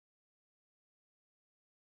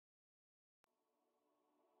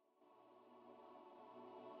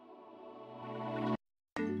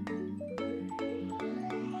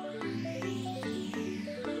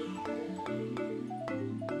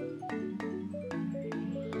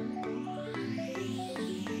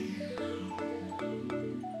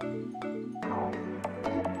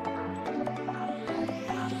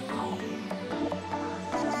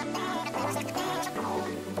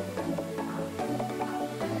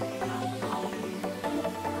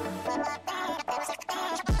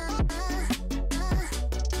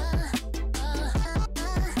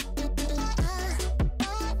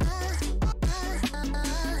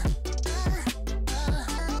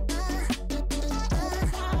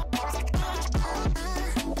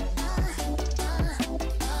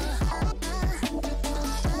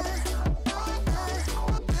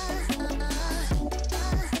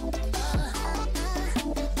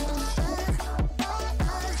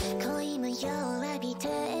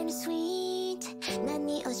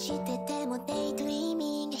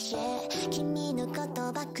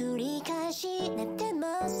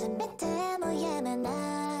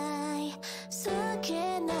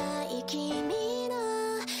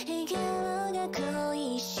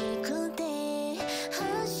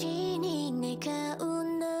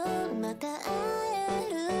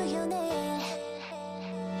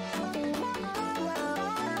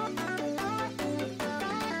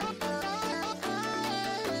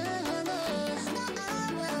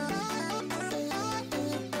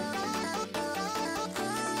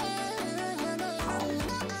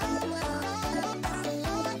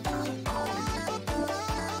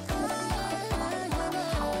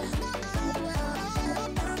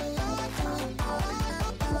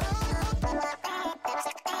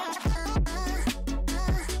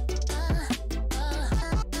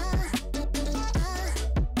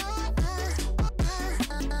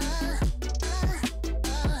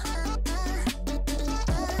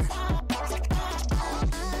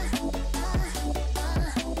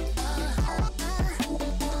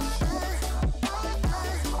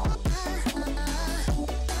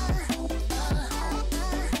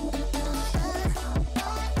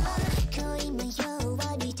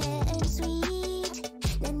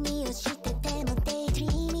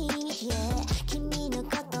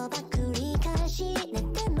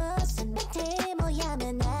や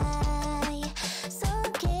めないそっ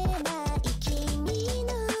けない君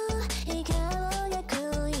の笑顔が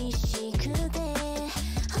恋しくて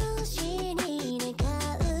星に願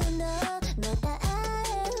うのまた会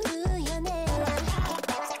えるよね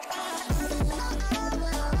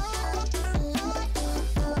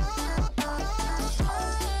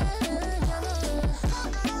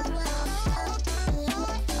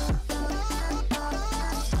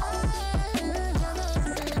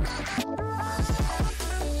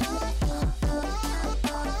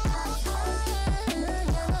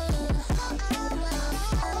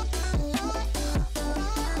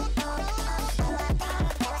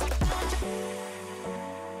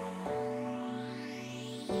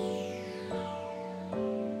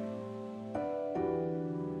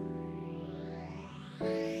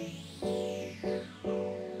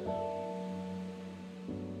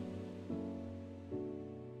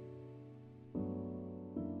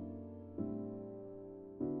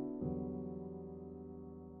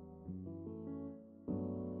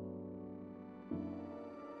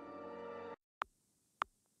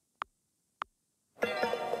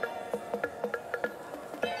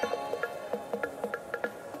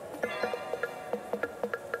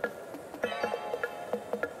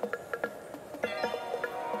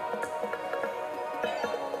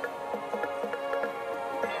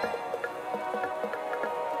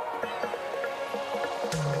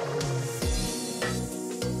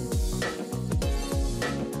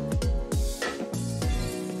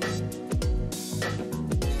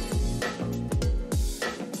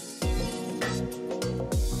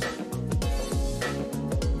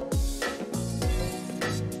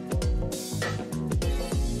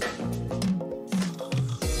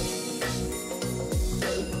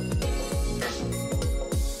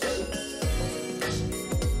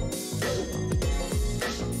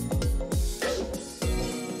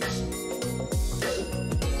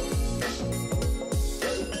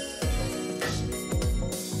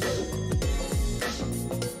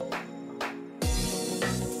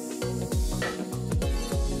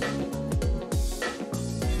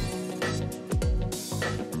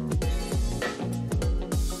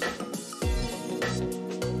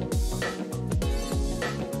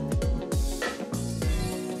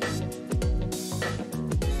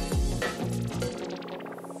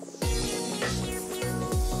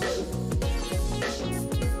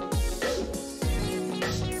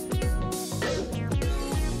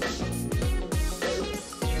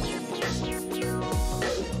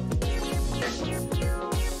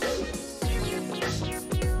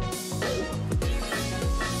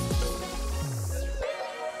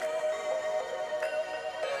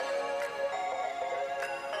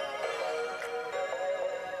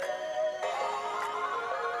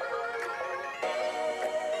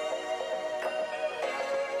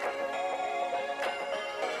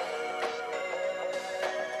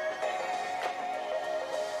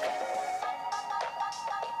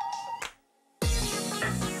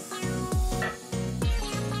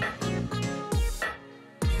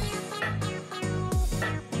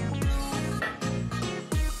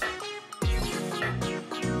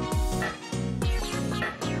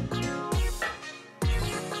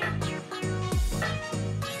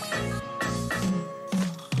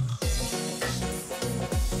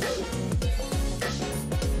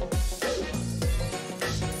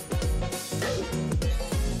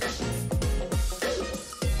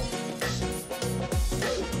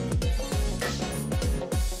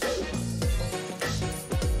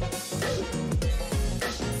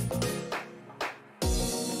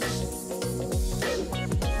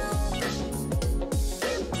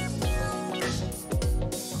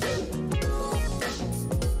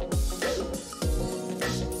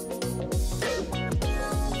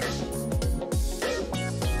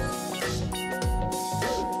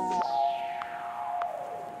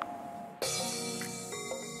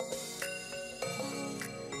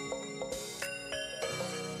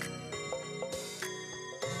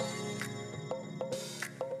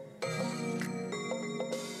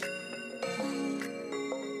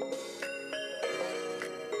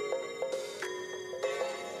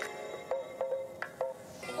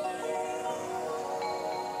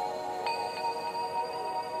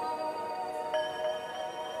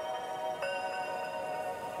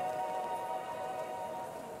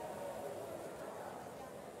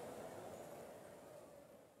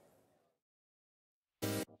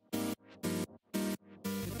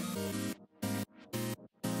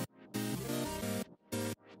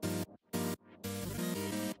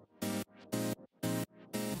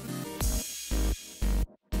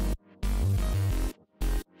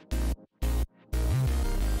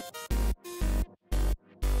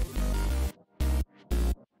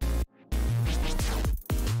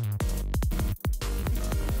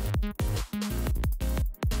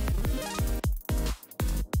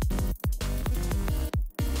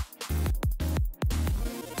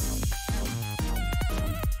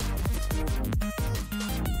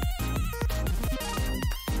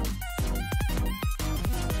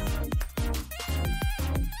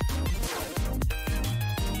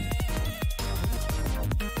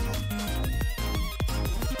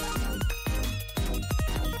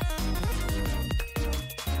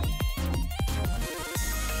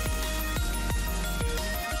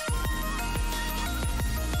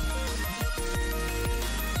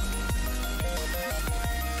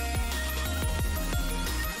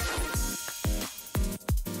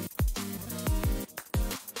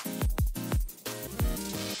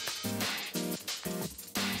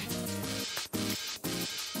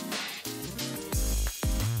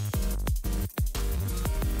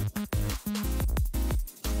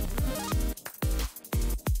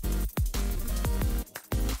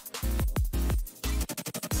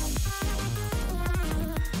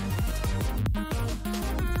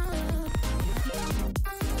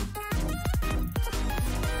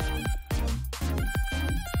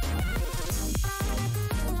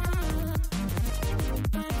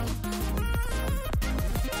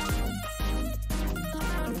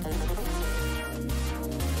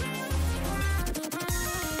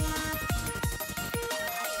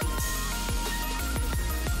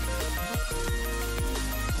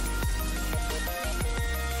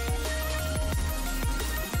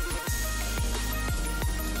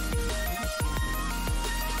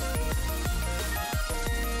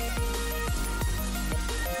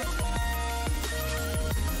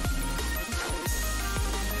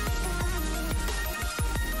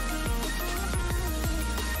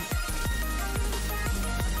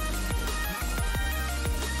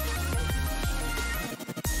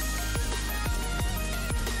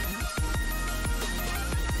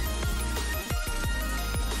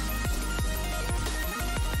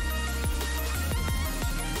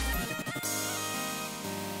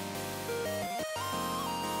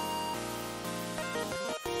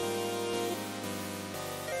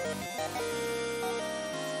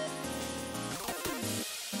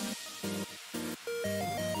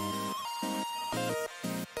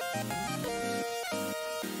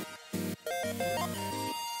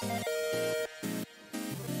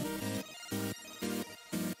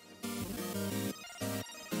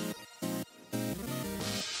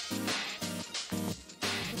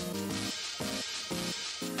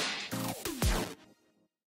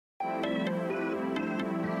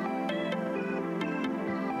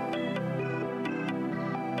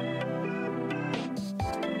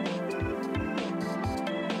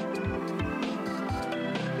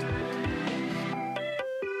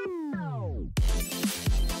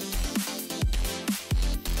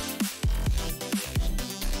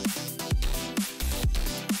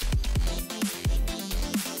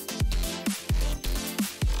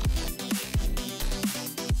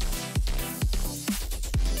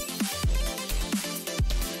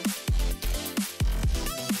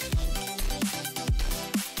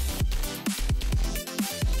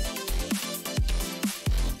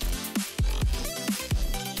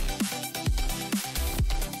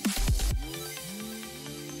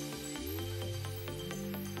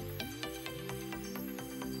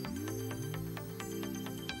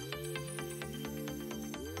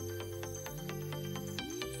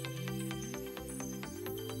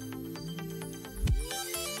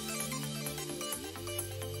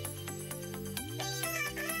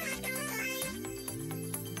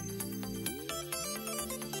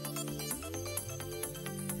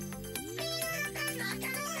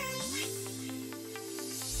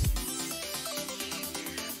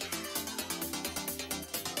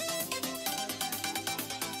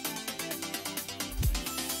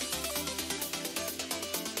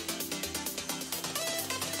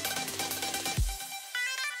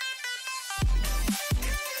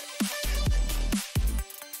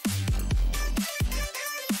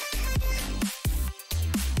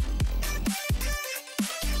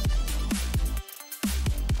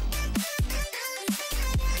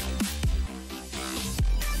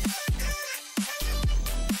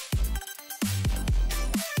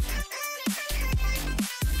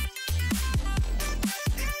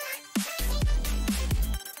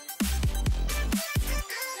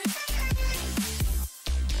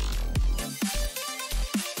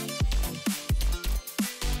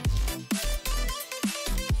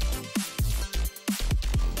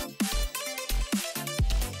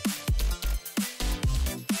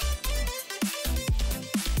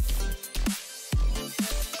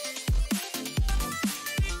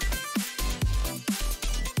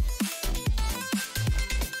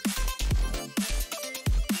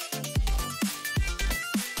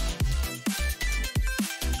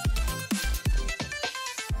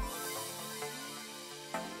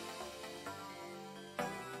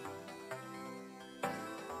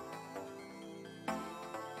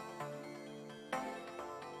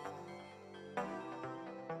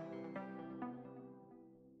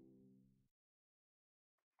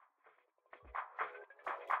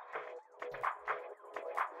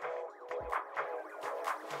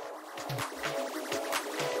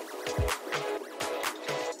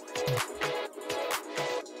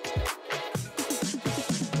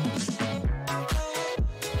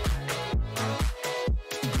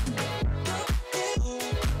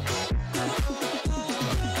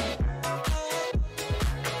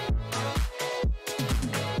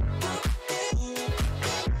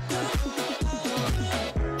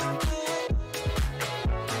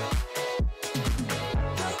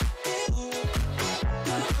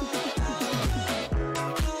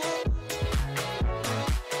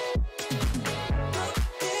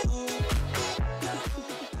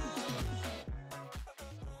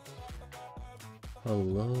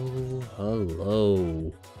Hello,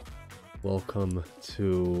 hello. Welcome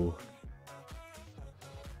to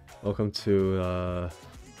the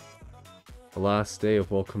last day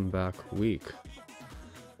of Welcome Back week.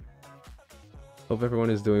 Hope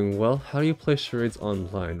everyone is doing well. How do you play charades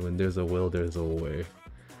online? When there's a will, there's a way.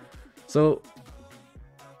 So,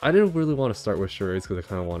 I didn't really want to start with charades because I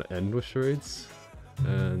kind of want to end with charades.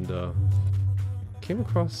 And came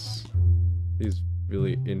across these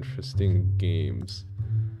really interesting games.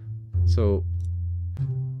 So,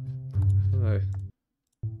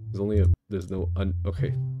 there's no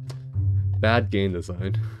okay. Bad game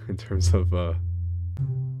design in terms of hold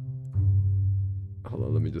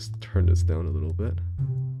on, let me just turn this down a little bit.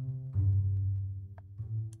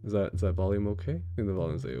 Is that volume okay? I think the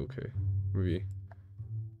volume's okay. Maybe.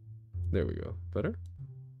 There we go. Better?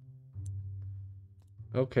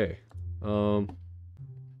 Okay.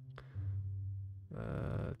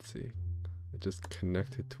 Let's see. I just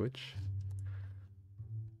connected Twitch.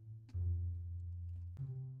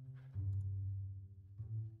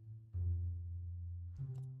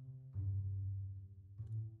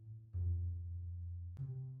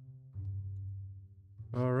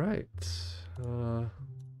 All right.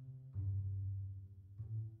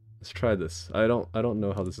 Let's try this. I don't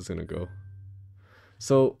know how this is gonna go.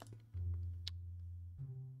 So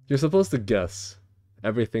you're supposed to guess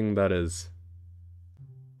everything that is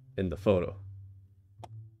in the photo,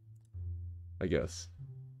 I guess.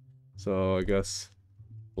 So I guess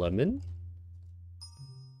lemon?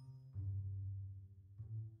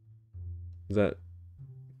 Is that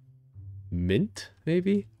mint,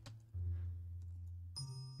 maybe?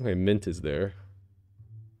 Okay, mint is there.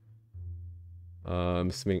 I'm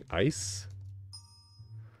assuming ice?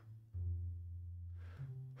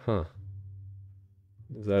 Huh.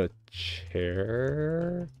 Is that a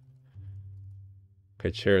chair? Okay,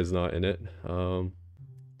 chair is not in it.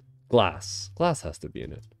 Glass. Glass has to be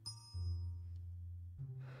in it.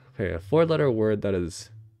 Okay, a four-letter word that is...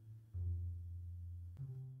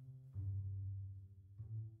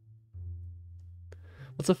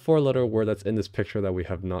 What's a four-letter word that's in this picture that we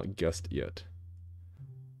have not guessed yet?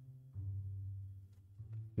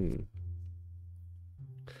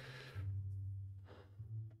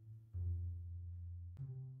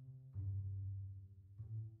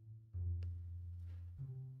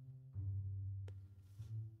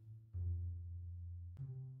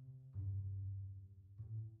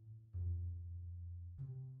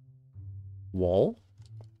 Wall?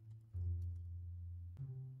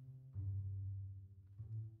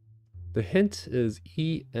 The hint is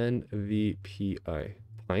ENVPI.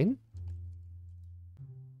 Pine?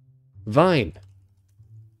 Vine!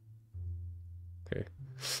 Okay.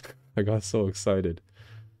 I got so excited.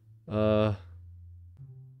 Vine,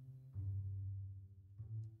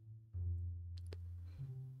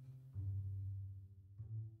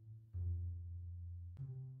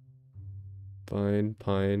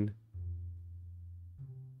 pine.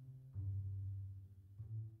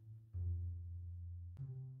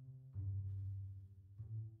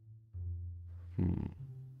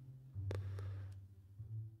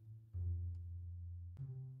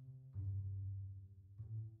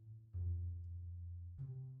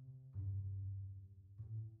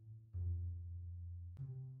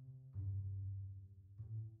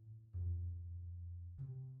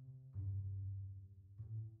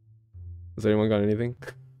 Has anyone got anything?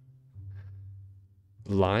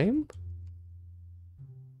 Lime?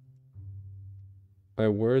 My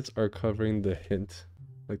words are covering the hint.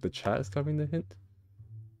 Like the chat is covering the hint?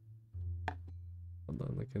 Hold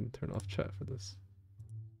on, I can turn off chat for this.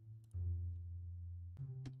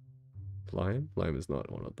 Lime? Lime is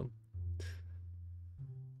not one of them.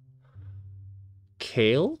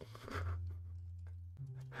 Kale?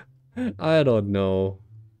 I don't know.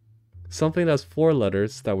 Something that's four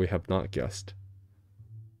letters that we have not guessed.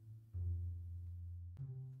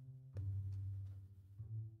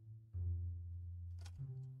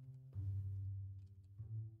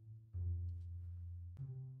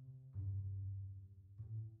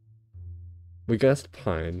 We guessed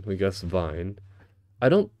pine, we guessed vine. I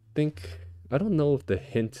don't know if the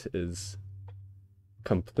hint is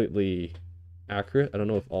completely accurate. I don't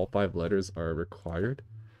know if all five letters are required.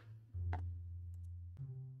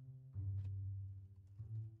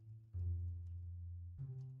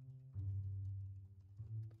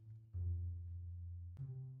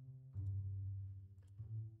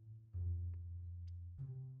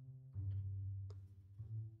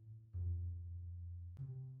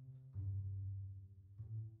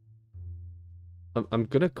 I'm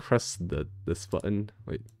gonna press this button.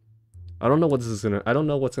 Wait. I don't know what this is gonna. I don't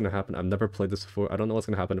know what's gonna happen. I've never played this before. I don't know what's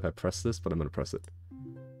gonna happen if I press this, but I'm gonna press it.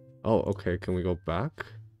 Oh, okay. Can we go back?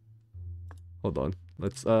 Hold on.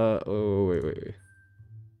 Let's. Oh, wait.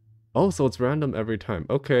 Oh, so it's random every time.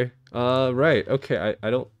 Okay. Right. Okay. I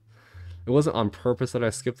don't. It wasn't on purpose that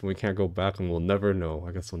I skipped, and we can't go back, and we'll never know.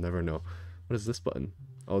 I guess we'll never know. What is this button?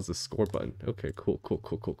 Oh, it's the score button. Okay. Cool.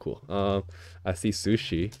 I see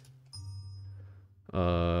sushi.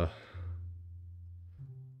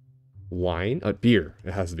 Wine? Beer.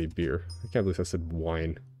 It has to be beer. I can't believe I said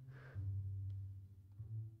wine.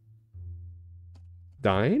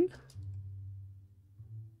 Dine?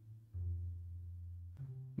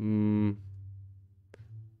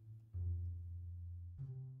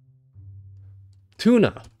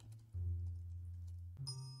 Tuna.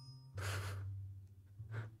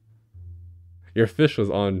 Your fish was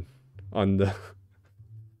on the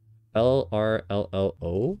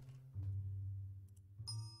LRLLO?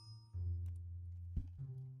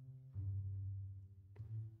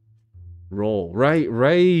 Roll. Right.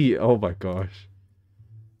 Oh my gosh.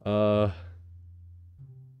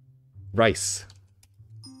 Rice.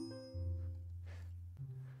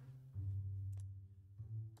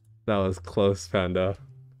 That was close, Panda.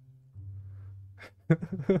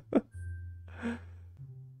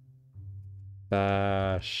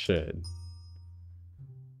 Fashion.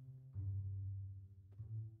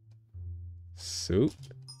 Suit.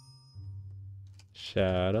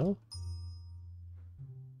 Shadow.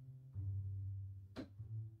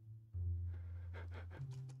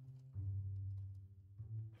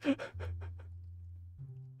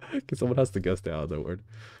 Because someone has to guess the other word.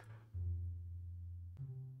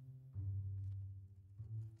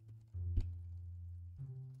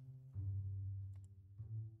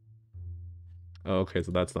 Oh, okay,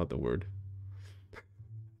 so that's not the word.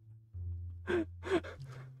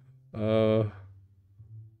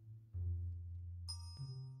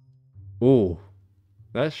 Ooh,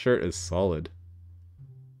 that shirt is solid.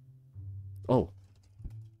 Oh,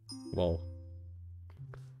 well.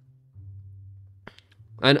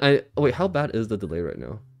 And wait, how bad is the delay right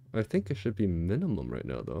now? I think it should be minimum right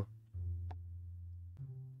now though.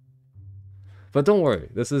 But don't worry,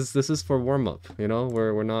 this is for warm up, you know?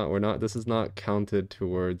 We're not this is not counted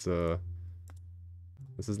towards this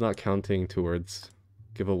is not counting towards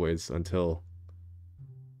giveaways until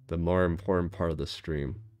the more important part of the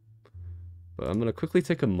stream. But I'm gonna quickly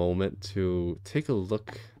take a moment to take a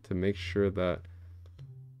look to make sure that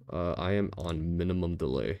I am on minimum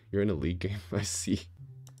delay. You're in a league game, I see.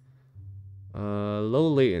 Low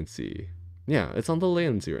latency. Yeah, it's on low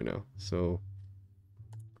latency right now, so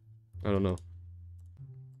I don't know.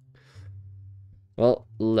 Well,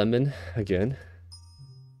 lemon again.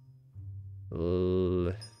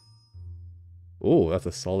 Oh, that's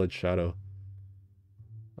a solid shadow.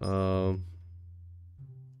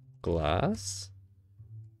 Glass?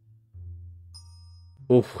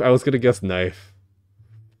 Oof, I was gonna guess knife.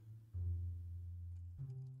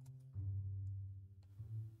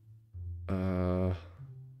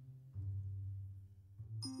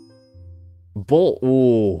 Bolt.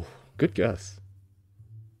 Ooh, good guess.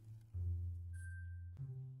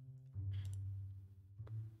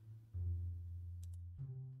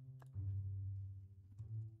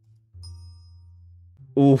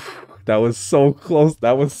 Oof, that was so close.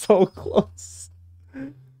 That was so close.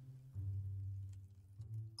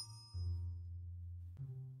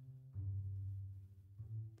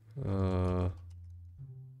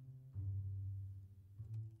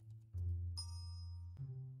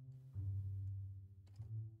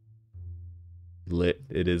 Lit.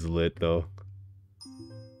 It is lit though.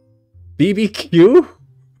 BBQ?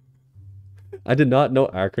 I did not know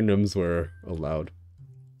acronyms were allowed.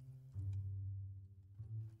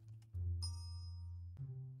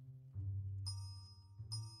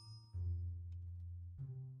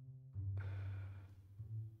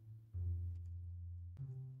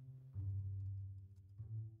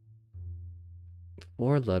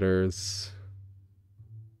 Four letters.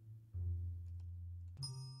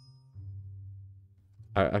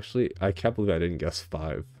 I can't believe I didn't guess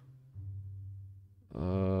 5.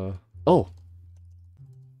 Oh!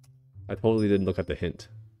 I totally didn't look at the hint.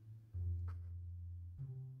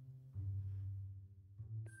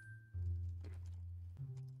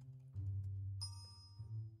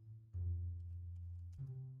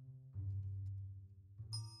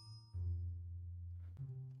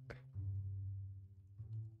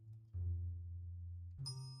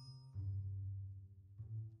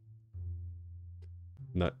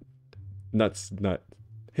 Nut. Nuts. Nut.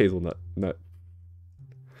 Hazelnut. Nut.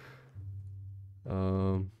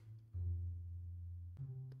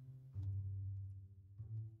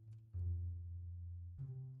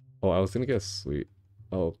 Oh, I was gonna get sweet.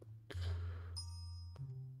 Oh,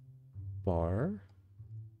 bar?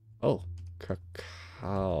 Oh,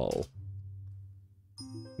 cacao.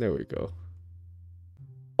 There we go.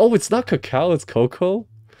 Oh, it's not cacao, it's cocoa?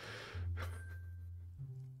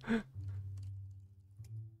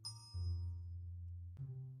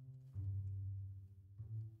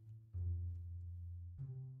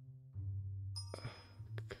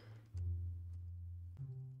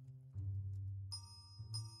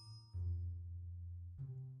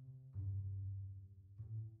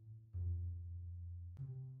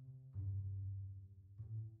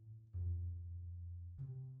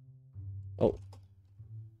 Oh,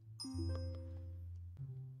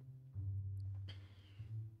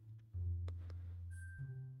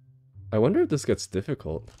 I wonder if this gets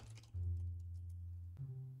difficult.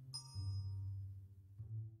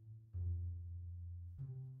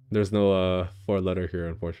 There's no four letter here,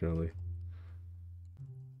 unfortunately.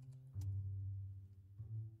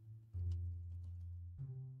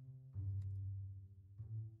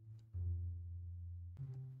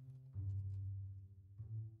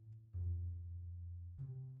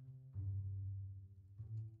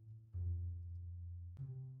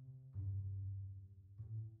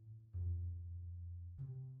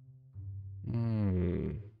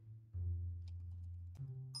 Hmm.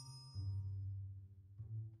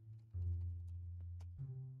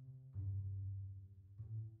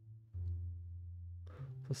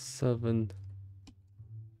 So seven.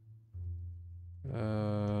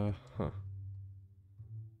 Huh.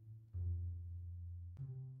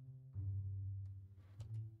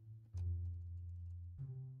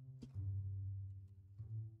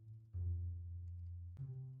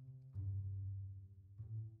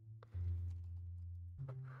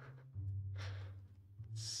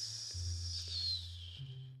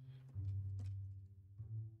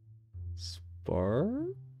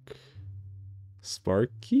 Spark?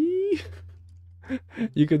 Sparky?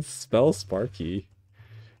 You could spell Sparky.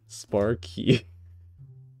 Sparky.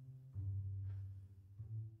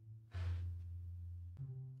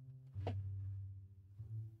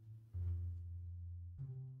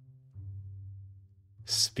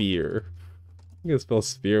 Spear. You can spell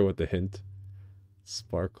spear with a hint.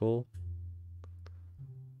 Sparkle.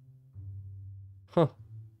 Huh.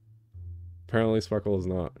 Apparently Sparkle is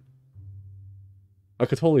not. I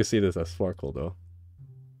could totally see this as Sparkle though.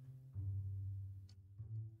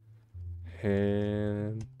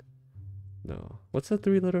 Hand. No. What's a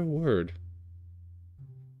three-letter word?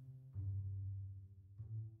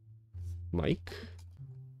 Mike?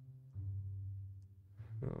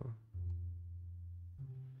 No.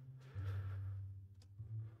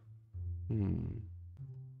 Hmm.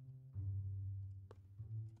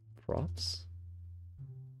 Props?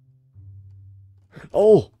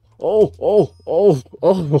 Oh! Oh! Oh! Oh!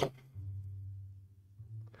 Oh!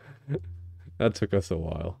 That took us a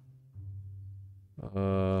while.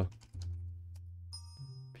 Uh...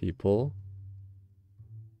 People.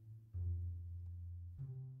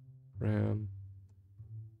 Ram.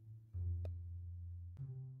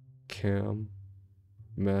 Cam.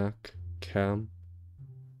 Mac. Cam.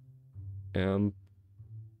 Am.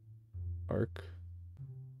 Arc.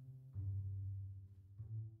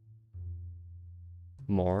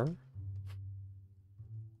 Mar.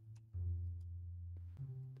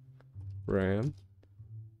 Ram.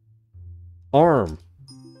 Arm.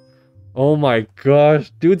 Oh my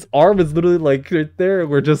gosh. Dude's arm is literally like right there.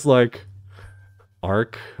 We're just like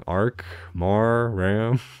Arc, Mar,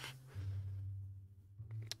 Ram.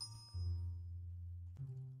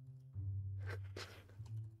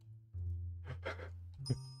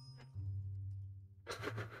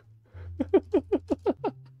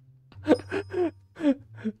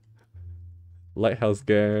 Lighthouse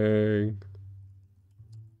Gang.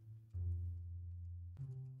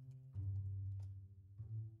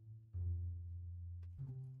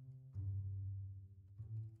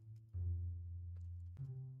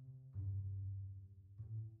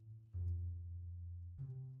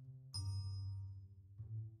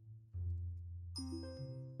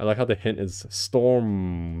 I like how the hint is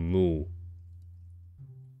Storm Moo.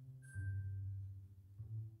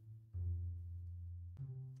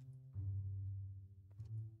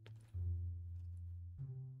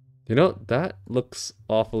 You know, that looks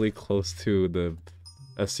awfully close to the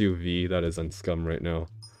SUV that is on Scum right now.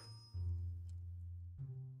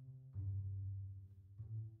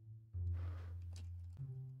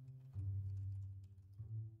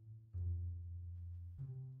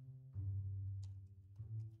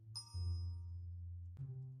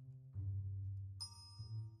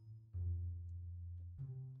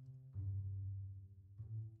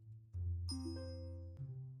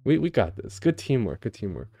 We got this. Good teamwork. Good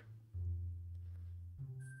teamwork.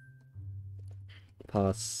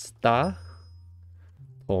 Pasta.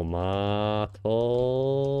 Tomato.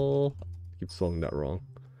 I keep spelling that wrong.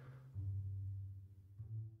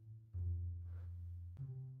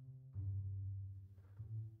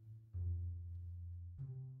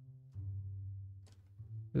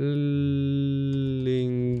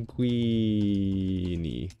 Linguine.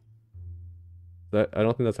 That I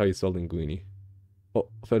don't think that's how you spell linguine. Oh,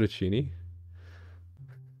 fettuccine.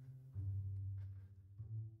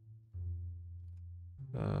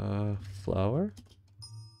 Flour.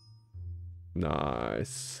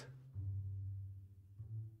 Nice.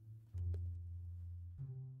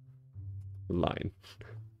 Line.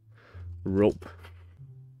 Rope.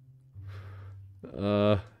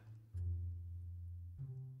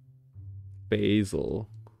 Basil.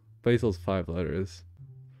 Basil's 5 letters.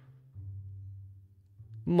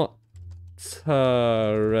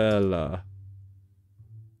 Mozzarella.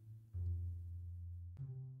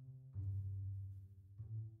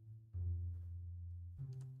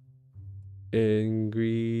 Ing.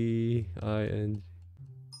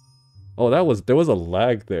 Oh, there was a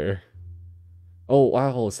lag there. Oh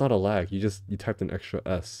wow, it's not a lag. You typed an extra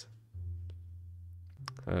S.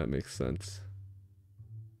 That makes sense.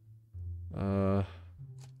 Herb.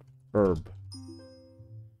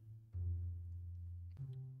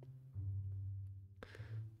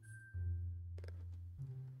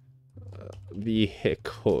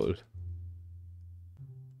 Vehicle.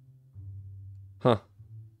 Huh.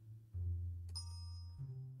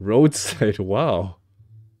 Roadside, wow.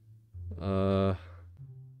 I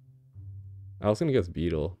was gonna guess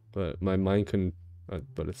beetle, but my mind couldn't,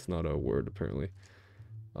 but it's not a word apparently.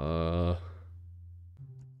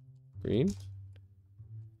 Green?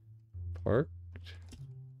 Parked?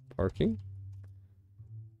 Parking?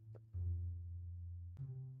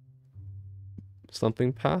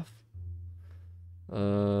 Something path?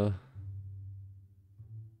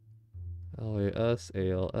 LAS,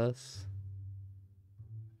 ALS.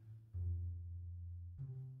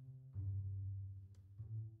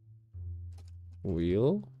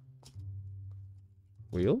 Wheel?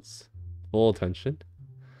 Wheels? Full attention.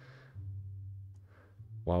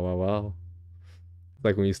 Wow, wow, wow.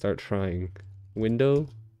 Like when you start trying. Window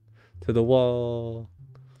to the wall.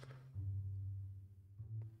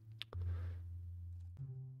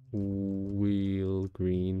 Wheel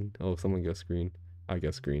green. Oh, someone guessed green. I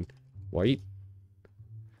guess green. White.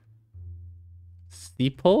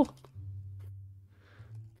 Steeple.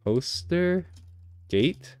 Poster.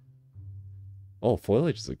 Gate. Oh,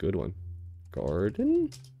 foliage is a good one. Garden.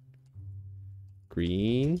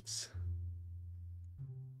 Greens.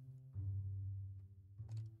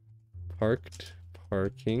 Parked.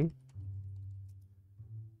 Parking.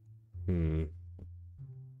 You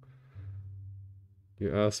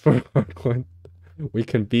asked for a hard one. We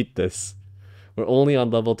can beat this. We're only on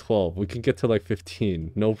level 12. We can get to like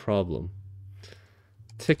 15. No problem.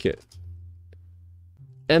 Ticket.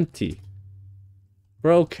 Empty.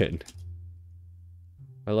 Broken.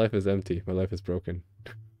 My life is empty. My life is broken.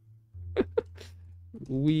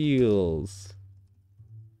 Wheels.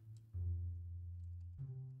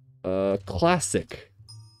 Classic.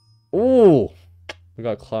 Oh, we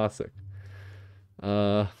got classic.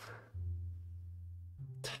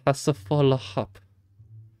 Tassafalahap.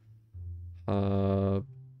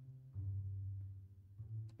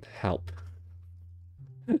 Help.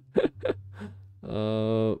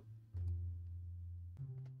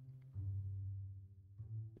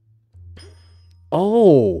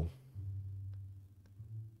 Oh.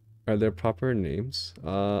 Are there proper names?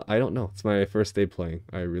 I don't know. It's my first day playing.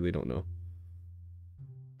 I really don't know.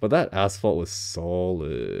 But that asphalt was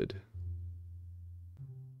solid.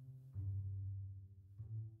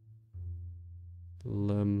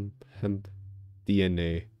 Hemp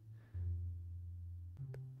DNA.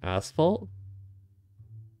 Asphalt?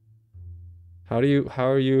 How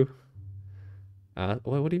are you?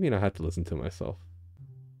 What do you mean I had to listen to myself?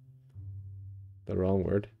 The wrong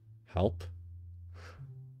word. Help?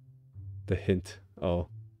 The hint. Oh.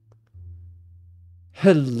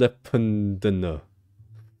 Helepundana.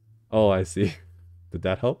 Oh, I see. Did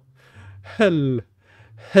that help? Helepundana.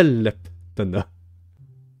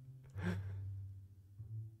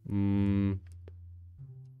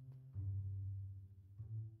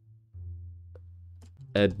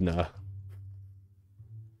 Edna.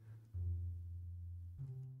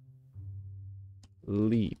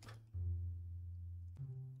 Leap.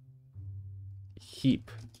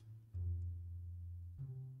 Heap.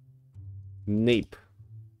 Nape.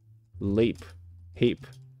 Lape. Hape.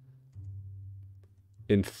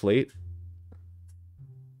 Inflate.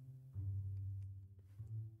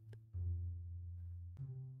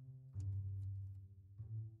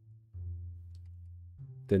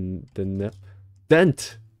 The nip.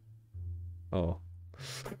 Dent! Oh.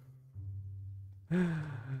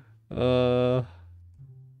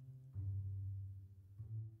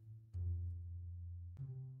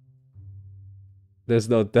 There's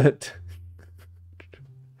no dent.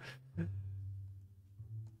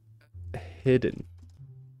 Hidden.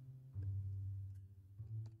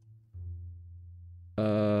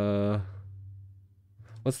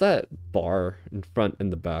 What's that bar in front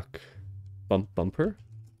and the back? Bumper?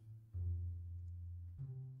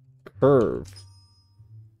 Curve.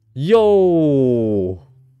 Yo!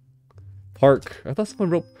 Park. I thought someone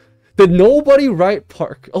wrote... Did nobody write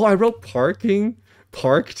park? Oh, I wrote parking.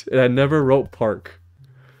 Parked, and I never wrote park.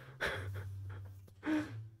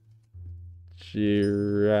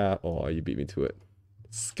 Giraffe. Oh, you beat me to it.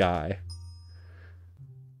 Sky.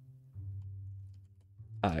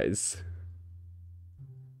 Eyes.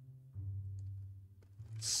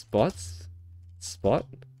 Spots? Spot?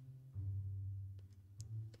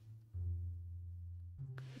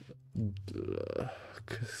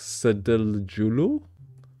 Sadiljulu?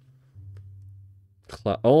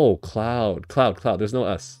 Oh, cloud. Cloud. There's no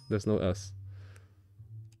S. There's no S.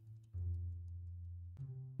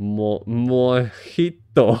 Mojito.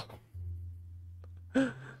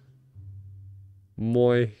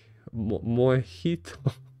 Mojito.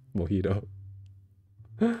 Mojito.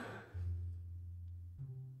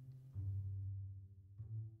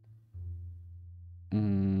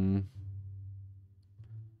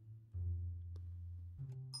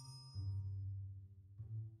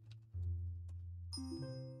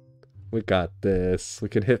 We got this. We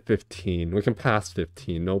can hit 15. We can pass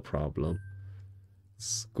 15, no problem.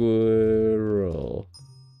 Squirrel.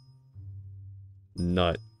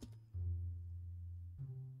 Nut.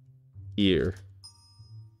 Ear.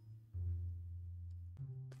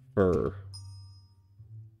 Fur.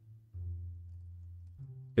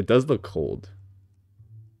 It does look cold.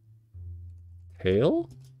 Tail?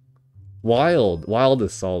 Wild. Wild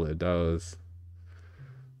is solid. That was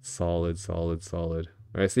solid.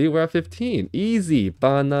 Alright, see, we're at 15. Easy.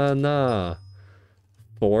 Banana.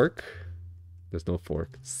 Fork. There's no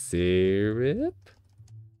fork. Syrup?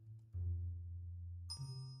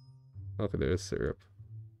 Okay, there's syrup.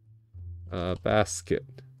 Basket.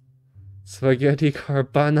 Spaghetti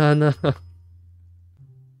carbonara.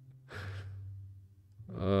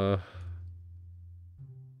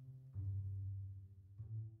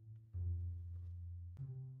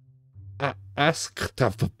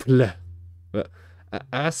 Asktaple.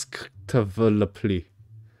 Asktavelapli.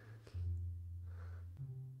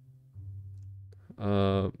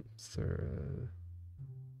 Sir.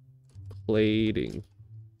 Plating.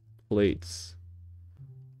 Plates.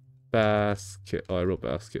 Basket. Oh, I wrote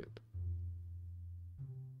basket.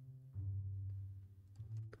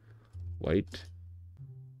 White.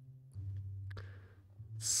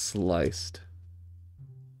 Sliced.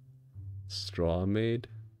 Straw made.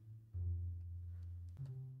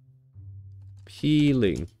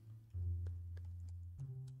 Peeling.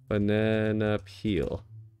 Banana peel.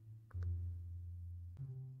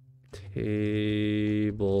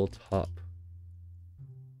 Tabletop.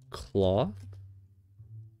 Cloth.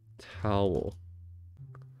 Towel.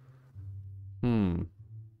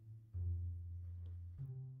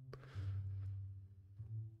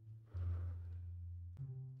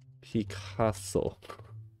 Picasso.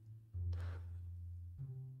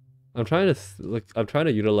 I'm trying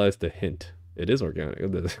to utilize the hint. It is organic.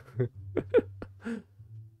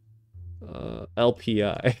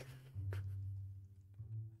 LPI.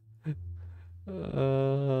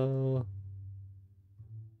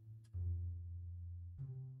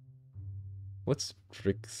 What's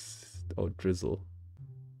Drix? Oh, drizzle.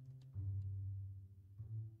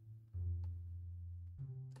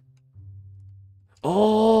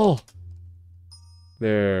 Oh!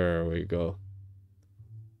 There we go.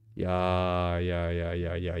 Yeah.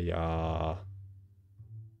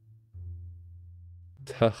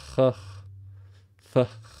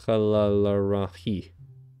 Takhalarahi.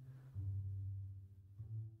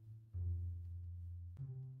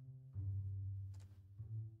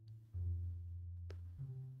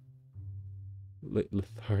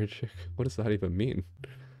 Lethargic? What does that even mean?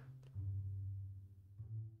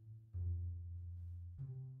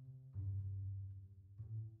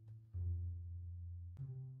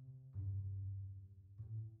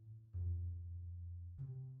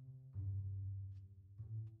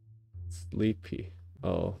 Sleepy.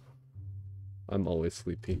 Oh. I'm always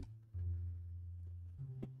sleepy.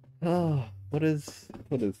 Oh, what is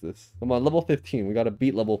this? Come on, level 15. We gotta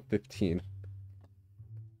beat level 15.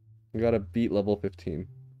 We gotta beat level 15.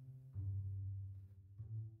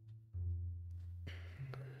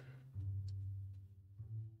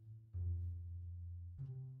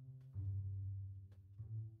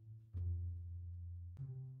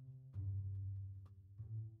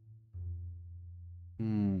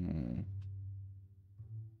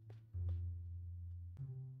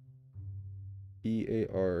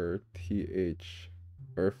 E-A-R-T-H.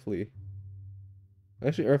 Earthly.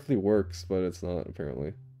 Actually, Earthly works, but it's not,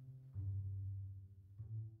 apparently.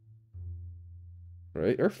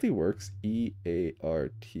 Right? Earthly works. E-A-R-T-H-L-Y.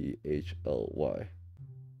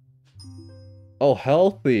 Oh,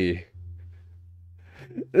 healthy!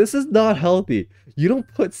 This is not healthy. You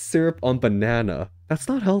don't put syrup on banana. That's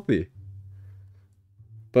not healthy.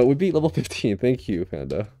 But we beat level 15. Thank you,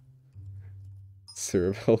 Panda.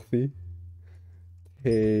 Syrup healthy.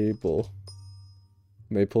 Table.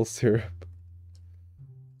 Maple syrup.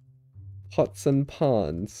 Pots and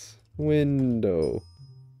pans. Window.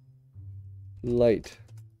 Light.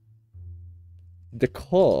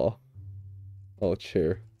 Decor. Oh,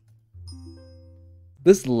 chair.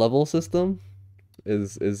 This level system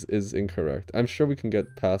is incorrect. I'm sure we can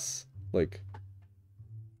get past, like,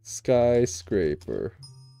 skyscraper.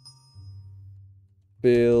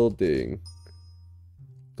 Building.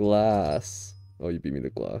 Glass. Oh, you beat me to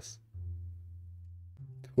glass.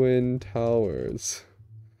 Twin towers.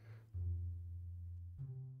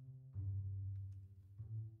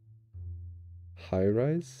 High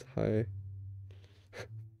rise? High.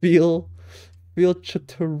 Feel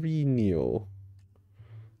Chatterino.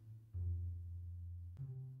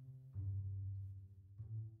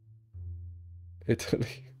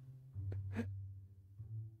 Italy.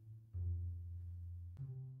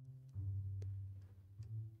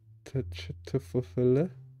 Tufufele.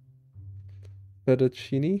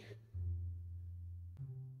 Fettuccine.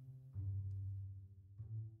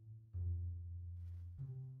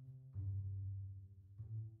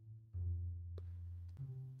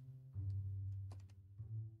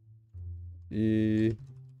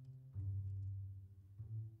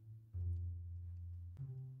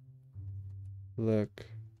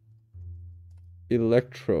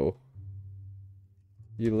 Electron.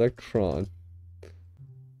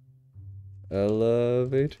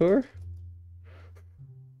 Elevator?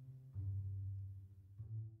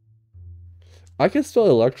 I can spell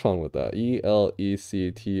electron with that. E-L-E-C-T-R-O-N.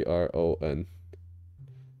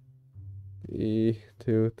 2,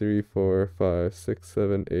 3, 4, 5, 6,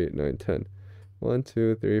 7, 8, 9, 10. 1,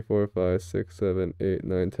 2, 3, 4, 5, 6, 7, 8,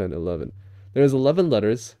 9, 10, 11. There's 11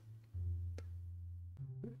 letters.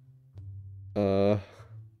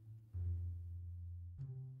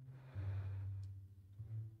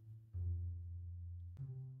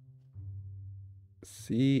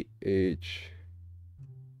 C-H-T-I-O-N.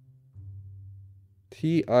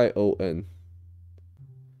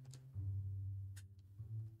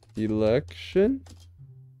 Election?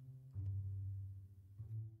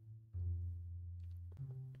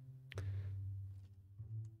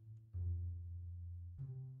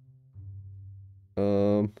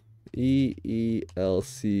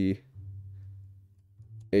 E-E-L-C-H-R-F.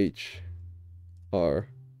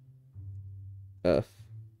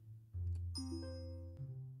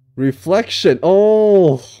 Reflection.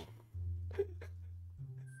 Oh!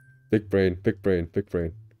 Big brain.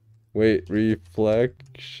 Wait,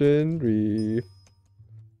 reflection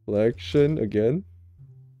again?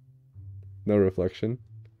 No reflection.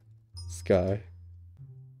 Sky.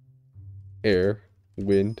 Air.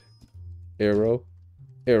 Wind. Arrow.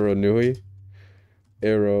 Nui.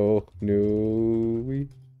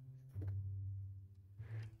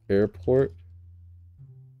 Airport.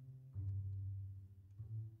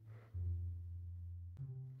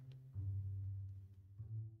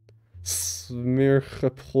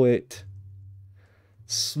 Smirchapoit.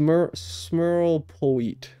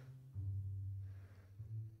 Smurlpoit.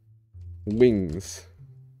 Wings.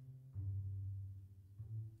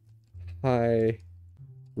 High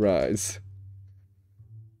rise.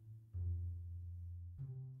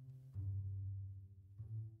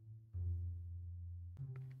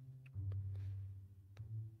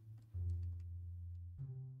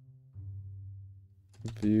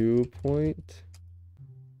 Viewpoint.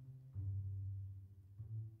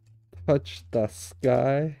 Touch the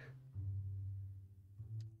sky.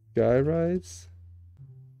 Skyrise.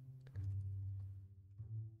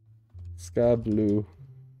 Sky blue.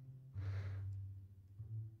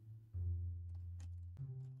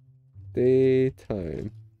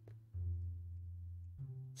 Daytime.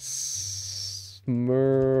 Smurl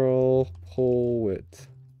poet.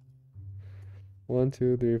 1,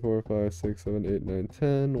 2, 3, 4, 5, 6, 7, 8, 9,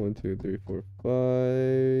 10. 1, 2, 3, 4,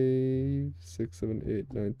 5, 6, 7,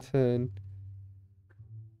 8, 9, 10.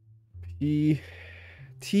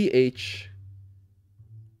 P-T-H.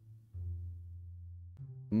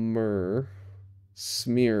 Mer.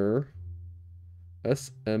 Smear.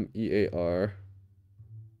 S-M-E-A-R.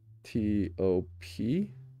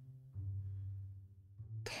 T-O-P.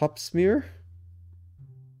 Top smear.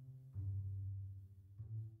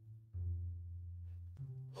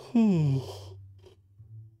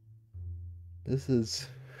 This is...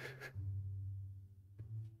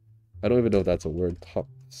 I don't even know if that's a word. Top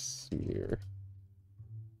smear.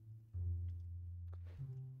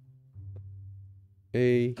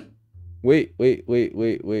 A... Wait.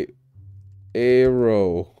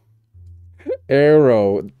 Arrow.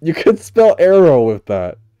 Arrow. You could spell arrow with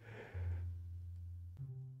that.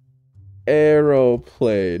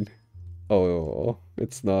 Aeroplane. Oh,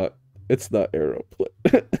 it's not. It's not aeroplane.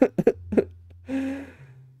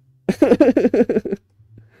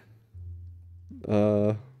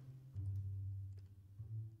 uh...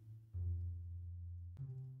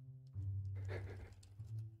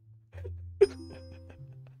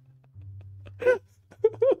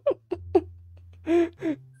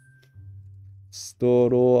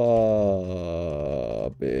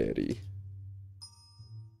 Strawberry.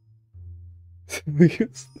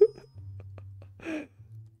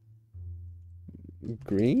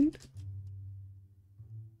 Green?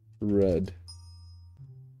 Red.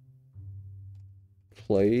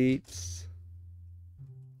 Plates.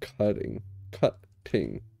 Cutting.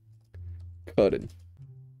 Cutting.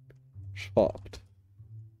 Chopped.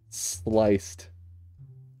 Sliced.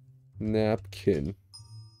 Napkin.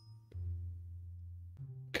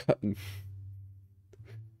 Cutting.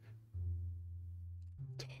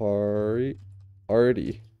 Arty.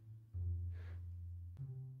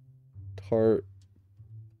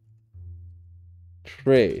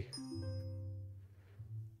 Tray.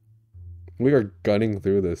 We are gunning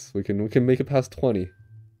through this. We can make it past 20.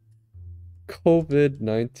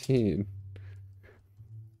 COVID-19.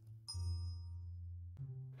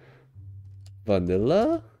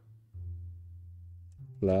 Vanilla?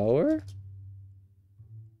 Flower?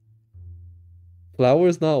 Flower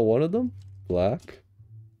is not one of them? Black?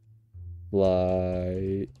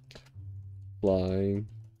 Flight. Flying.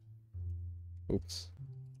 Oops.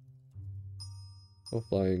 Oh,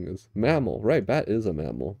 flying is mammal. Right, bat is a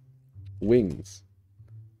mammal. Wings.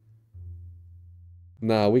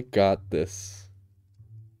 Nah, we got this.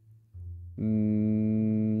 Nat.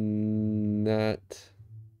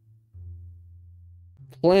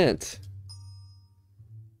 Plant.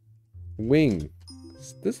 Wing.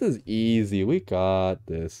 This is easy. We got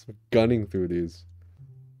this. We're gunning through these.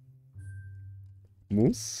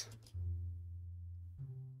 Moose.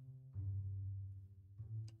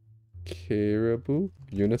 Caribou.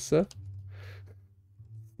 UNICEF.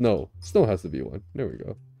 No. Snow has to be one. There we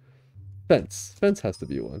go. Fence. Fence has to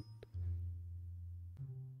be one.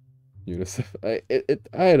 UNICEF.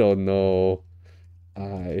 I don't know.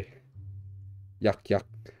 Yuck.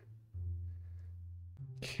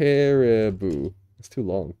 Caribou. It's too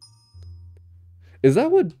long. Is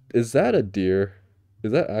that a deer?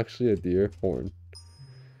 Is that actually a deer horn?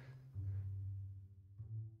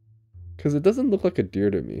 Because it doesn't look like a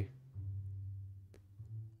deer to me.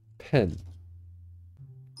 Pen.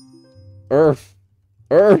 Earth.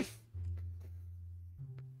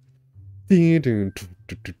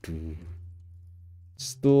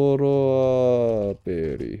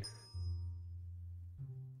 Strawberry.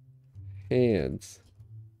 Hands.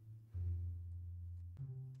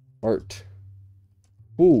 Art.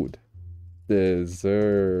 Food.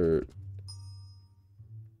 Dessert.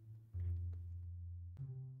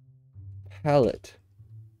 Palette.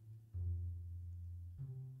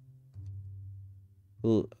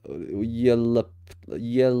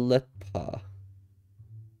 Yelepa.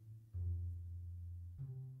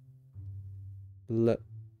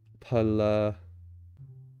 Pala.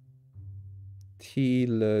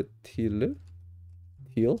 Teal.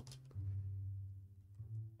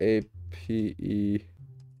 APE.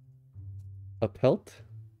 Appelt.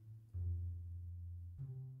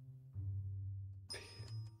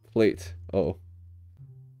 Plate. Oh.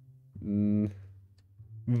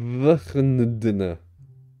 Vachnedina.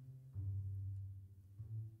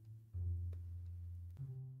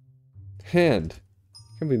 Hand. I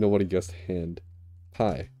can't believe nobody guessed hand.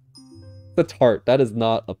 Pie. The tart. That is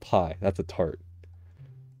not a pie. That's a tart.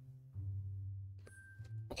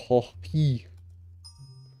 Coffee.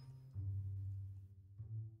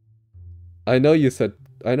 I know you said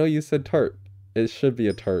tart. It should be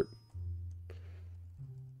a tart.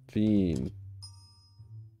 Bean.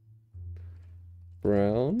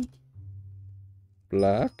 Brown.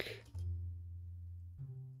 Black.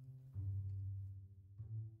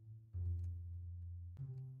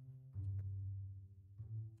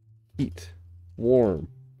 Heat. Warm.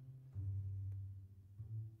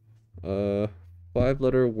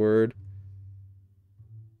 5-letter word.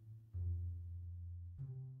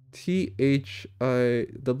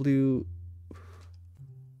 THIW.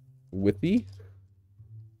 Withy?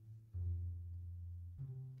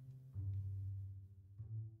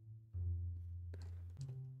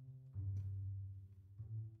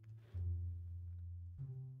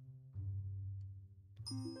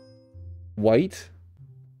 White.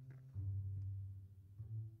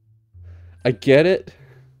 I get it,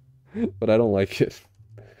 but I don't like it.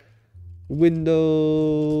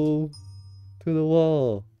 Window to the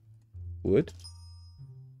wall. Wood.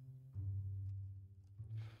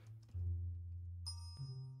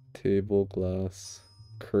 Table, glass,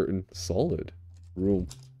 curtain, solid. Room.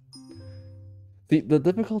 The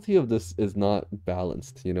difficulty of this is not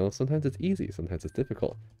balanced, you know? Sometimes it's easy, sometimes it's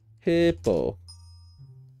difficult. Hippo.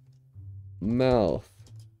 Mouth.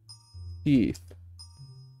 Teeth.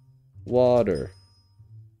 Water.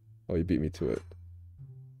 Oh, you beat me to it.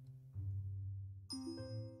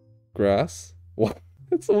 Grass? What?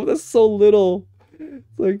 That's so little. It's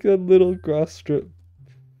like a little grass strip.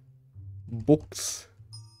 Books.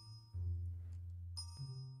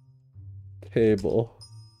 Table.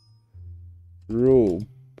 Room.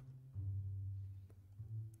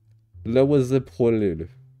 Là was the poiled.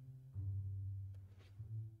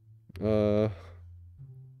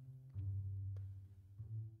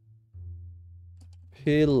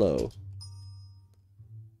 Pillow.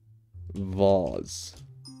 Vase.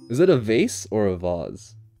 Is it a vase or a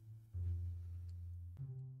vase?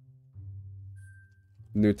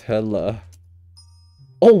 Nutella.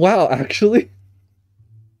 Oh wow, actually?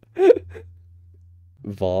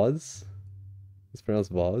 Vase? It's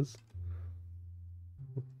pronounced vase?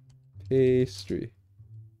 Pastry.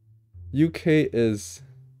 UK is...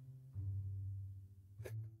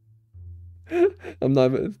 I'm not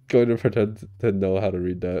going to pretend to know how to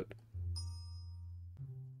read that.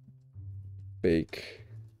 Bake.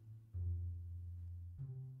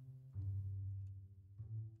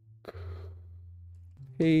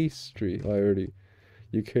 Pastry. Oh, I already...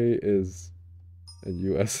 UK is... and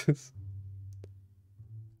US is...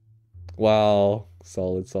 Wow.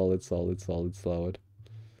 Solid, solid, solid, solid, solid.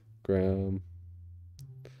 Graham.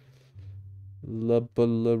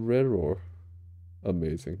 Laballerero.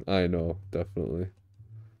 Amazing. I know, definitely.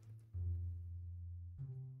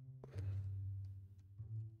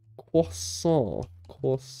 Croissant.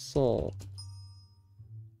 Croissant.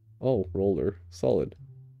 Oh, roller. Solid.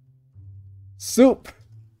 Soup!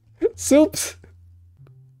 Soups!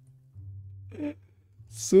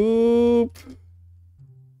 Soup!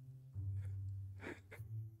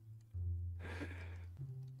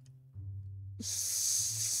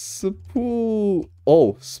 Spoon.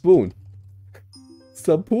 Oh, spoon.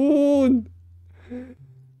 Spoon.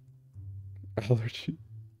 Allergy.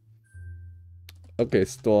 Okay,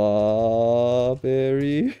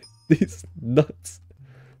 strawberry. These nuts.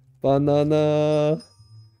 Banana.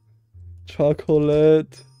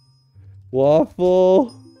 Chocolate.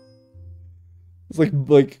 Waffle. It's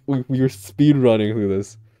like we were speed running through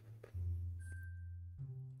this.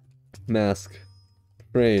 Mask.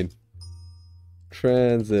 Train.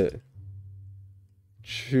 Transit.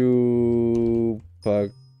 Chupa.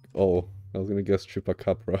 Oh, I was gonna guess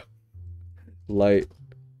chupacabra. Light.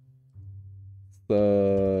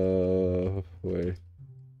 Wait.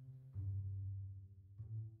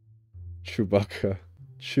 Chewbacca.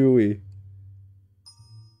 Chewy.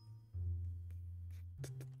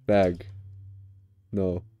 Bag.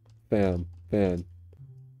 No. Fam. Fan.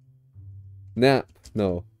 Nap.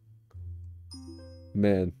 No.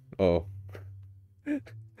 Man. Oh.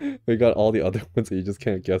 We got all the other ones that you just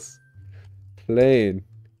can't guess. Plane.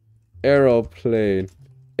 Aeroplane.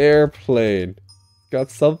 Airplane. Got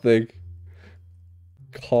something.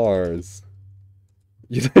 Cars.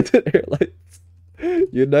 United Airlines.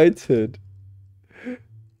 United.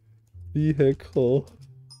 Vehicle.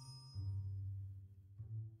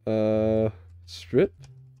 Strip.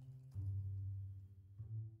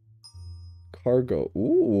 Cargo.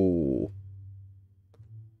 Ooh.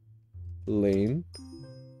 Lane.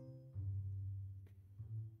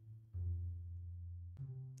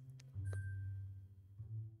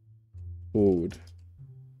 Food.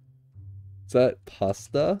 Is that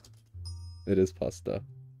pasta? It is pasta.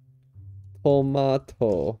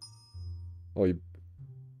 Tomato.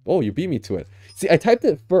 Oh, you beat me to it. See, I typed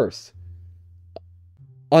it first.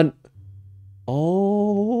 On...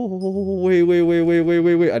 Oh, wait.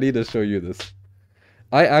 I need to show you this.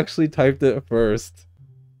 I actually typed it first.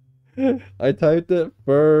 I typed it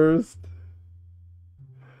first.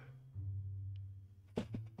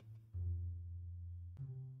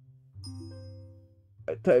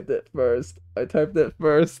 I typed it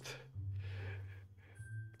first.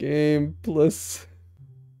 Game plus.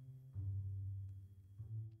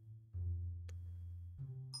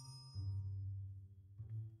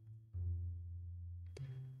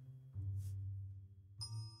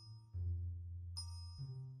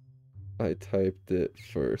 I typed it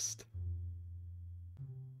first.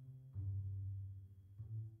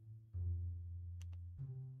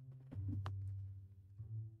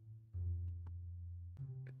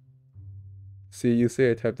 See, you say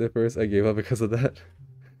I typed it first. I gave up because of that.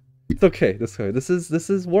 It's okay. This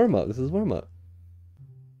is warm up. This is warm up.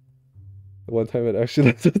 One time it actually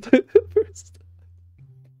let us type it first.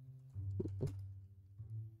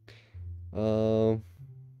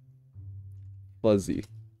 Fuzzy.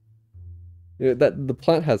 Yeah, that the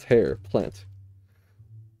plant has hair. Plant.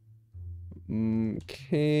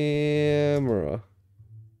 Camera.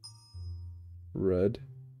 Red.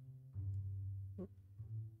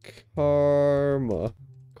 Karma.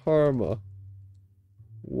 Karma.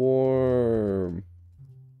 Warm.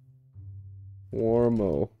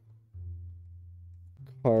 Warmo.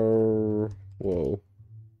 Whoa.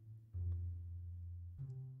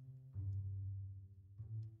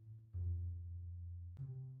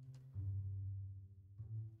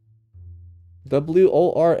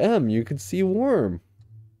 WORM, you can see worm.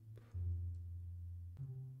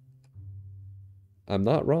 I'm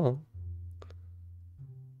not wrong.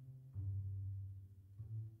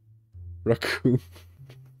 Raccoon.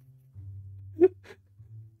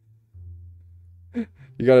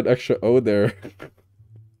 You got an extra O there.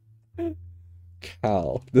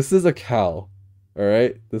 Cow. This is a cow.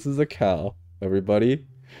 Alright? This is a cow, everybody.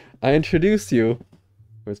 I introduce you.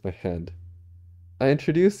 Where's my hand? I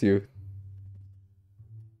introduce you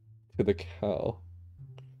to the cow.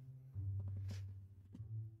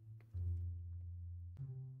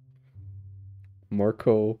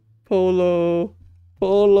 Marco Polo.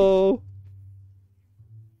 Polo.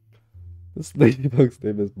 This ladybug's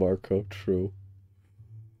name is Marco. True.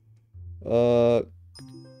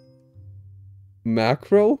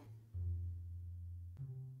 Macro?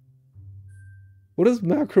 What does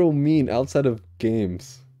macro mean outside of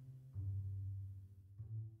games?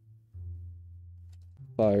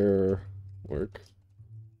 Firework.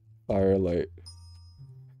 Firelight.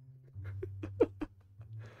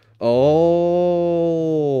 Oh,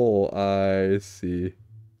 I see.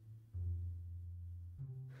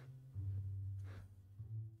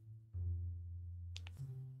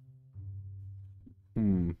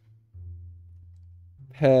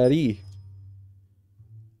 Patty.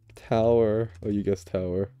 Tower. Oh, you guessed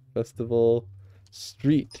tower. Festival.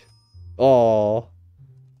 Street. Oh.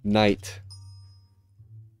 Night.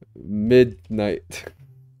 Midnight.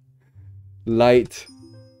 Light.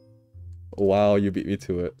 Wow, you beat me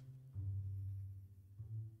to it.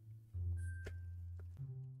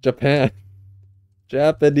 Japan.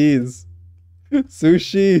 Japanese.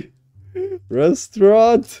 Sushi.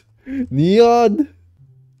 Restaurant. Neon.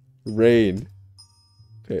 Rain.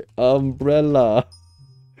 Okay, umbrella.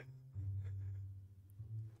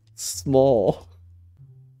 Small.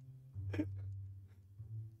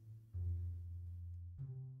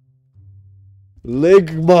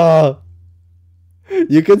 Ligma.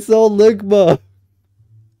 You can sell Ligma.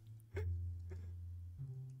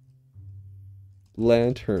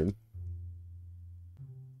 Lantern.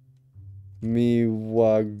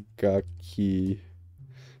 Miwagaki.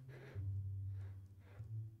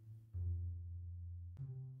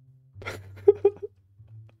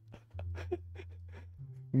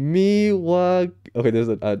 Okay, there's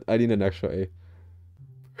I need an extra A.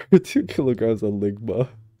 2 kilograms of Ligma.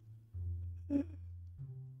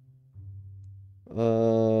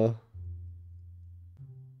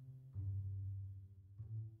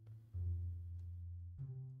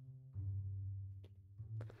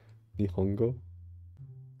 Nihongo?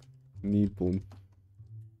 Nibun.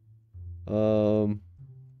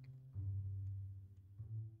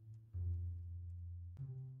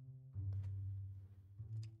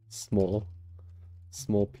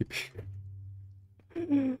 Small PP.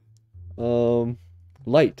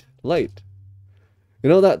 Light. You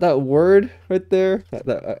know that word right there?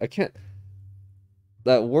 That I can't.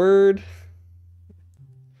 That word.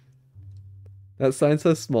 That sign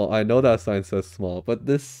says small. I know that sign says small, but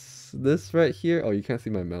this right here. Oh, you can't see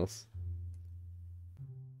my mouse.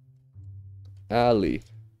 Alley.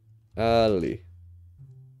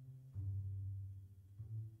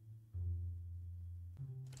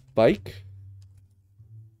 Bike.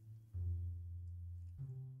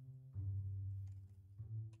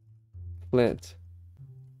 Plant.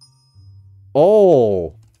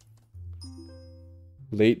 Oh!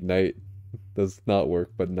 Late night does not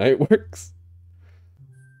work, but night works.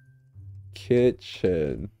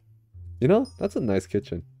 Kitchen. You know, that's a nice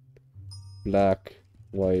kitchen. Black,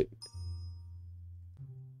 white.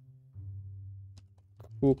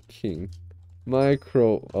 Cooking.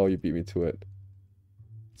 Micro. Oh, you beat me to it.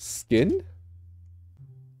 Skin?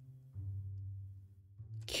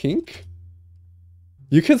 Kink?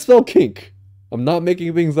 You can spell kink. I'm not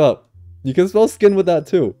making things up. You can spell skin with that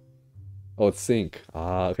too. Oh, it's sink.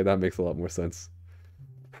 Ah, okay, that makes a lot more sense.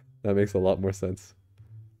 That makes a lot more sense.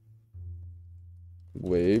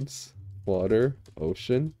 Waves, water,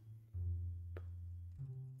 ocean,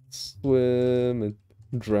 swim, and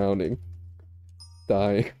drowning,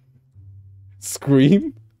 dying,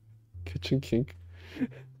 scream, kitchen kink.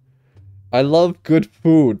 I love good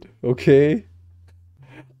food, okay?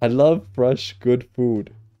 I love fresh, good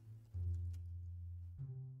food.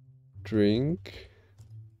 Drink,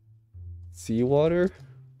 seawater,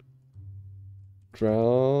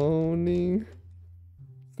 drowning,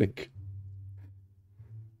 think.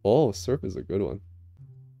 Oh, surf is a good one.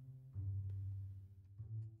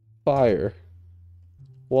 Fire,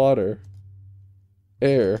 water,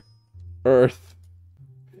 air, earth,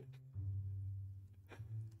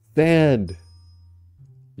 sand.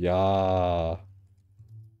 Yeah.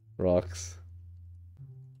 Rocks.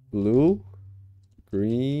 Blue,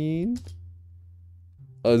 green,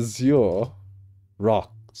 azure,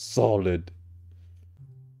 rock, solid.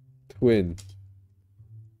 Twin.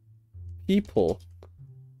 People.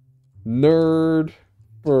 Nerd,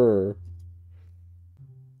 fur.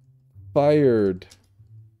 Fired.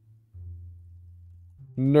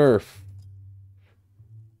 Nerf.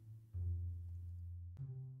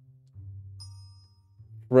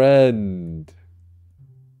 Friend.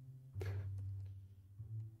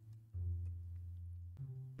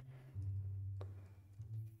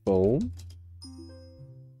 Foam.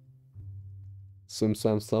 Swim,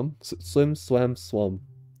 swam, swum. Swim, swam, swum.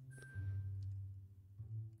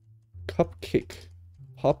 Cupcake.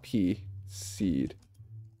 Poppy. Seed.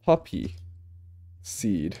 Poppy.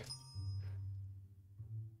 Seed.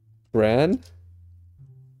 Bran.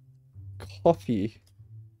 Coffee.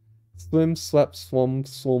 Swim, swap, swum,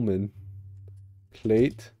 swimmin.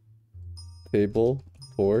 Plate. Table.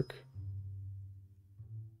 Fork.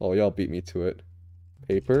 Oh, y'all beat me to it.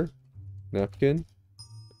 Paper. Napkin.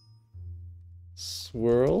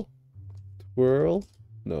 Swirl. Twirl.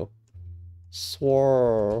 No.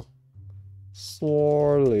 Swirl.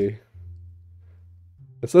 Swirly.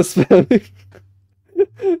 Is that spelling?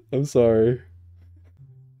 I'm sorry.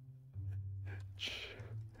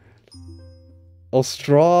 Oh,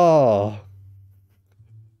 straw.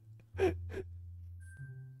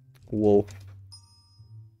 Wolf.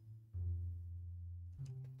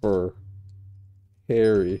 Fur.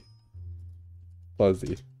 Hairy.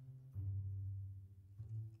 Fuzzy.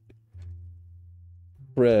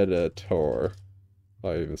 Predator.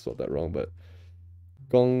 I even spelled that wrong, but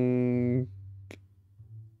Gong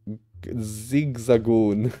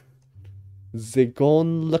Zigzagoon.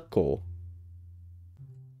 Zigonlako.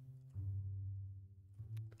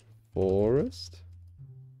 Forest.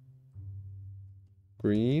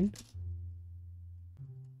 Green.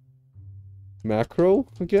 Macro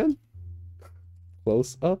again?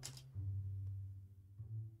 Close up.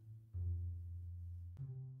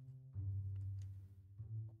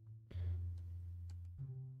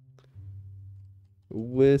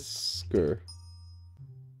 Whisker.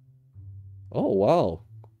 Oh, wow.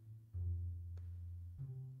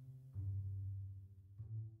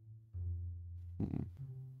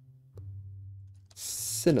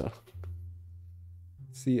 Cinna.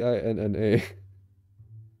 C-I-N-N-A.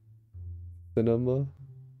 Cinema.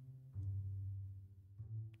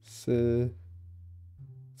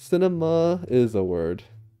 Cinema is a word.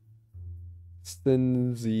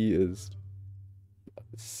 Cinzy is...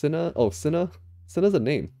 Cinna? Oh, Cinna? Cinna's a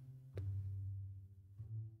name.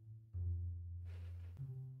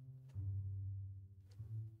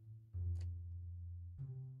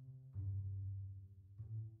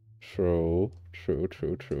 True. True,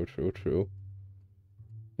 true, true, true, true.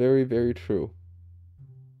 Very, very true.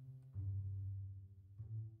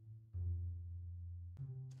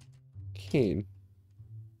 Cane.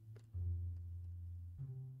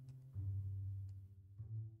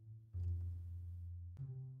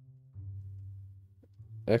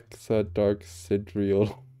 Dark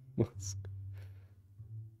Sidrial Musk.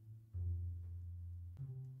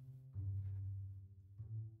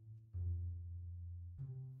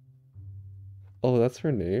 Oh, that's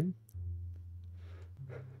her name?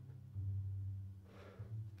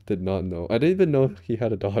 Did not know. I didn't even know he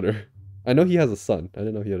had a daughter. I know he has a son. I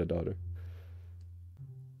didn't know he had a daughter.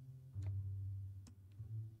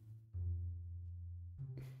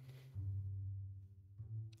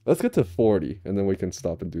 Let's get to 40 and then we can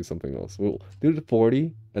stop and do something else. We'll do the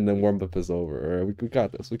 40 and then warm up is over. Alright, we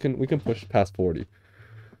got this. We can push past 40.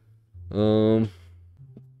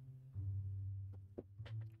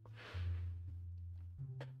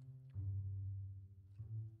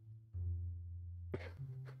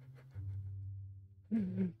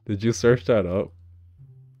 Did you search that up?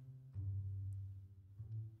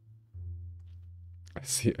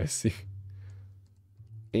 see, I see.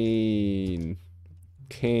 Cane.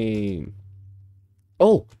 Cane.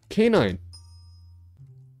 Oh, canine.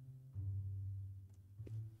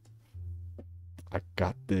 I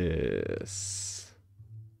got this.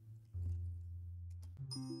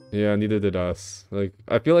 Yeah, neither did us. Like,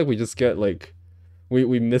 I feel like we just get like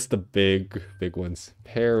we missed the big ones.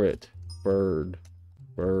 Parrot, bird,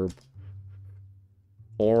 verb,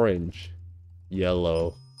 orange,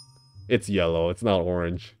 yellow. It's yellow, it's not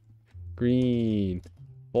orange. Green,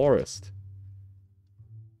 forest,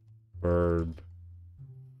 verb,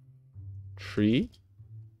 tree,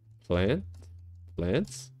 plant,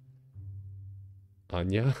 plants,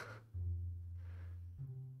 Anya.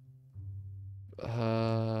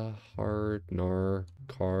 Hard, nar,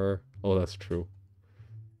 car. Oh, that's true.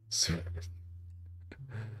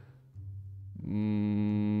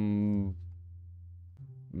 Mm,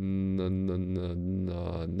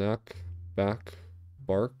 neck, back,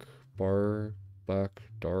 bark, bar, back,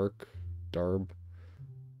 dark, darb,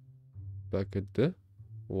 back at the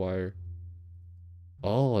wire.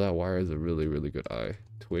 Oh, that wire is a really, really good eye.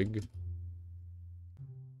 Twig,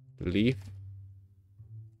 leaf,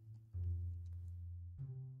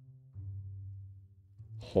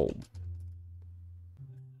 home.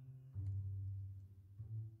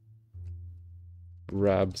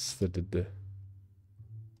 Rabs the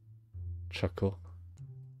chuckle.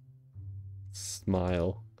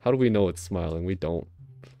 Smile. How do we know it's smiling? We don't.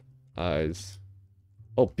 Eyes.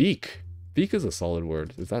 Oh, beak. Beak is a solid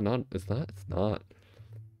word. Is that not? It's not. It's not.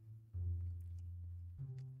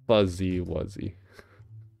 Fuzzy wuzzy.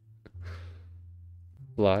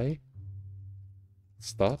 Fly.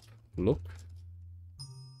 Stop. Look.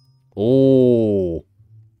 Oh.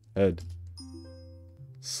 Head.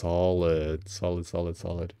 Solid. Solid, solid,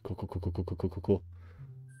 solid. Cool, cool, cool, cool, cool, cool, cool, cool.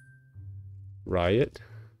 Riot.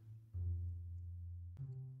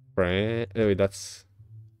 France. Oh, wait, that's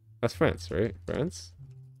France, right? France.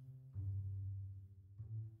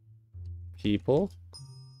 People.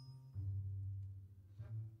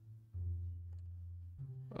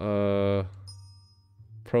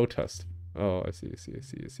 Protest. Oh, I see, I see, I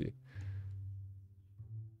see, I see.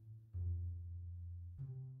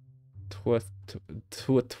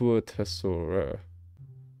 Tesora.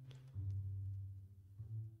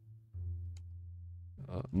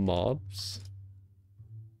 Mobs.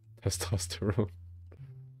 Testosterone.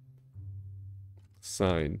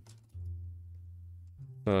 Sign.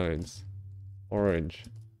 Signs. Orange.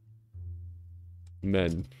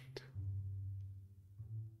 Men.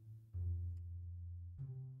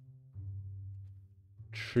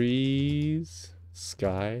 Trees.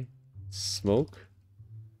 Sky. Smoke.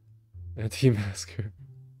 Anti-masker.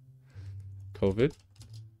 COVID.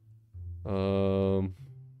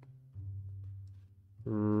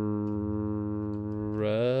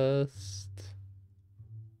 Rest.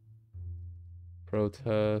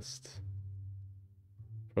 Protest.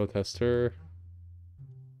 Protester.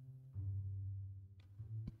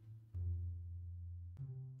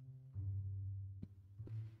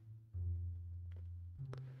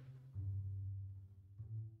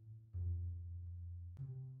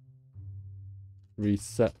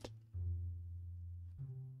 Reset.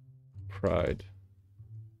 Pride.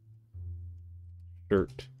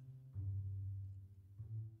 Shirt.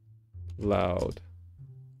 Loud.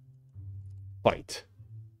 Fight.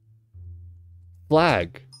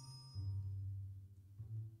 Flag.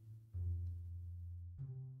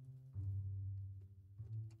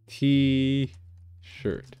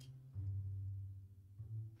 T-shirt.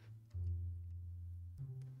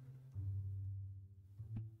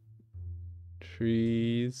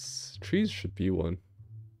 Trees. Trees should be one.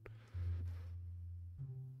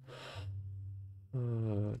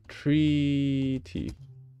 Treaty.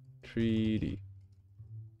 Treaty.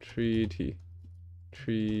 Treaty.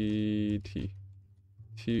 Treaty.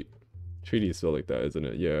 Treaty is spelled like that, isn't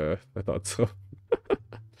it? Yeah, I thought so.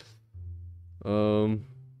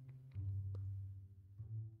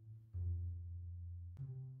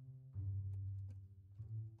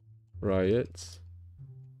 Riots.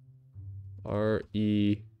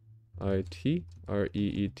 R-E-I-T.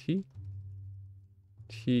 R-E-E-T.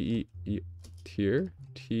 T-E-E. Tear.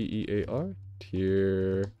 T-E-A-R.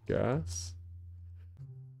 Tear gas.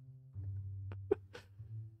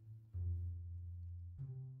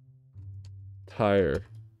 Tire.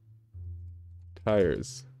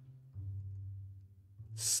 Tires.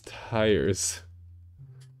 Tires.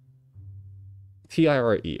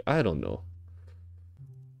 T-I-R-E. I don't know.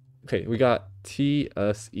 Okay, we got T-S-E-R-T-I-E.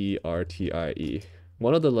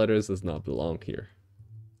 One of the letters does not belong here.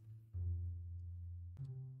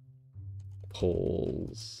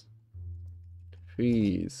 Poles.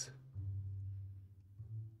 trees,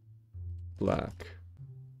 black,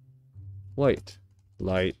 white,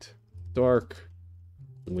 light, dark,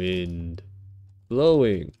 wind,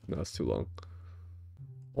 blowing. No, that's too long.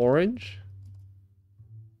 Orange.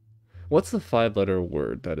 What's the 5-letter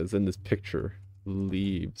word that is in this picture?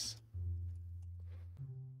 Leaves.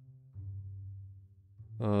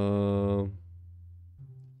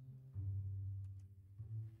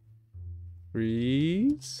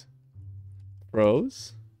 Freeze.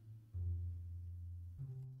 Froze.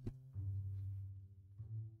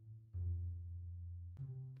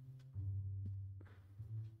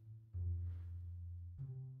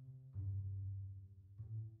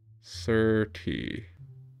 Surty.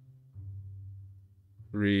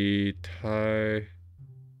 Retire.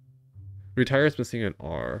 Retire is missing an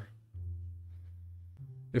R.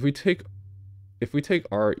 If we take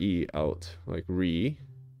RE out, like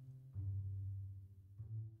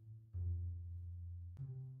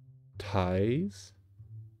ties,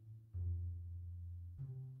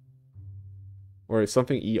 or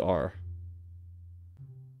something ER.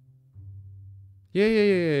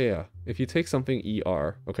 Yeah. If you take something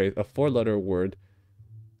ER, okay, a 4-letter word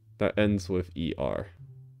that ends with ER.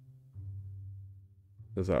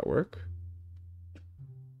 Does that work?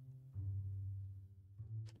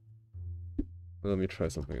 Let me try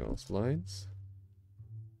something else. Lines.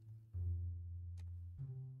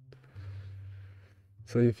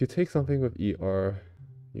 So if you take something with ER,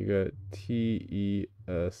 you get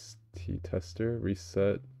TEST, tester,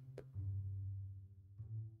 reset,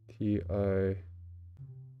 TI,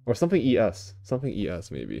 or something ES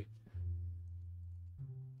maybe.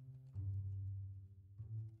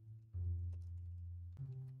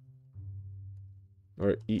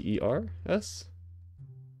 Or EERS?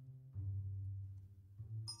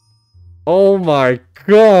 Oh my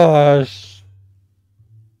gosh!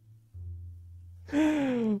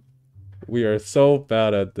 We are so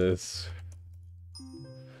bad at this.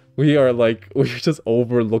 We're just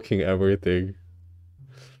overlooking everything.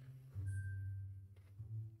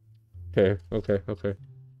 Okay.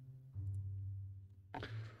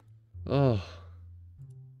 Oh.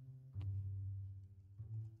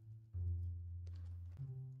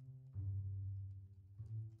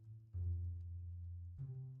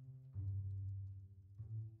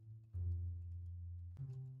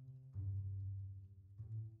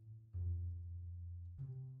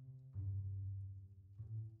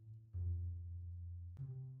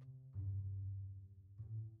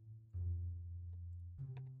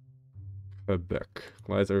 Quebec.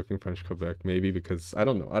 Why is everything French Quebec? Maybe because I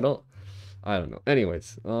don't know. I don't know.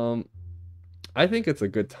 Anyways, I think it's a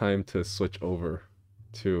good time to switch over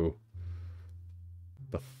to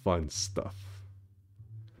the fun stuff.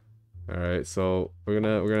 All right, so we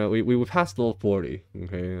passed level 40.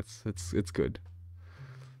 Okay, it's good.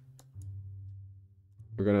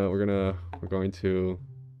 We're going to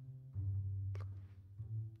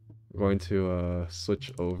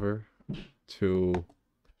switch over to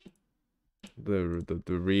the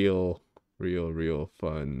real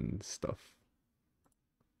fun stuff.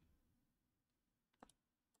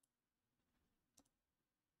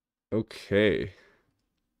 Okay.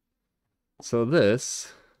 So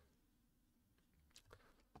this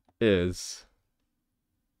is,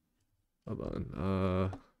 hold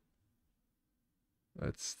on,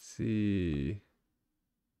 let's see.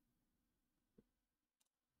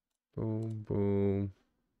 Boom.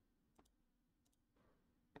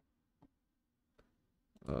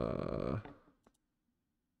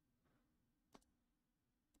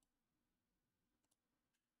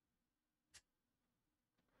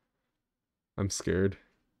 I'm scared.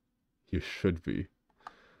 You should be.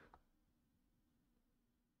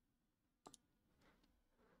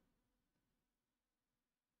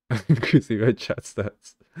 I'm increasing my chat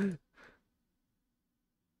stats.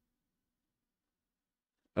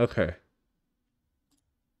 Okay.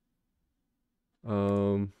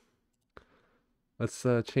 Let's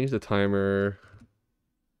change the timer.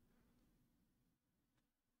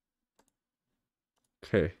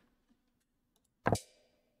 Okay.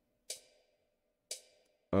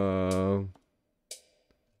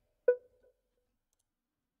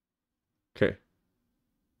 Okay.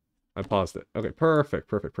 I paused it. Okay, perfect.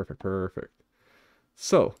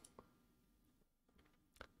 So,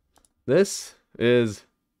 this is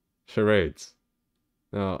Charades.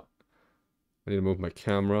 Now, I need to move my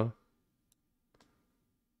camera.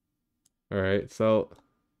 Alright, so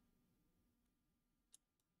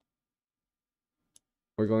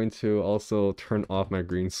we're going to also turn off my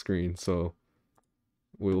green screen so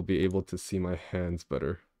we'll be able to see my hands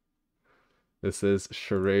better. This is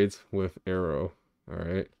Charades with arrow.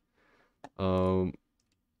 Alright. Um,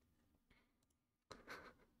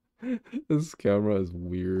 this camera is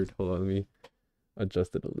weird. Hold on, let me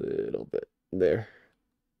adjust it a little bit. There.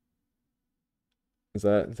 Is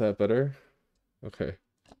that better? Okay.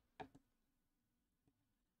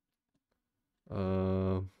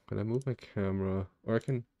 Can I move my camera? Or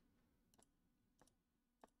I'm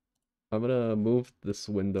gonna move this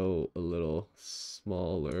window a little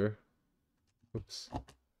smaller. Oops.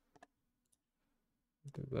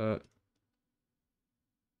 Do that.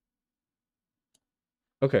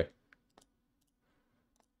 Okay.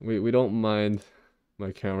 We don't mind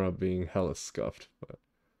my camera being hella scuffed, but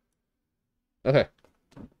okay.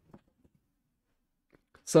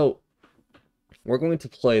 So we're going to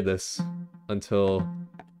play this until, can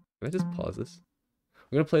I just pause this?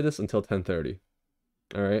 We're gonna play this until 10:30.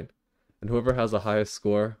 Alright? And whoever has the highest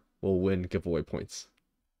score will win giveaway points.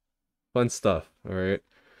 Fun stuff, alright?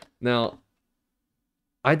 Now,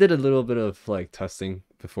 I did a little bit of like testing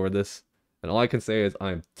before this, and all I can say is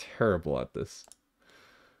I'm terrible at this.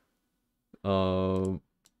 Um,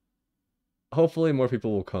 hopefully more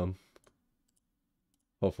people will come.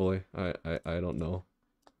 Hopefully. I don't know.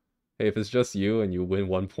 Hey, if it's just you and you win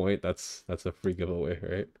 1 point, that's a free giveaway,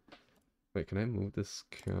 right? Wait, can I move this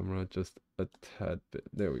camera just a tad bit?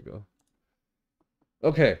 There we go.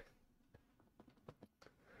 Okay.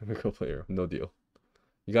 Go player, no deal.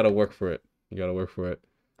 You gotta work for it. You gotta work for it.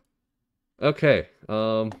 Okay.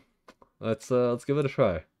 Let's give it a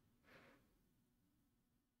try.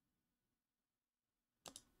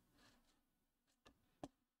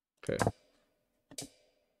 Okay.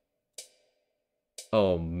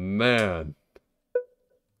 Oh man.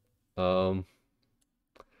 Um.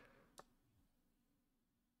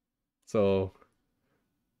 So.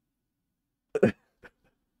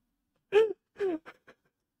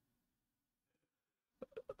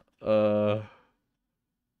 uh.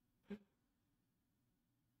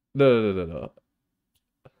 No, no, no, no, no.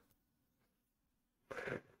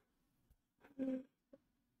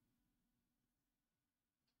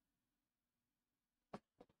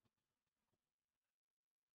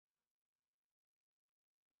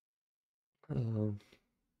 Um.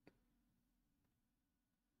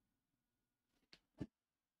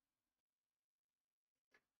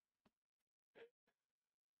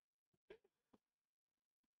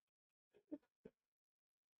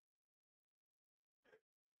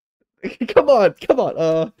 Come on, come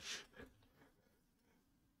on.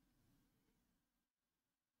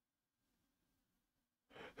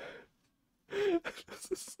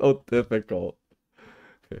 This is so difficult.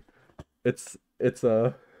 Okay. It's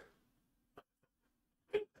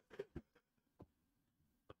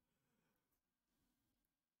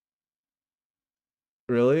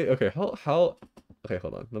really? Okay, how okay,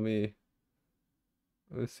 hold on. Let me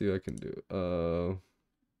see what I can do.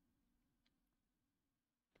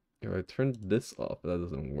 If I turn this off, that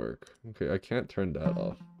doesn't work. Okay, I can't turn that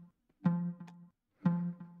off.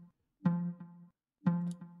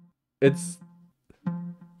 It's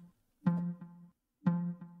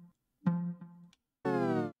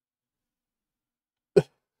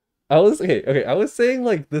I was okay, okay, I was saying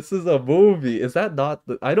like this is a movie. Is that not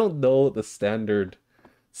the I don't know the standard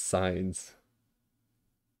signs.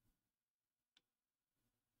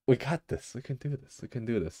 We got this. We can do this. We can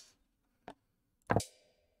do this.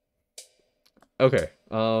 Okay.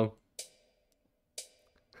 Oh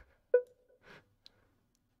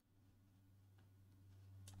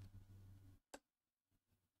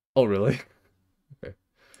really? Okay.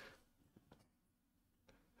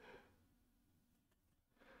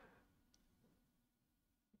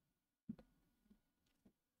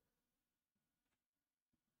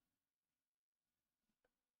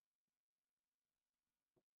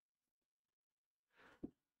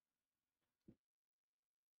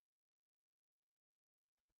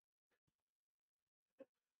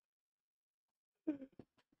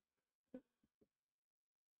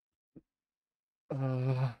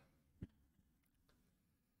 Uh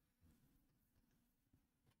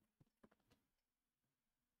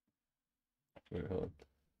Wait, hold on.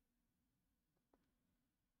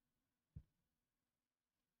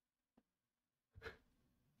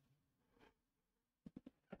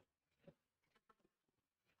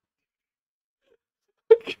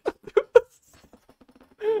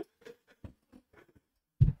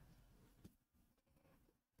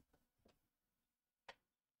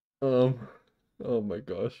 Oh my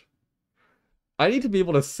gosh. I need to be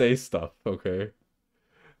able to say stuff, okay?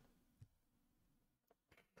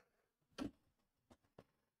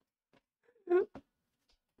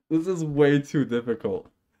 This is way too difficult.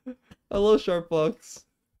 Hello, Sharpbox.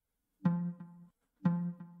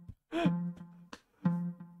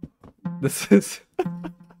 This is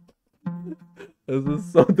this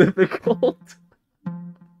is so difficult.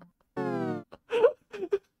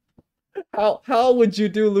 How would you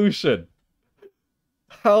do Lucian?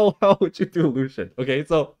 How would you do Lucian? Okay,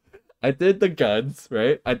 so I did the guns,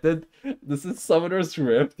 right? This is Summoner's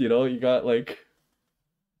Rift, you know, you got like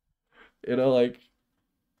like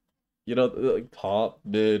like top,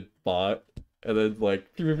 mid, bot, and then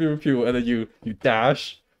like pew pew pew pew, and then you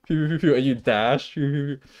dash, pew pew pew pew, and you dash, pew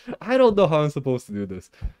pew pew. I don't know how I'm supposed to do this.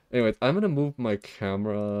 Anyways, I'm gonna move my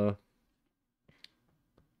camera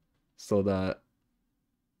so that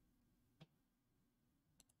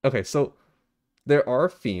okay, so there are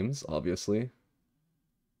themes, obviously.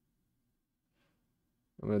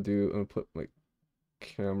 I'm gonna put my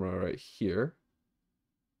camera right here.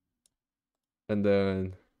 And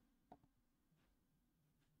then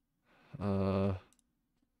I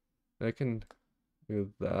can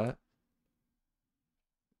do that.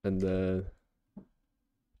 And then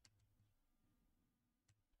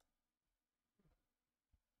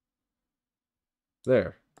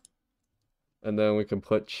there. And then we can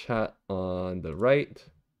put chat on the right.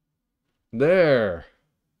 There.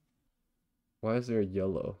 Why is there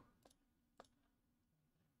yellow?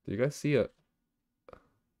 Do you guys see it?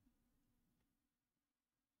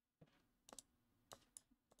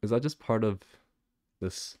 Is that just part of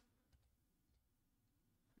this?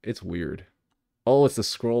 It's weird. Oh, it's the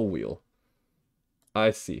scroll wheel.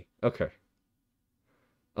 I see. Okay.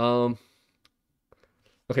 Okay.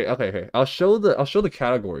 I'll show the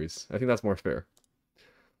categories. I think that's more fair.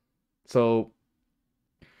 So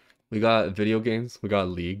we got video games, we got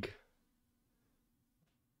League.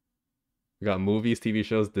 We got movies, TV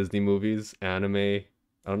shows, Disney movies, anime. I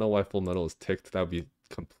don't know why Full Metal is ticked. That would be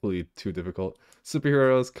completely too difficult.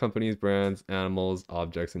 Superheroes, companies, brands, animals,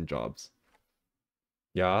 objects, and jobs.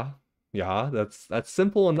 Yeah, that's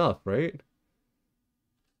simple enough, right?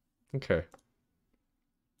 Okay.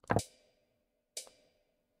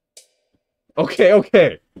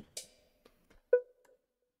 Okay.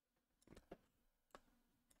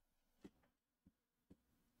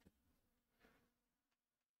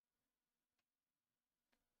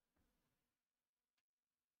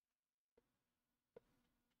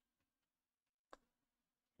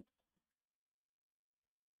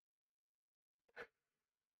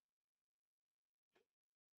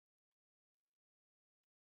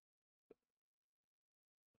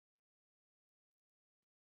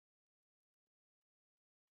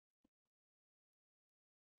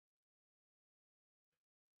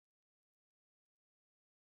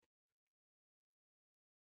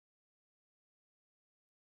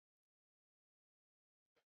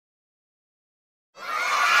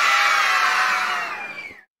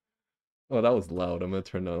 Oh, that was loud. I'm gonna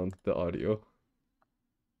turn down the audio.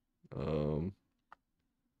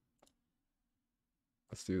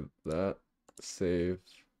 Let's do that. Save.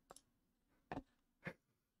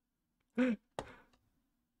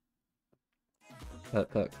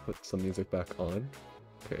 That put some music back on.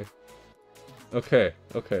 Okay.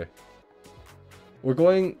 We're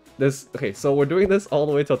going this. Okay, so we're doing this all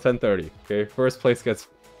the way till 10:30. Okay, first place gets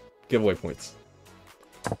giveaway points.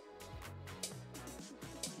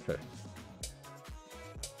 Okay.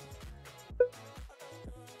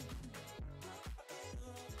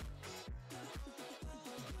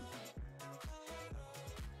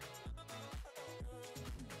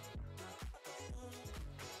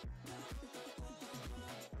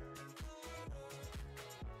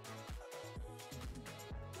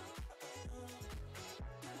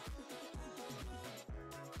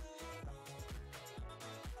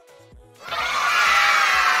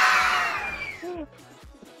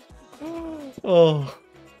 Oh.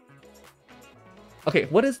 Okay,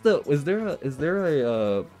 what is the is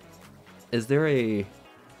there a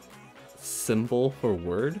symbol for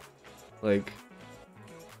word? Like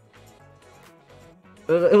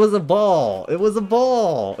it was a ball. It was a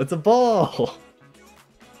ball. It's a ball.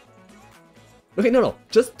 Okay, no.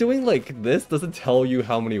 Just doing like this doesn't tell you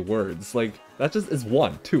how many words. Like that just is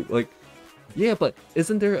one, two. Like yeah, but is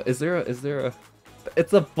there a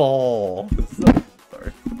it's a ball.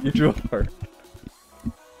 Sorry. You drew a heart.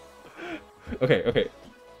 Okay.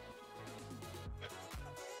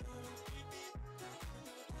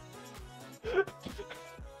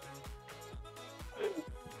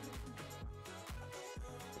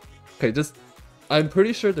 Okay, I'm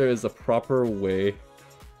pretty sure there is a proper way.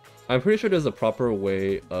 I'm pretty sure there's a proper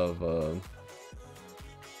way of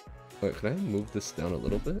wait, can I move this down a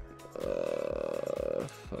little bit?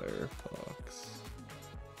 Firefox.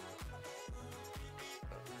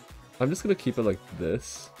 I'm just gonna keep it like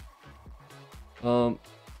this.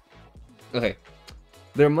 Okay.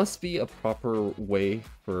 There must be a proper way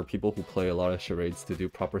for people who play a lot of charades to do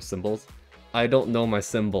proper symbols. I don't know my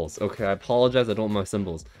symbols, okay? I apologize, I don't know my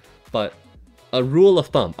symbols. But a rule of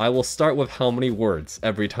thumb, I will start with how many words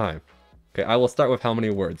every time. Okay, I will start with how many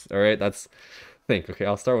words, alright? That's... Think, okay,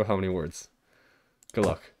 I'll start with how many words. Good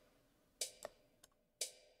luck.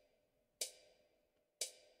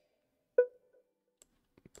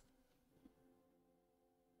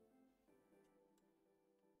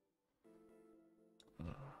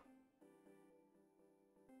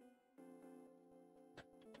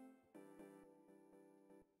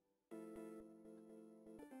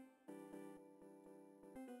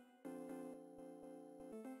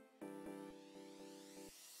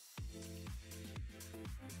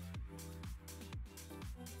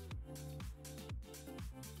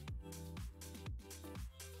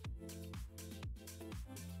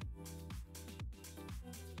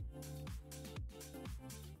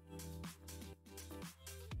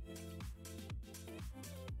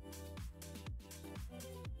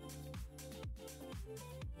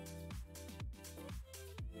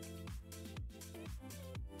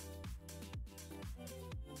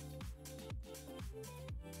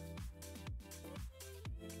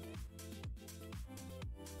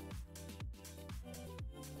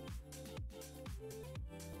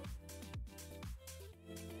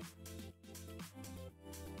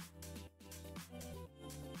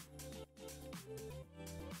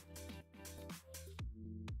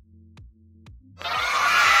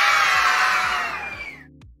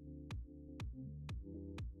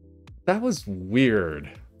 That was weird.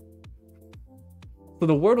 So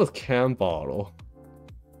the word was can bottle.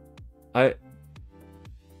 I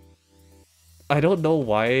don't know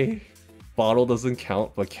why bottle doesn't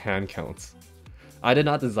count, but can counts. I did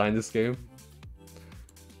not design this game.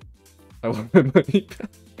 I want my money back.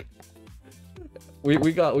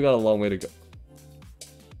 We got a long way to go.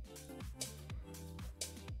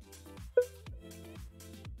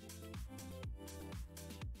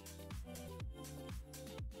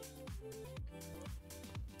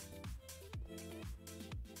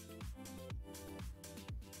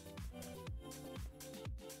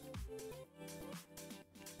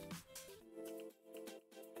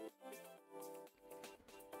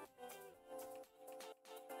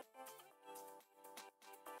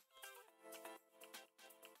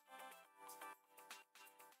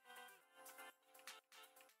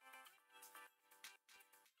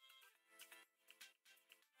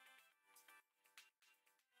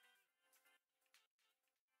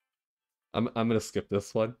 I'm gonna skip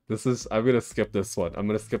this one. I'm gonna skip this one. I'm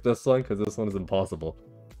gonna skip this one because this one is impossible.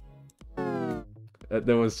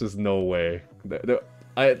 There was just no way.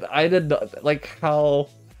 I did not, like, how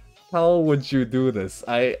would you do this?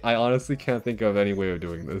 I honestly can't think of any way of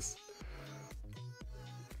doing this.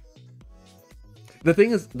 The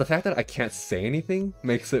thing is, the fact that I can't say anything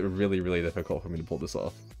makes it really, really difficult for me to pull this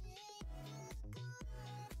off.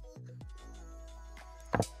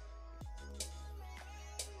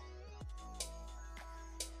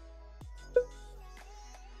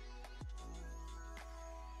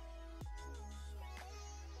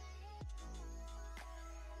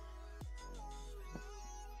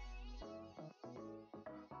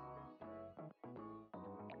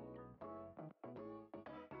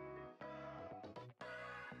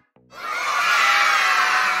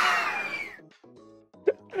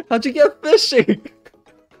 How'd you get fishing?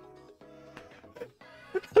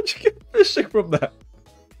 How'd you get fishing from that?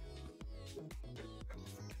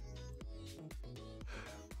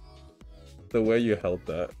 The way you held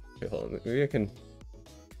that. Okay, hold on. Maybe I can...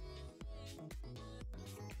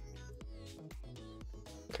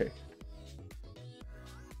 Okay.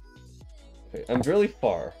 Okay, I'm really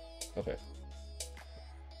far. Okay.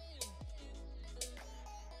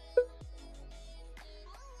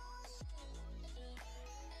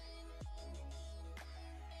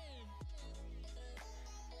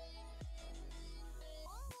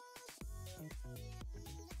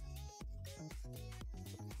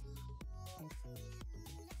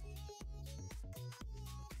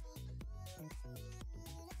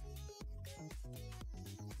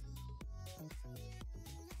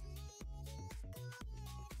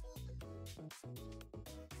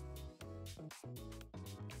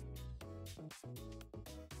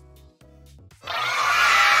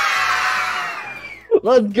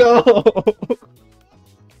 Let's go!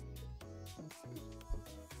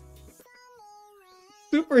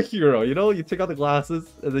 Superhero, you know, you take out the glasses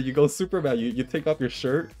and then you go Superman, you take off your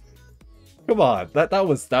shirt. Come on, that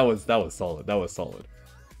was solid. That was solid.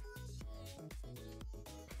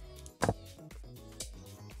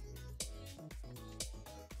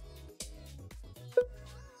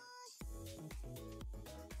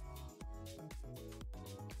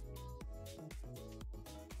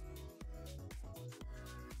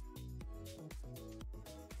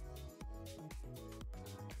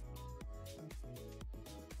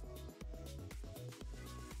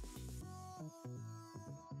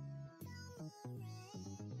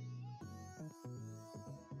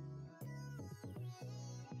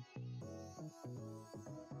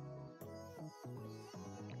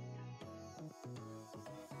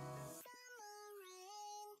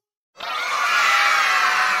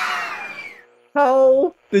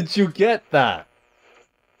 How did you get that?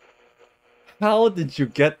 How did you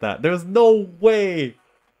get that? There's no way!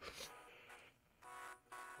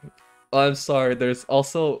 I'm sorry, there's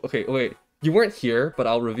also... Okay, wait. You weren't here, but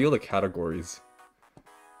I'll reveal the categories.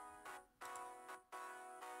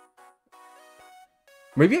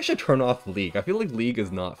 Maybe I should turn off League. I feel like League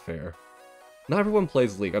is not fair. Not everyone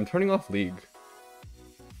plays League. I'm turning off League.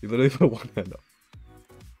 You literally put one hand up.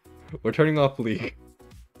 We're turning off League.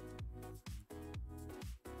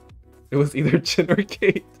 It was either Jin or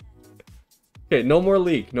Kate. Okay, no more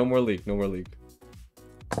League. No more League. No more League.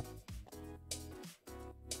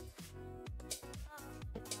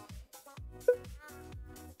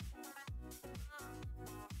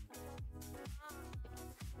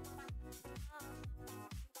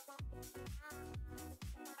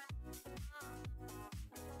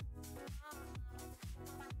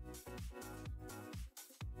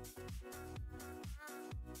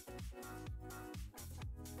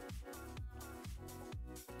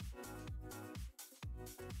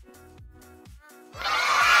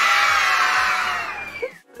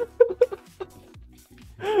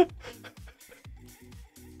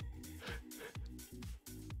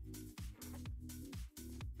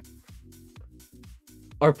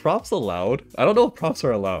 Are props allowed? I don't know if props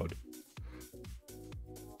are allowed.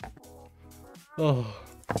 Oh.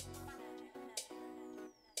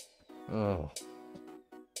 Oh.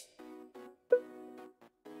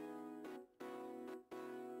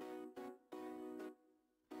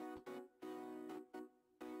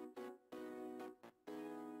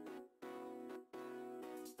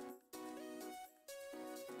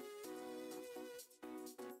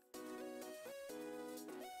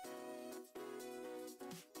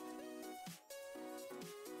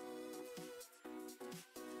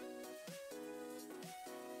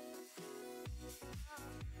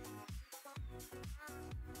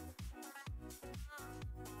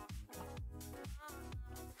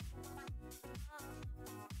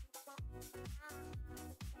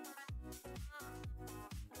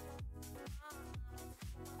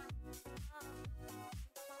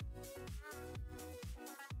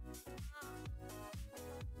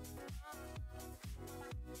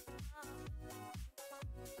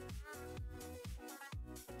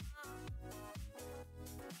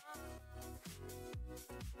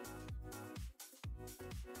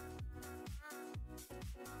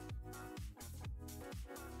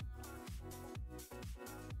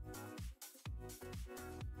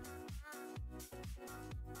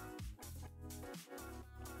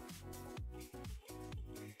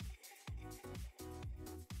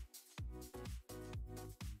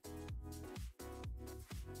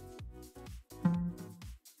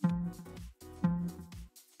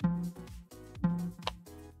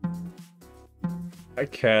 I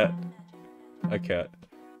can't. I can't.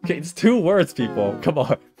 Okay, it's 2 words, people. Come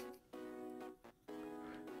on.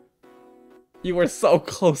 You were so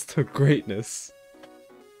close to greatness.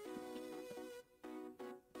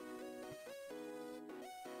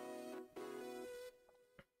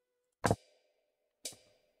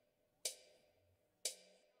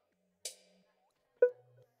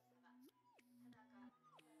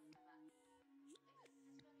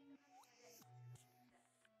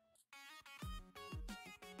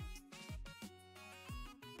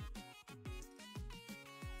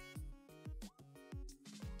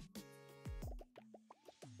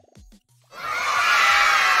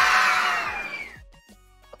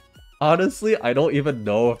 Honestly, I don't even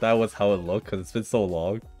know if that was how it looked because it's been so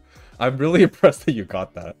long. I'm really impressed that you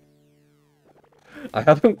got that. I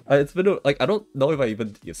haven't. It's been like I don't know if I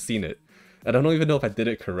even seen it, and I don't even know if I did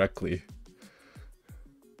it correctly.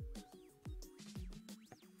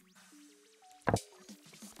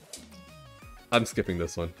 I'm skipping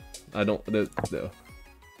this one. I don't. No.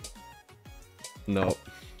 No.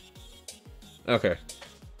 Okay.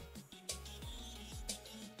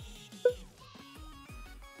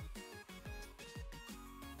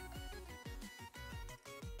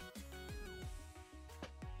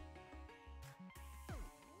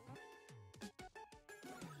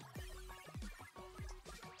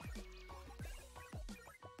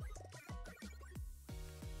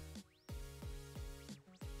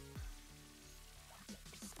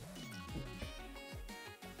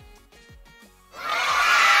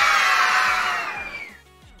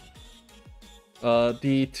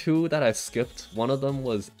 The 2 that I skipped, one of them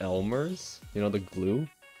was Elmer's, you know, the glue.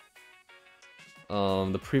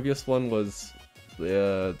 The previous one was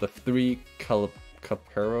the 3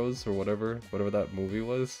 Caperos or whatever that movie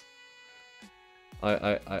was.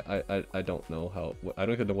 I don't know how. I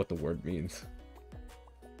don't even know what the word means.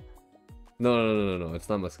 No, it's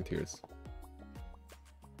not Musketeers.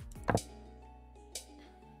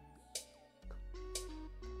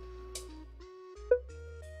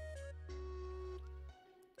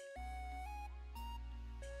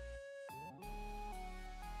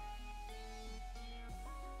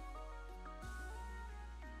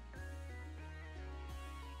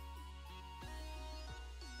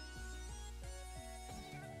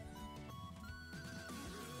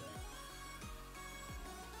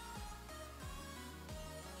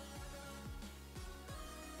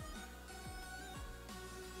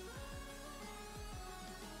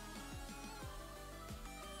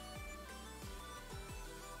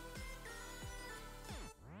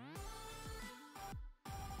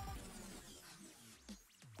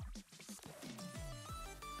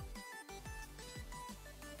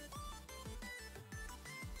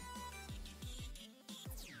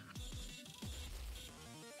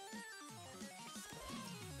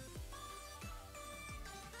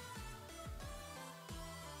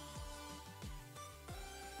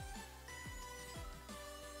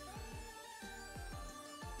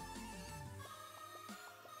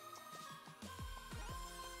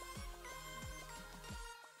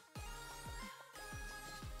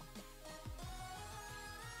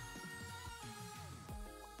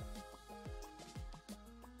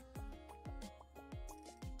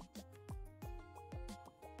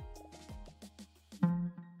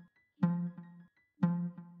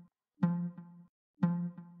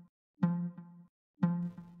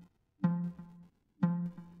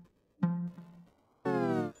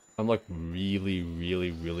 I'm like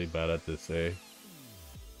really bad at this, eh?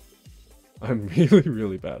 I'm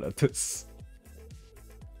really bad at this.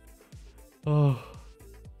 Oh.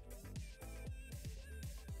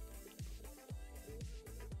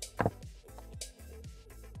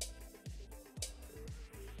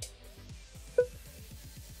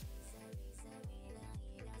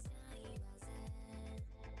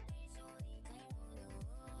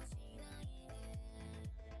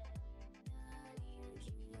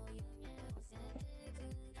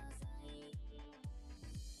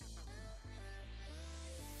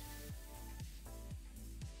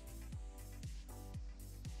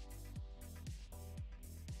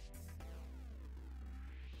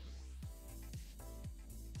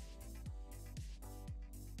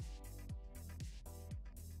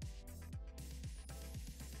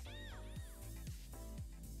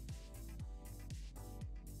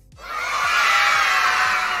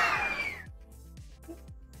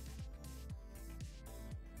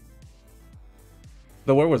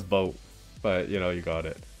 The word was boat, but you know, you got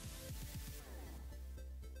it.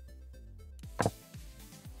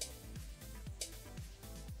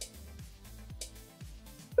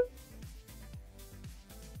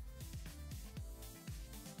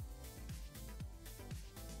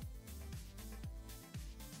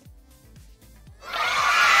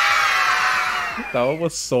 That one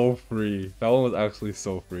was so free. That one was actually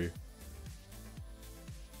so free.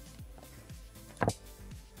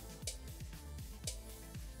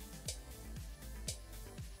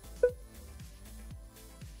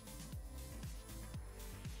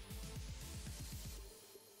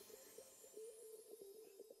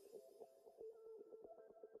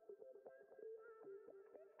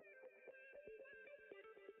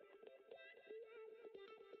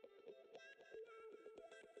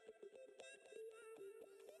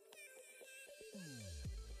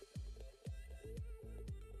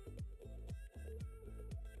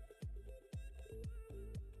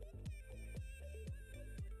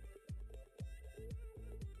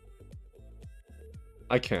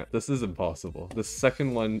 I can't. This is impossible. The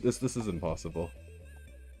second one, this is impossible.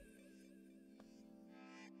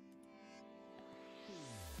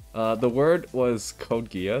 The word was Code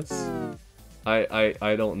Geass.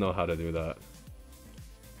 I don't know how to do that.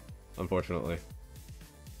 Unfortunately.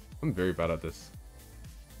 I'm very bad at this.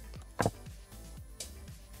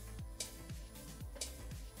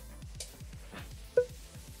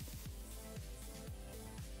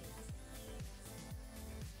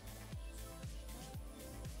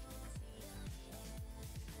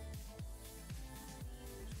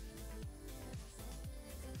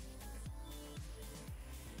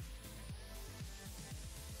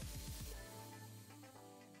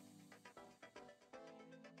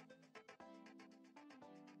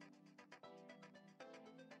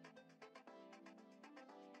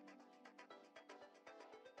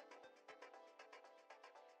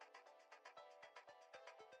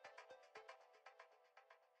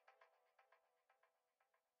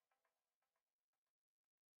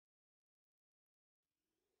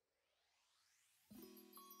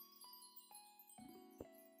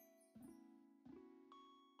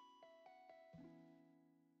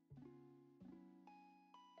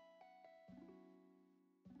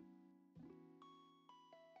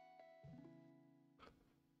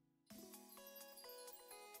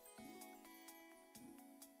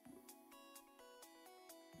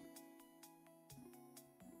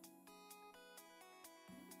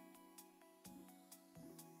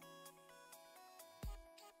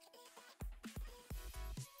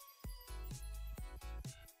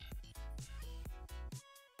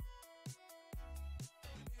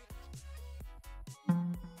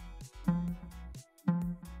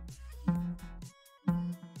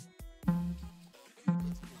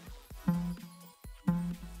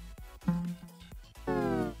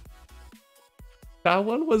 That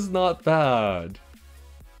one was not bad.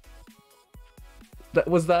 That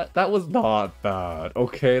was not bad.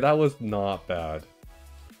 Okay, that was not bad.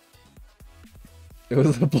 It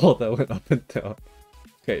was the ball that went up and down.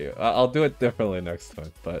 Okay, I'll do it differently next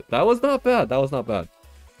time, but that was not bad. That was not bad.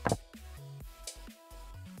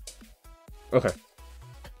 Okay.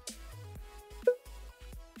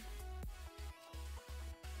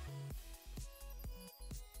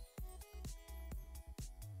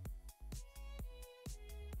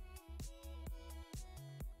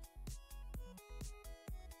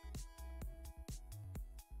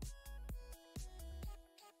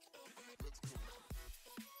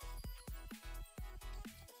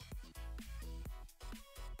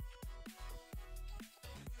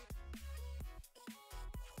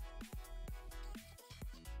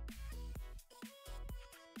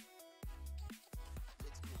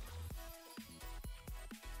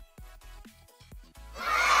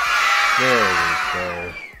 There we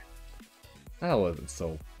go. That wasn't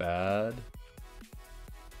so bad.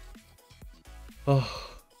 Oh.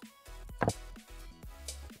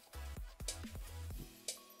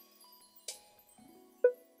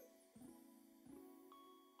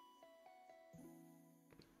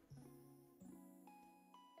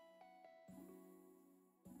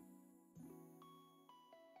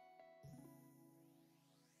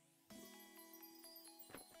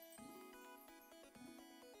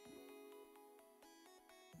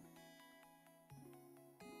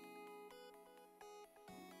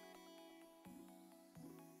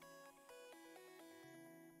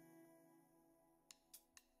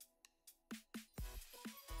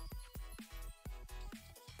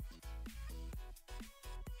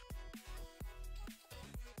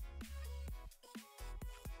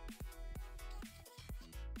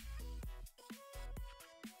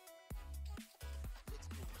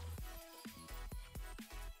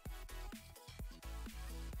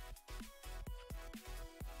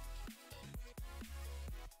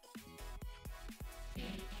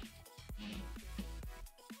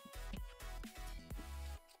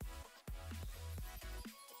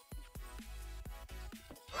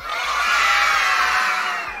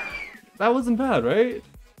 That wasn't bad, right?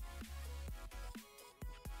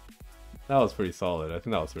 That was pretty solid. I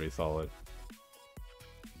think that was pretty solid.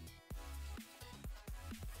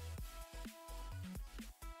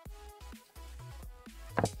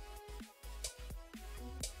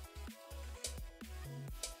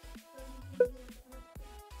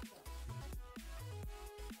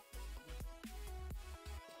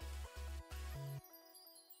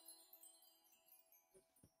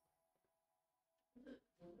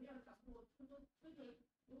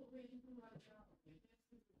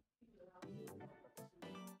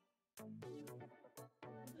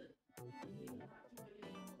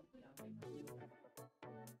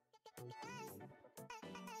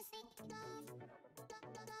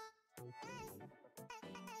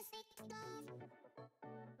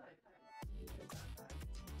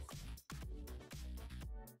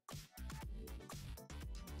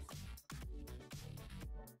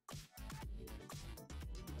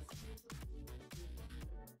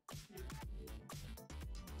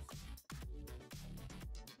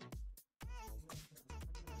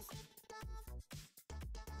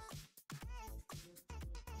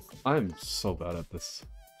 I'm so bad at this.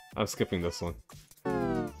 I'm skipping this one.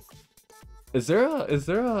 Is there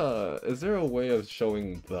a way of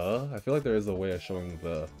showing the? I feel like there is a way of showing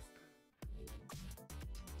the.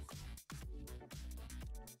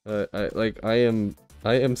 I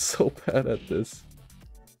am so bad at this.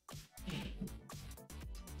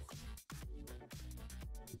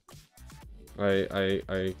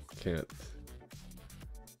 I can't.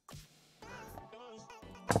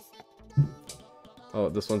 Oh,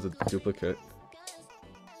 this one's a duplicate.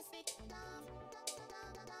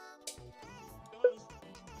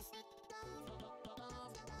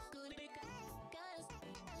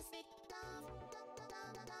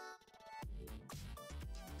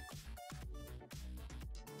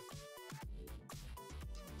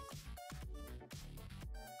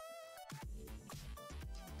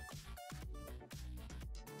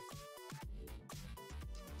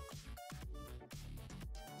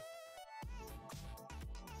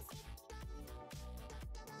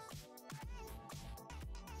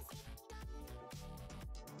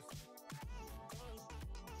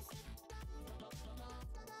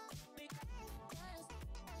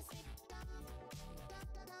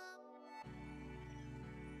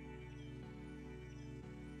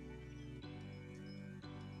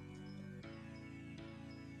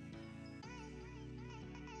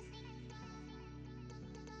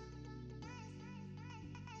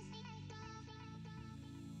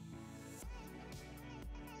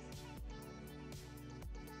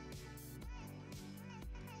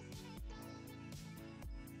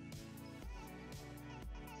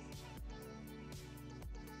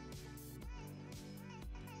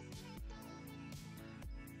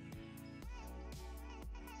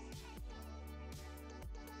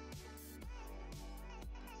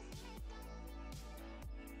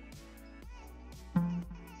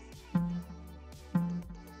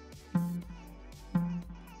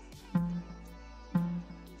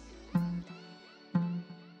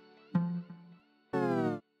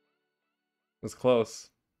 It's close.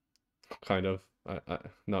 Kind of.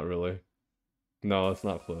 Not really. No, it's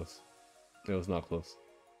not close. It was not close.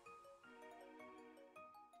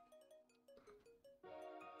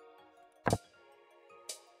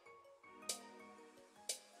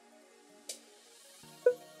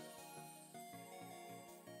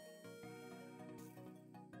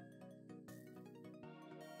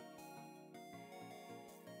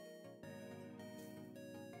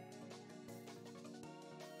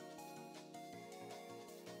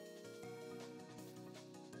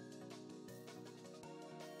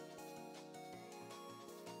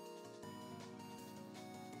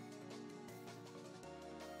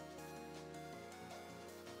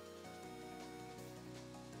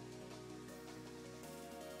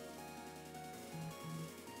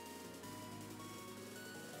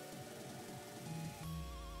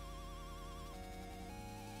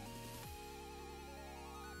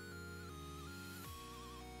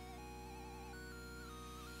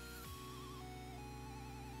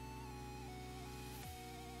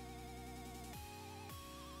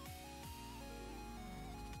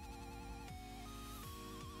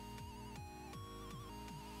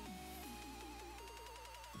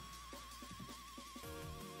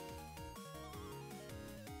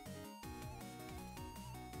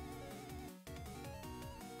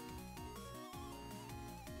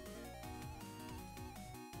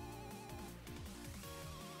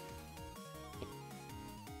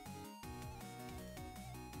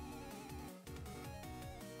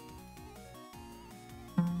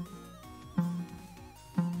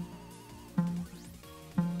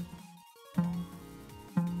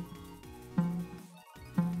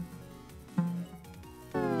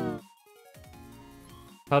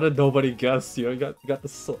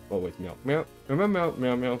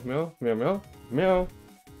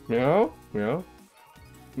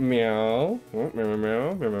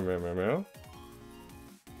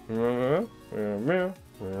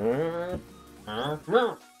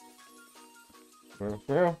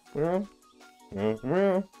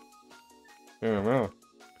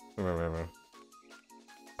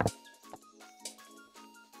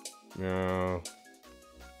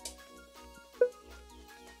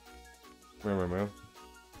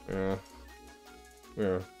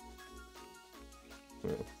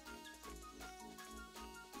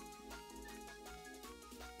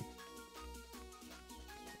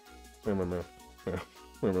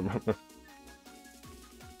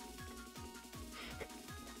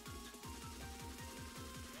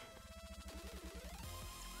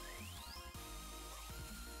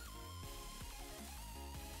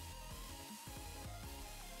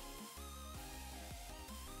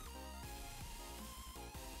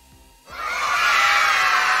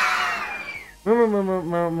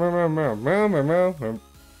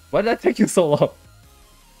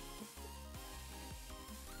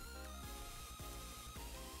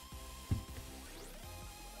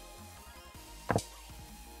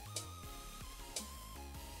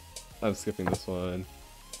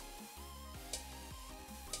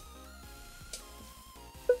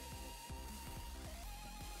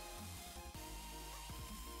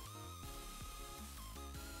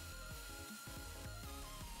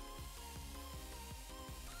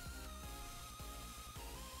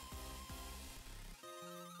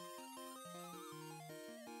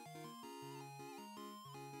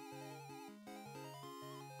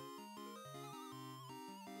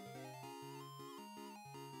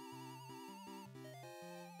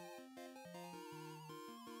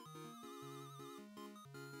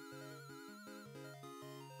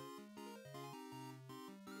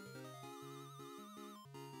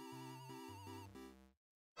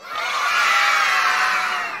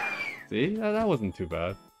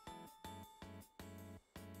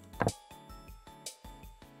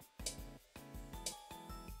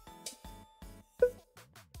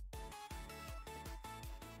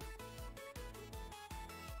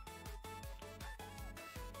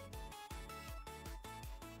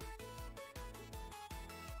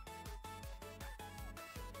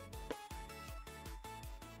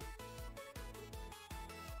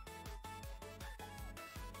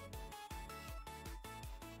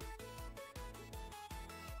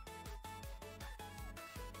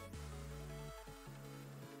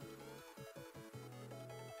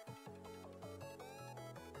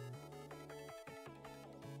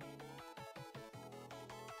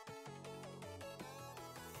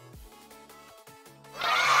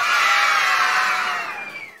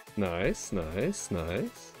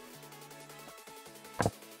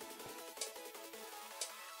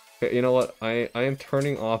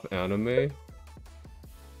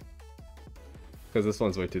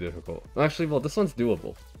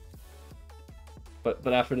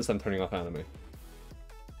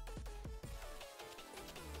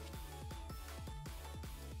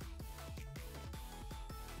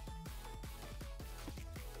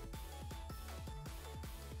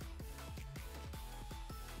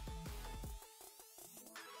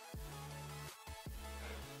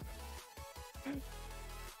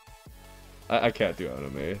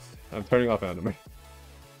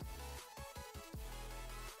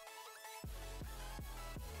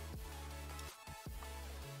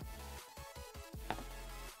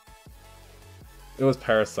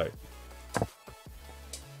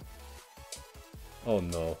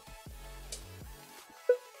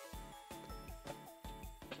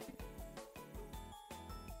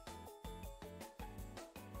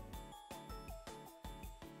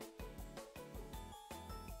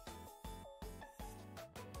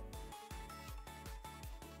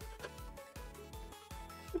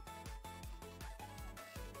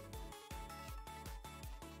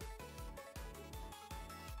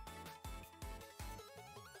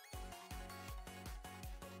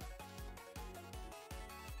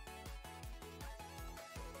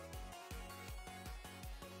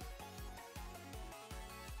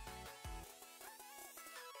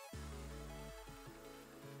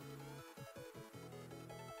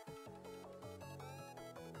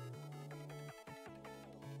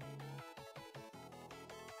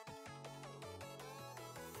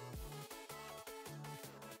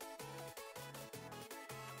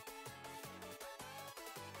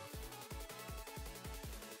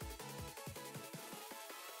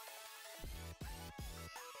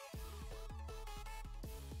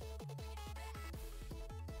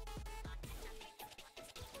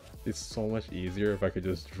 it's so much easier if I could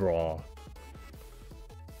just draw.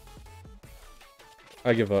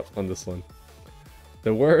 I give up on this one.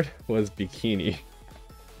 The word was bikini.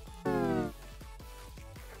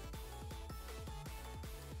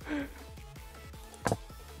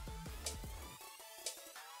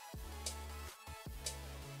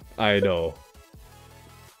 I know.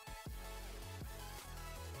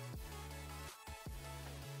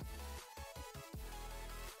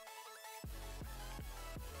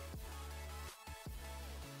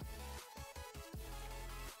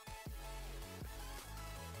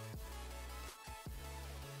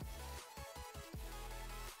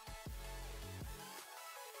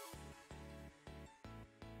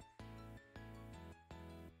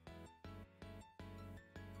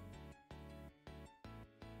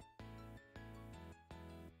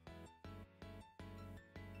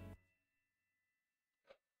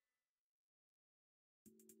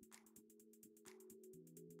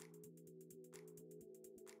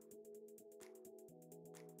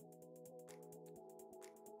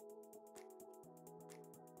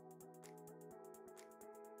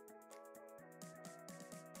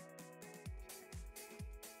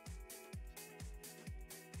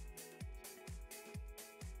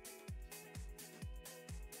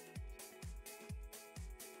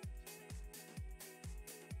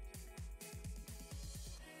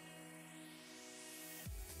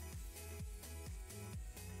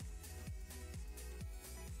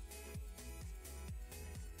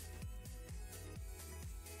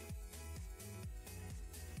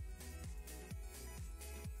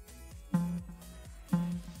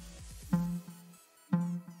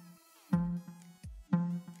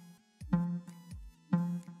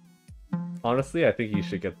 Honestly, I think you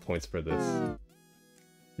should get points for this.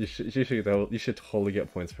 You should totally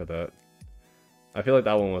get points for that. I feel like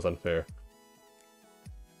that one was unfair.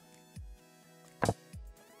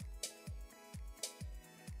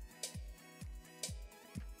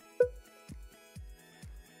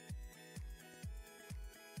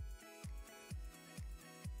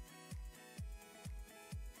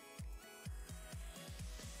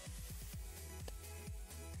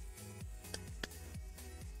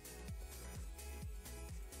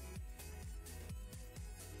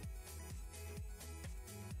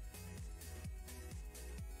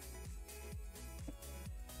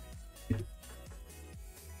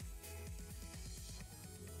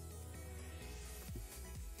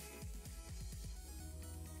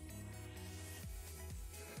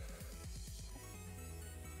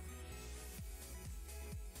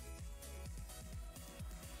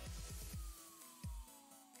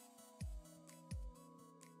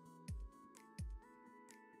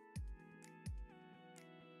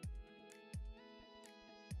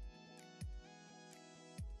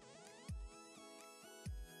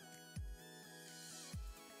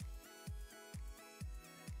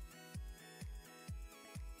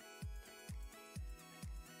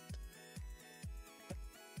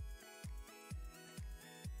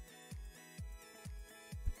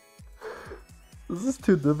 This is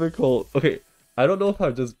too difficult. Okay, I don't know if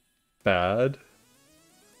I'm just bad.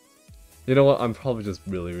 You know what? I'm probably just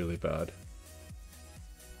really, really bad.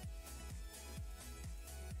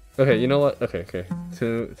 Okay, you know what? Okay.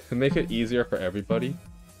 To make it easier for everybody,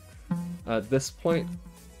 at this point,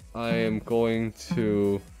 I am going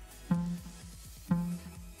to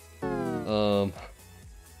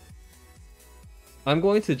I'm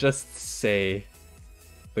going to just say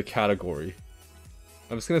the category.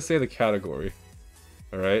 I'm just gonna say the category.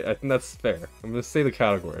 Alright, I think that's fair. I'm gonna say the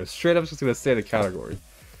category. I'm straight up just gonna say the category.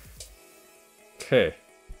 Okay.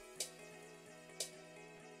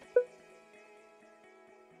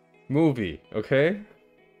 Movie, okay?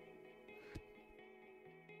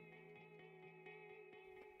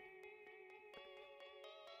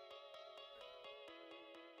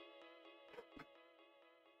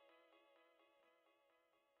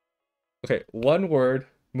 Okay, one word,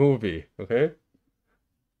 movie, okay?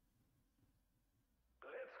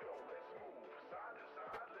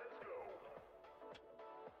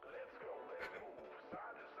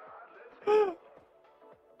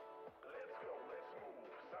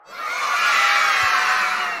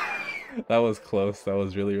 That was close. That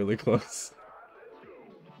was really, really close.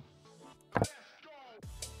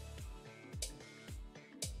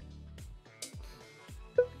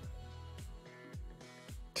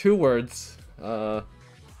 Two words.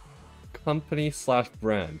 Company /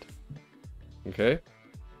 brand. Okay?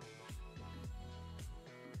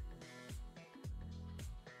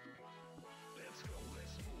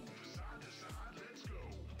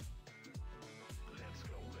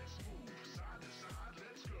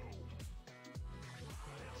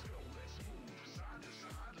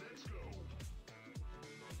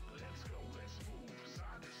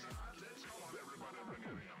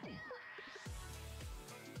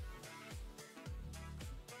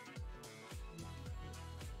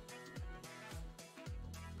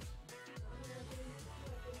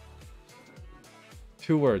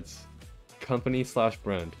 2 words. Company slash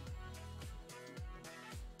brand.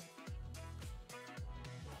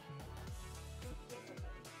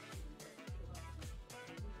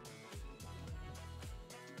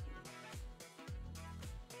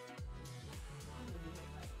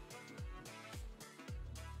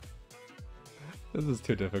 This is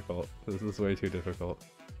too difficult. This is way too difficult.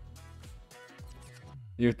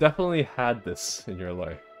 You've definitely had this in your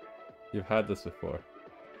life. You've had this before.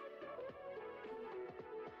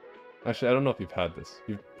 Actually, I don't know if you've had this.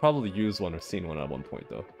 You've probably used one or seen one at one point,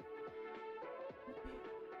 though.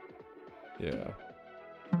 Yeah.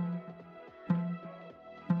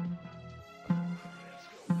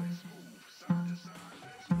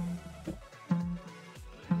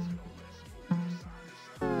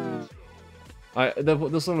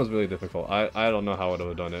 This one was really difficult. I don't know how I would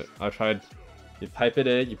have done it. I tried. You type it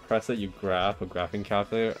in, you press it, you graph a graphing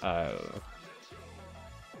calculator. I don't know.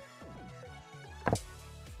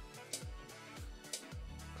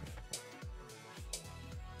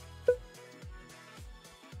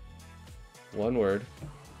 One word.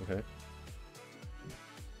 Okay.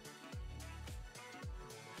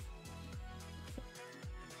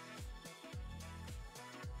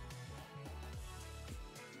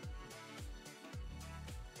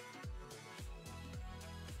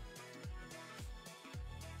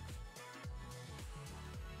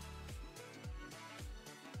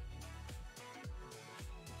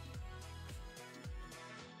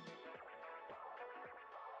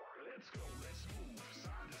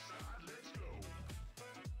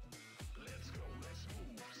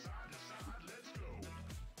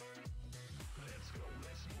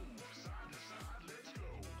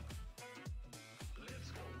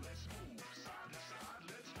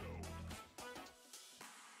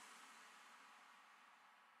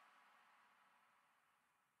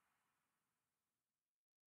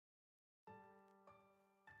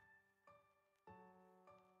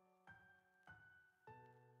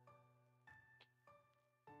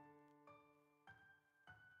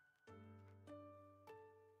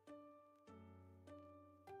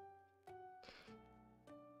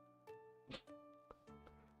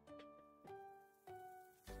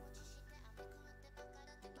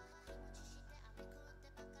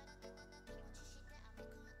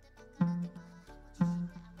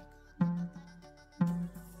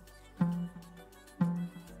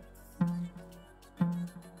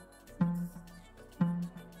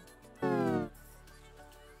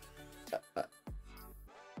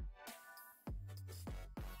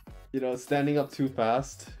 You know, standing up too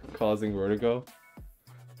fast, causing vertigo.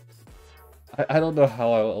 I don't know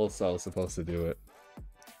how else I was supposed to do it.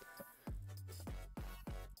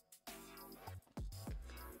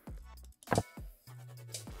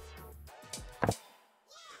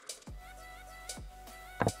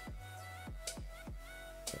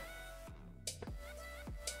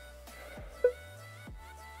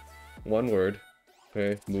 One word.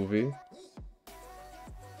 Okay, movie.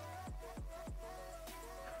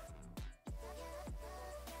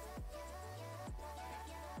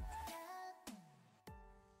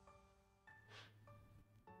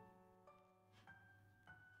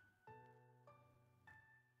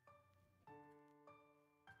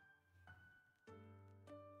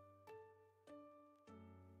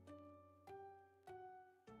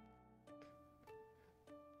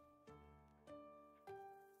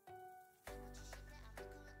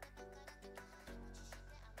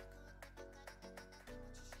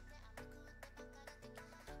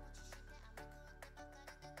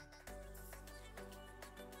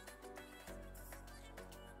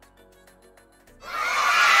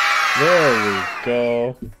 There we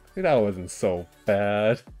go. That wasn't so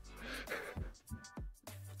bad.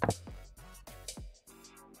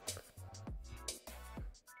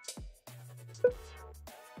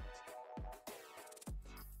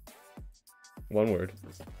 One word.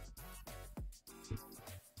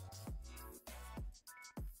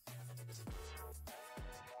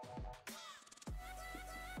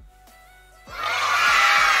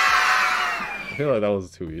 I feel like that was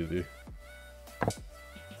too easy.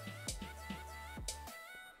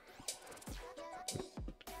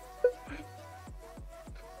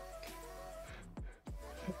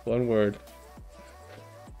 One word.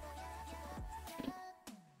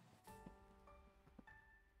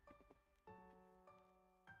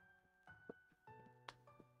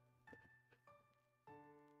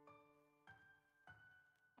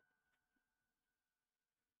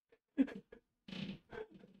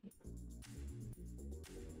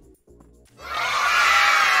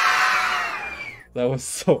 That was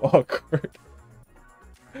so awkward.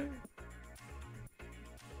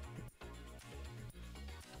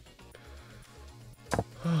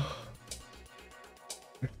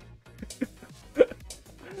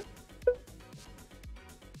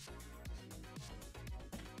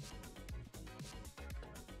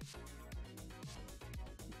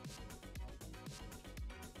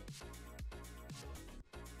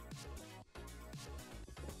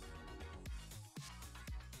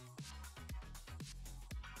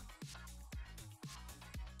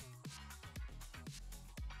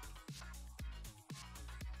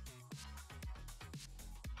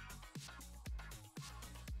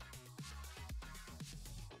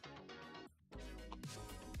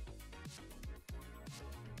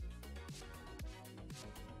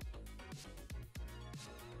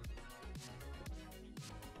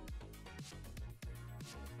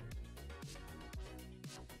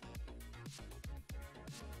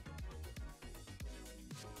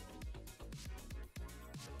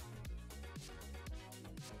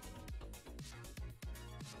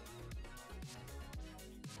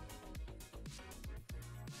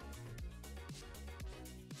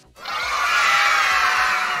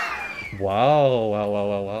 Wow, wow, wow,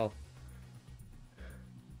 wow, wow.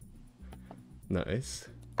 Nice.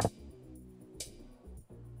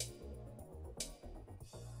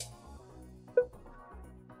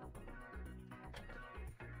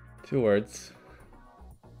 Two words.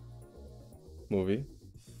 Movie.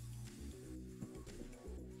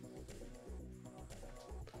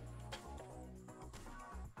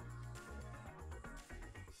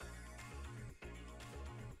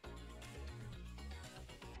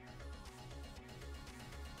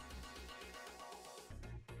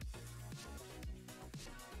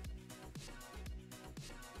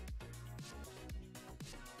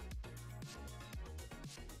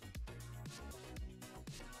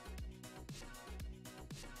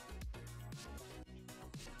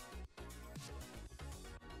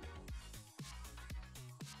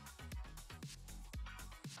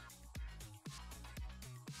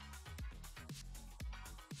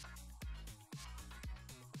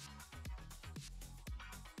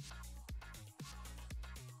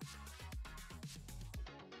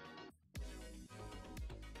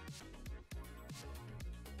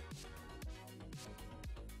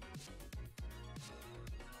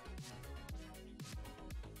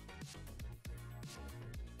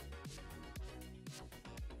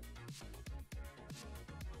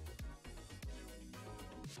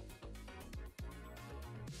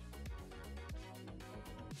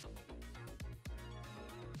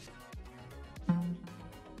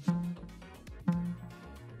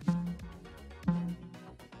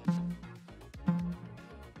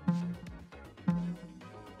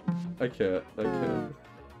 I can't. I can't.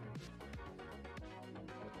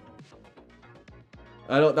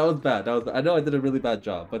 I know that was bad. That was. I know I did a really bad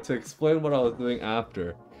job, but to explain what I was doing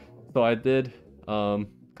after, so I did, you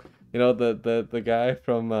know the guy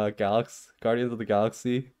from Guardians of the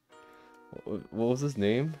Galaxy. What was his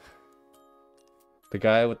name? The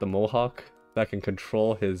guy with the mohawk that can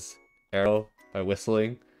control his arrow by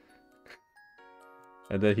whistling.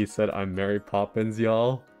 And then he said, "I'm Mary Poppins,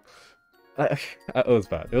 y'all." It was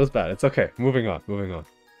bad. It was bad. It's okay. Moving on. Moving on.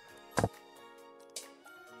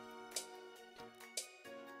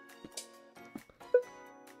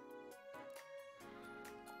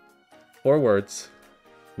 Four words.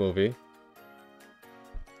 Movie.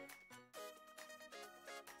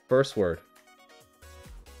 First word.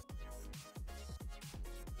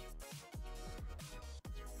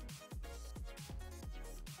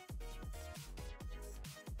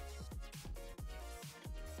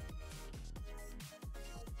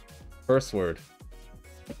 First word.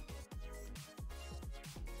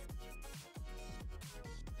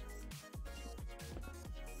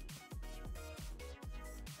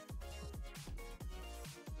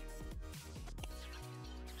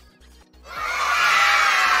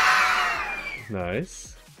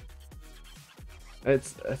 Nice.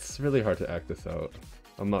 It's really hard to act this out.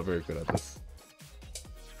 I'm not very good at this.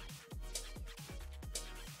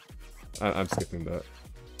 I'm skipping that.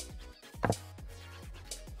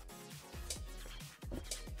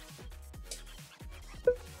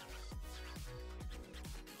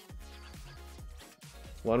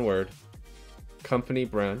 One word. Company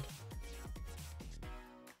brand.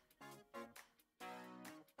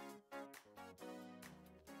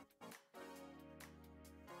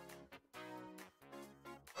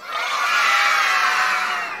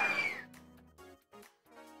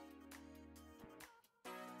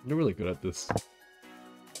 You're really good at this.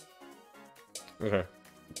 Okay.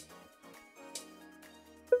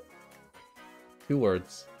 Two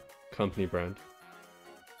words. Company brand.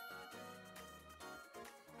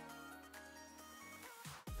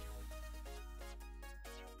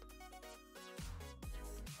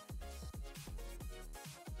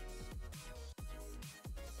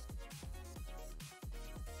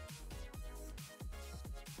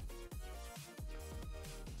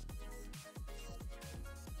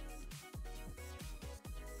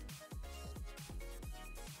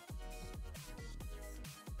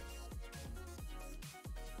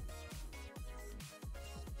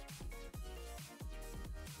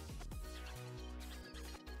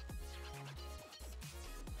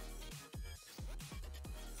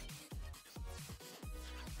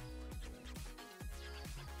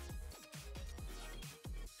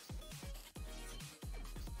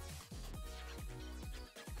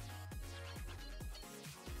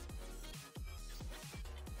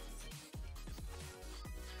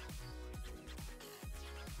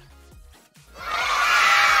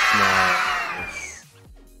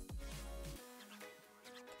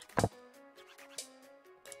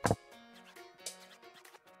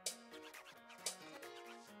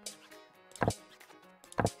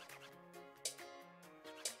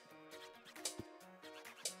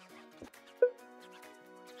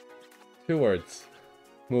 2 words.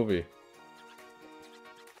 Movie.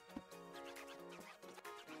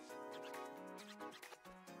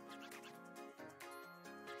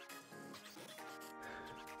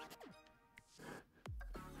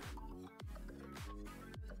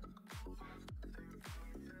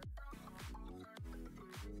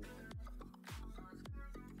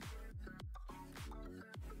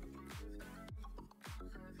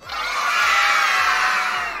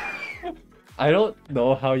 I don't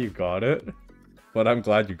know how you got it, but I'm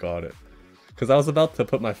glad you got it. Because I was about to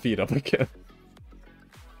put my feet up again.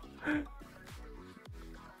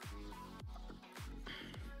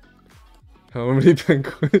 How many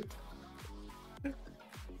penguins?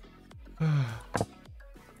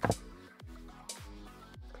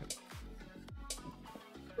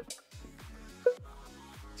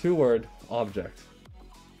 Two-word object.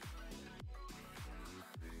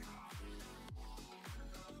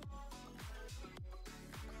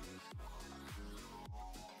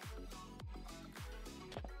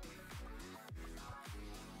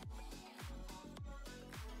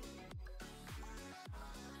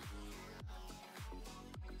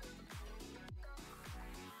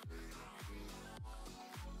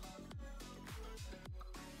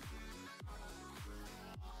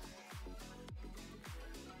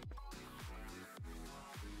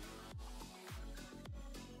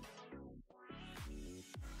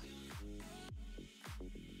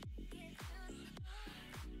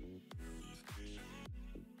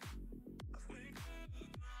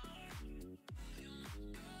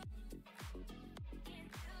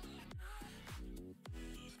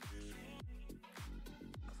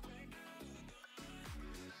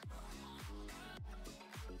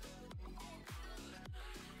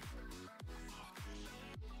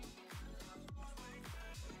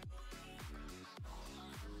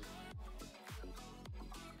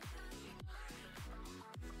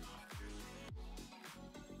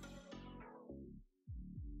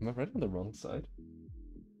 Am I right on the wrong side?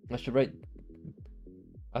 I should write...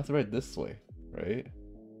 I have to write this way, right?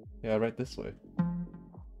 Yeah, I write this way.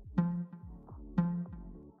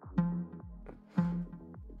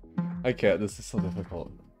 I can't, this is so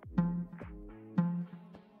difficult.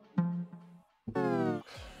 You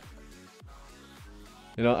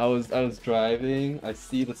know, I was driving, I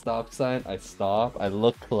see the stop sign, I stop, I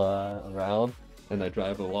look around, and I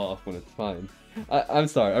drive off when it's fine. I'm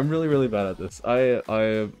sorry, I'm really bad at this. I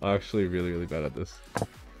am actually really bad at this.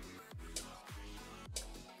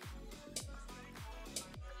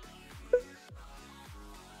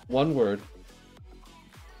 One word.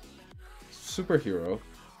 Superhero.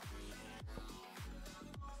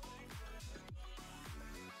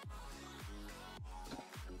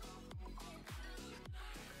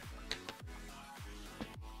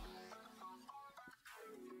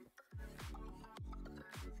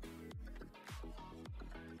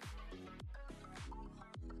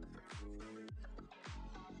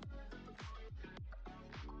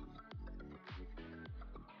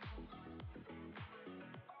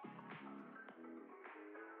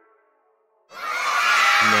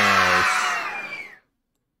 Nice.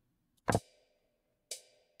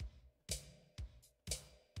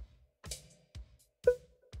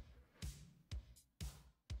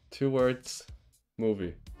 Two words.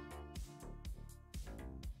 Movie.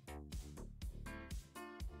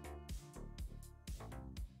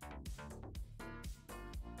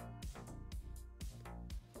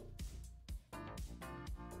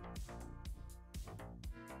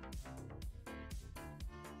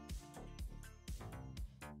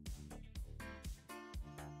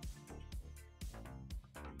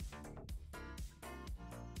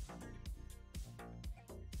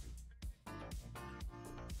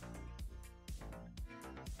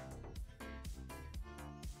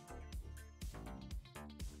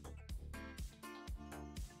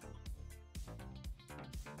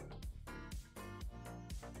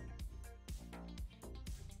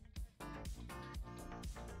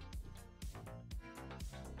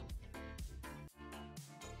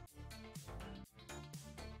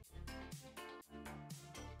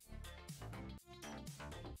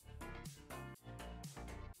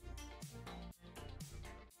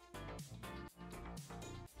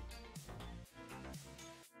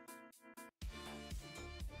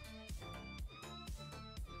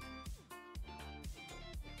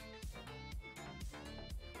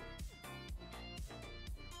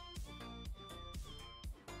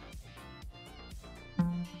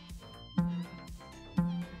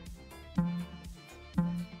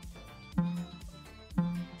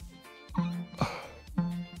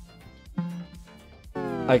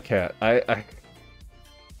 I can't. I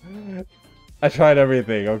tried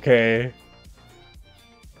everything, okay?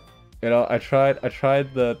 You know, I tried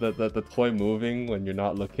the toy moving when you're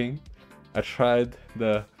not looking. I tried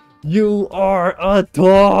the "You are a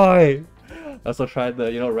toy." I also tried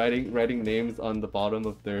the, you know, writing names on the bottom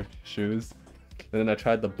of their shoes. And then I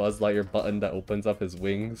tried the Buzz Lightyear button that opens up his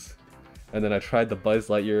wings. And then I tried the Buzz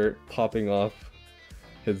Lightyear popping off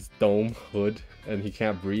his dome hood and he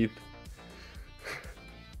can't breathe.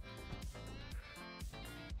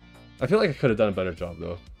 I feel like I could have done a better job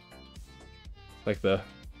though. Like the...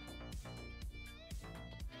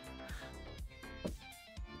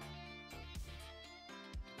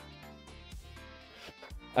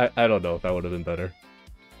 I don't know if that would have been better.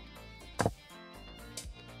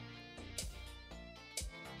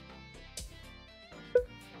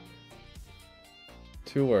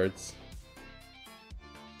 Two words.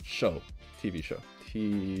 Show. TV show.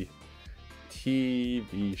 TV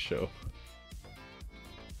show.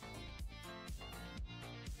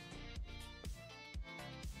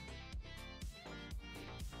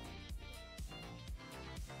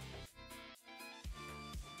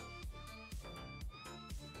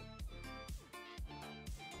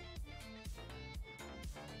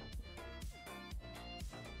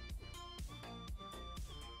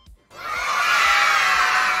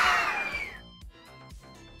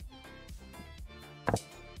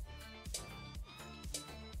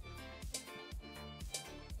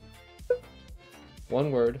 One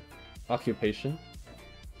word. Occupation.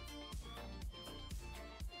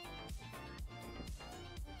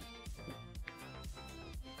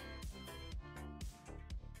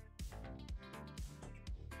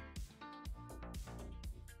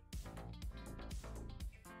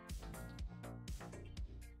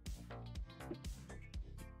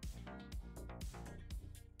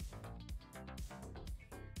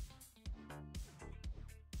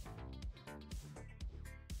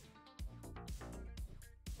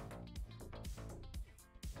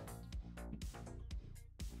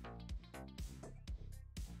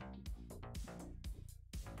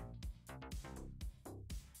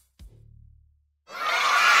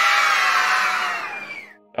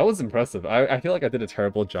 That was impressive. I feel like I did a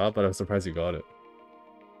terrible job, but I'm surprised you got it.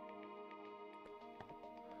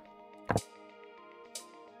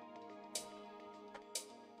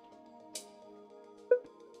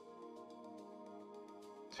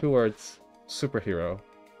 Two words. Superhero.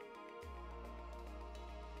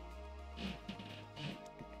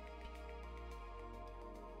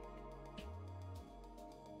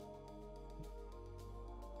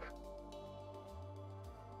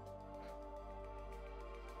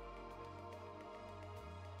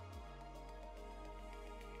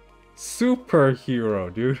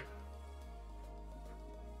 Superhero, dude.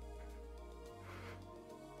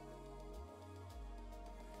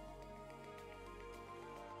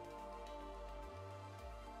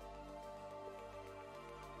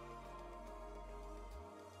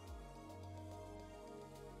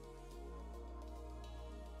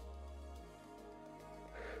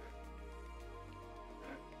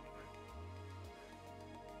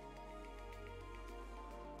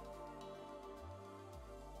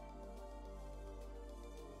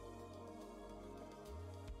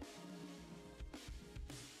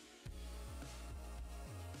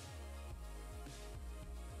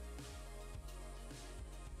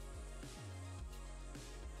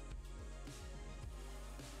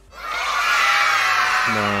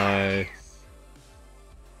 Nice.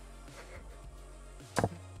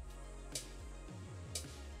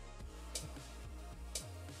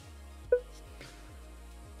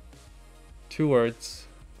 Two words.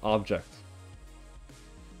 Object.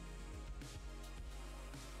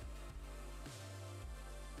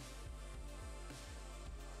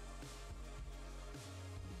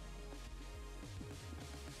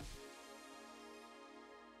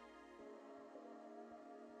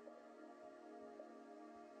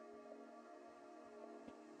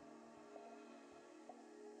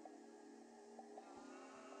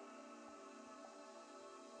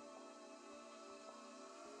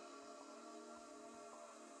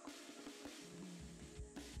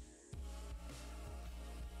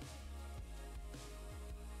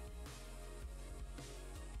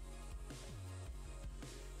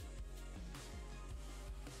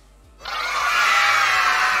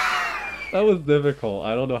 That was difficult.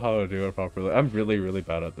 I don't know how to do it properly. I'm really, really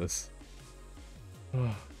bad at this. You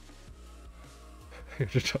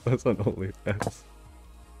should try this on OnlyFans.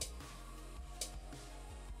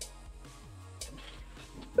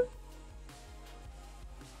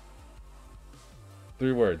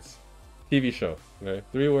 Three words. TV show. Okay?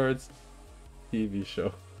 3 words. TV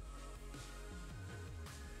show.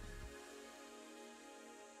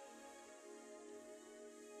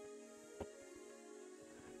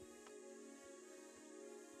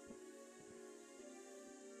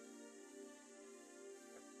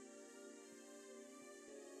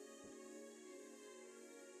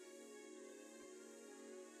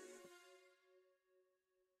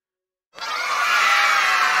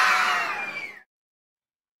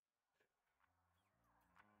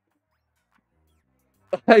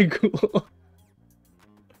 아이고.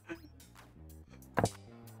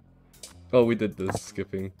 Oh, we did this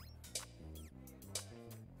skipping.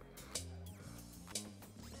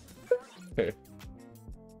 Okay.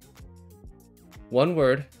 One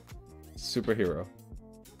word, superhero.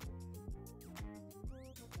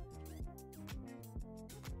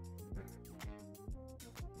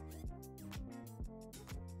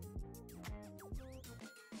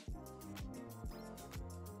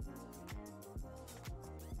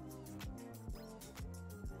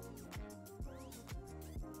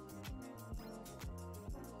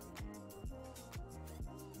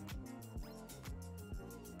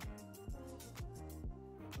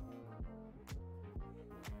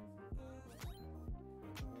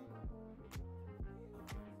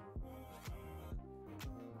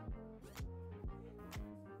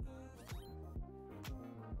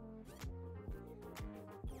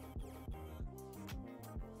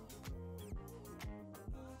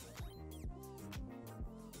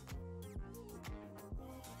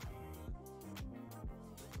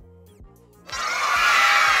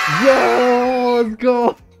 Yo, let's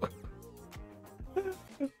go.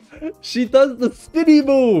 She does the spinny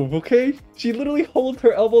move, okay? She literally holds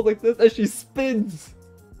her elbows like this and she spins.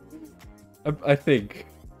 I think.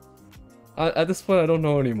 At this point, I don't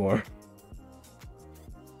know anymore.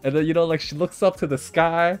 And then, you know, like she looks up to the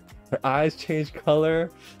sky, her eyes change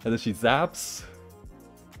color, and then she zaps.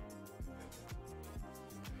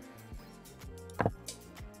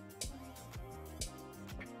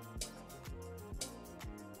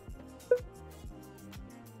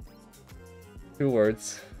 Two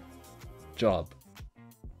words. Job.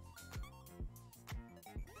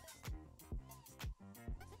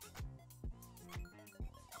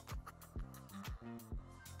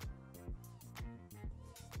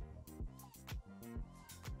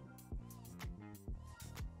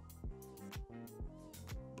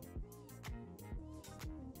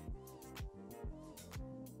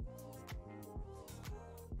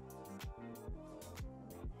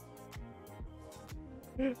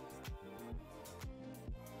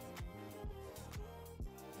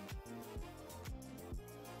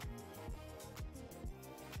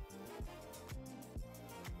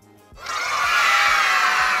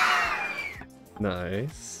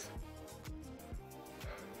 Nice.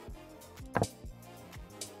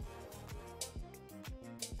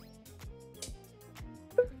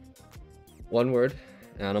 One word,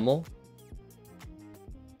 animal.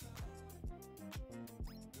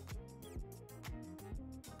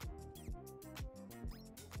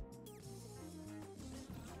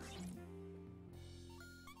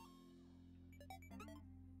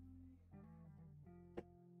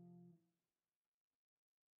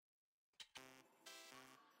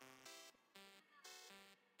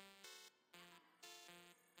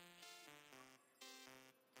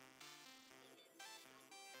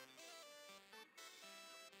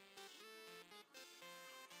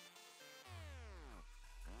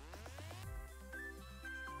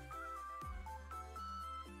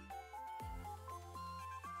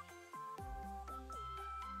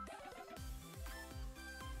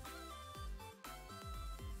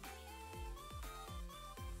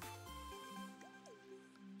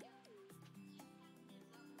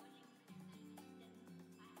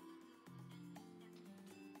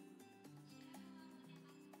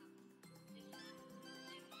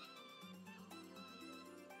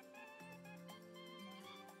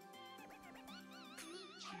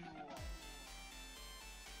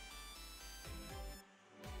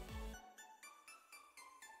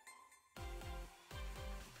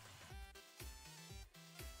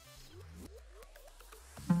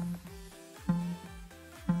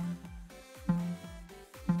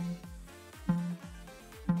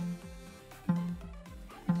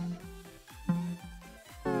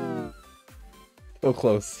 So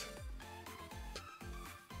close.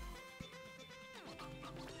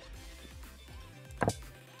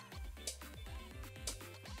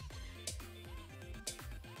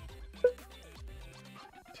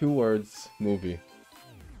 Two words, movie.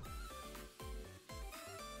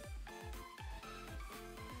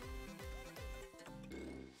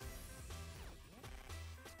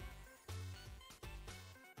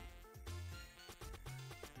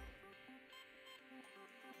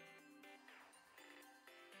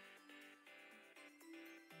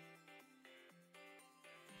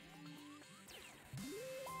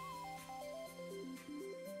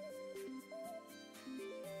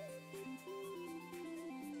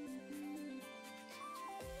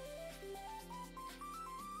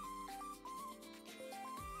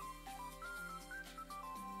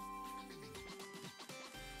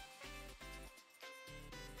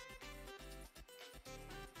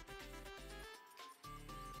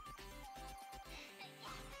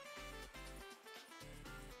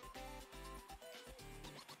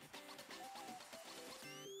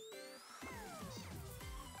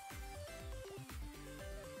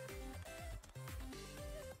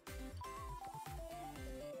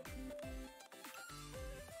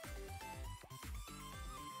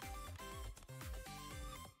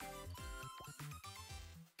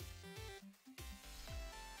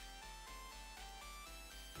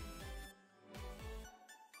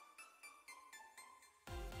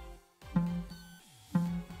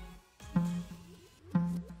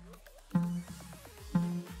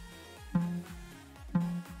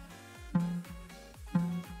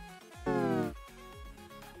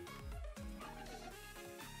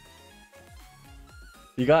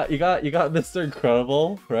 you got Mr.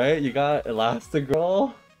 Incredible, right? You got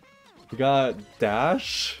Elastigirl, you got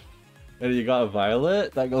Dash, and you got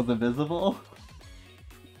Violet that goes invisible.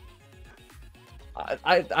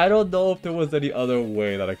 I don't know if there was any other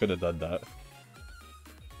way that I could have done that.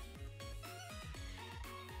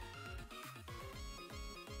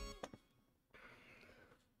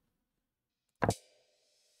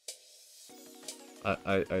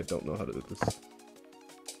 I don't know how to do this.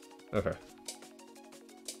 Okay.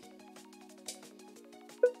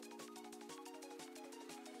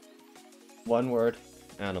 One word,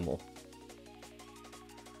 animal.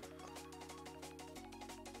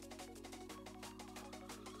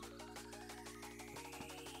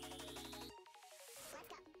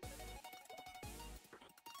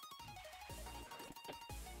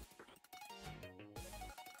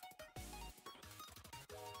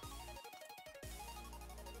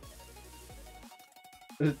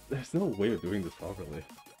 There's no way of doing this properly.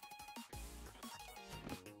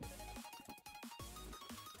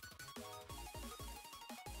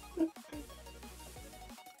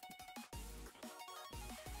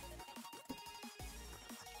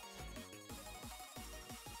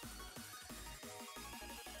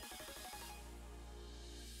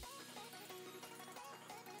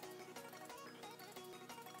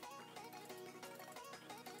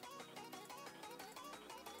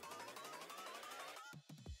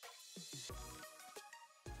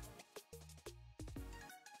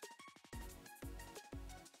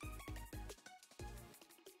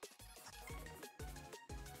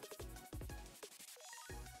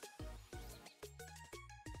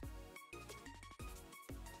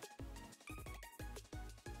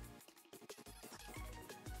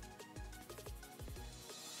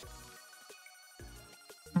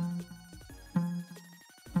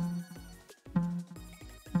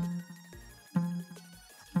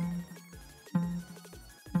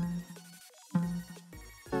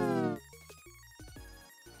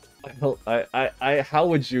 How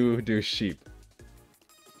would you do sheep?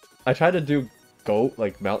 I tried to do goat,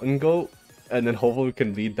 like mountain goat, and then hopefully we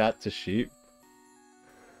can lead that to sheep.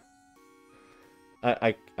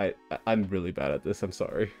 I'm really bad at this, I'm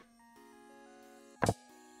sorry.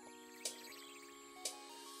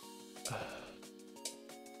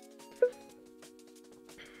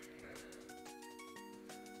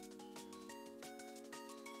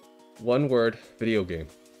 One word, video game.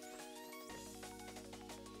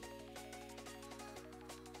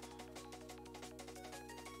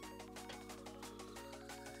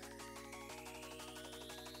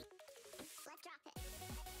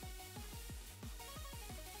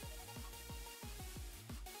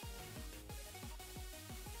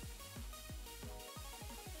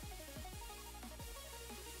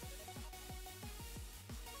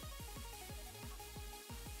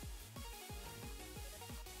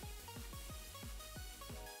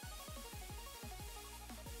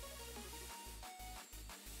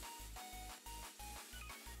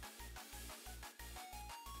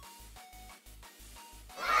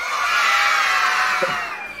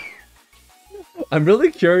 I'm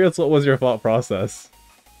really curious what was your thought process.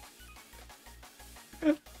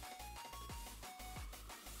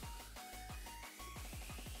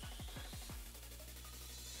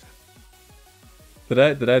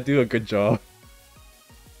 Did I do a good job?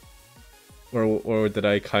 Or did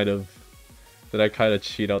I kind of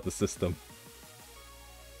cheat out the system?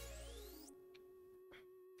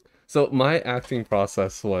 So my acting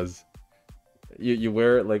process was you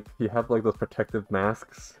wear like you have like those protective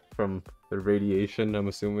masks from the radiation, I'm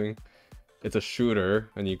assuming. It's a shooter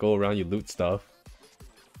and you go around, you loot stuff.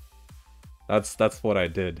 That's what I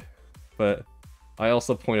did. But I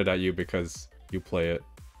also pointed at you because you play it.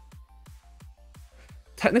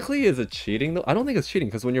 Technically, is it cheating though? I don't think it's cheating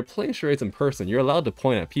because when you're playing charades in person, you're allowed to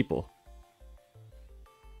point at people.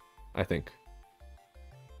 I think.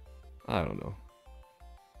 I don't know.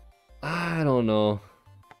 I don't know.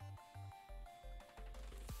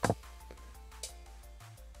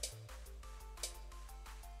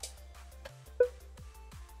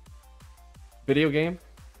 Video game?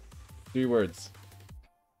 3 words.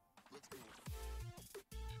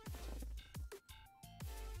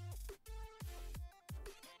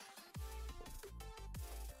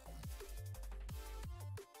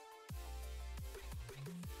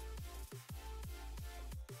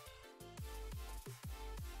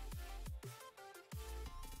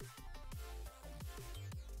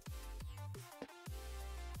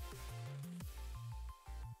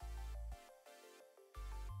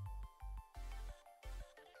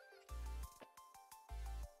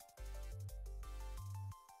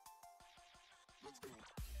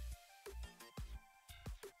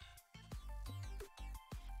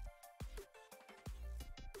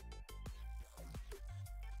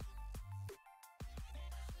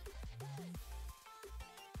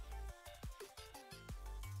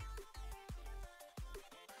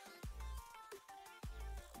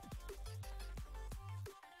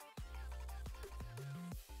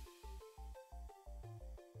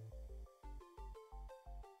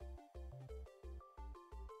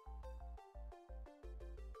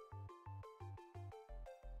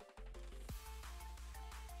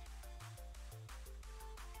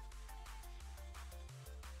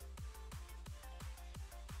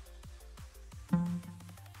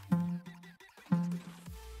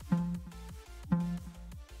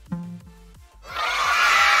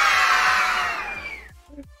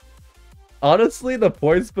 Honestly, the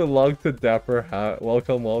points belong to Dapper Hat.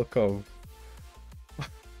 Welcome, welcome.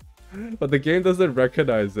 But the game doesn't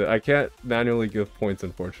recognize it. I can't manually give points,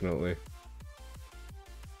 unfortunately.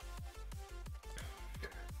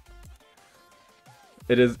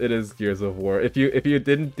 It is Gears of War. If you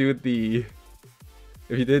didn't do the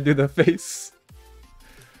face.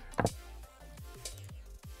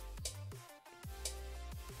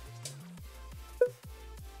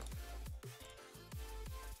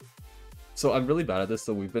 So I'm really bad at this,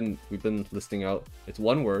 so we've been listing out. It's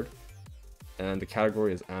one word, and the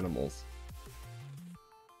category is animals.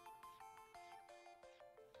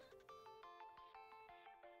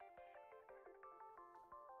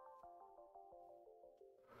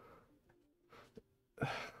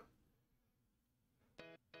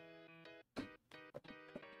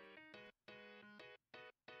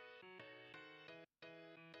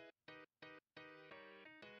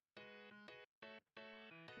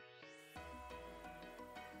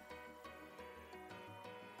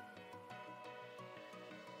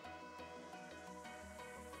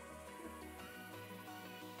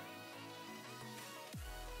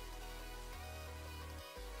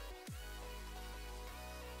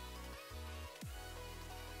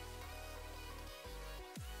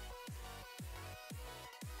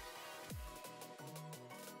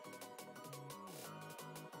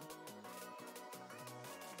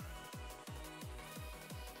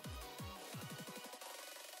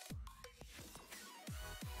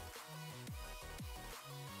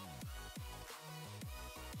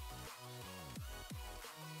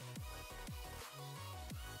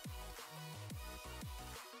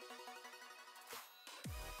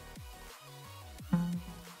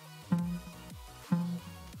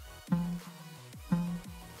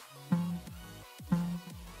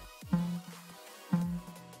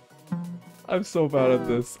 I'm so bad at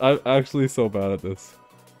this. I'm actually so bad at this.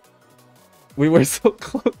 We were so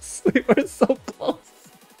close. We were so close.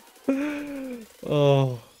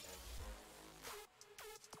 Oh.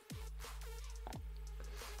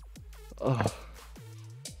 Oh.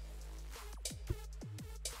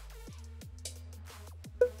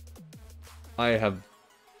 I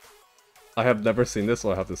have never seen this,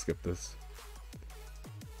 so I have to skip this.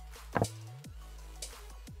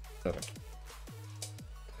 Okay.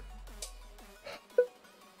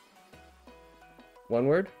 One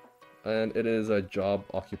word, and it is a job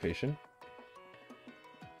occupation.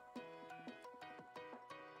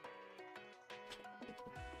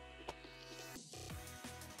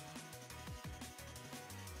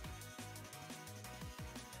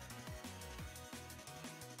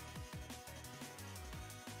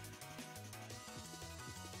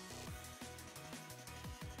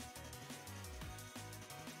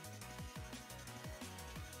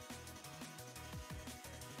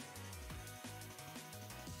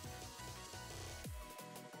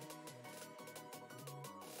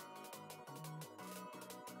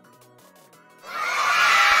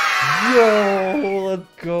 Yo, let's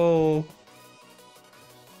go.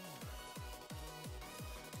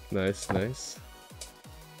 Nice, nice.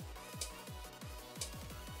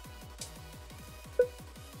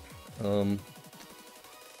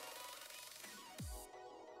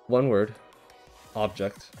 One word,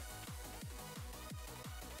 object.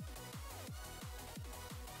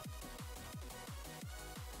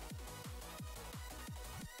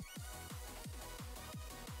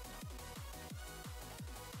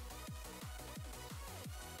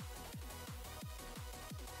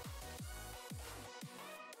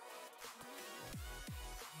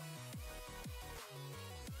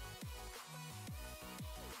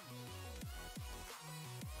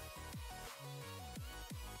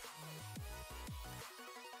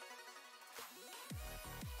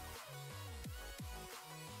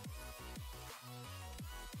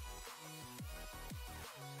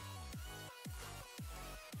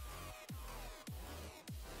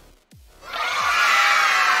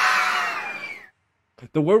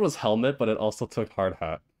 The word was helmet, but it also took hard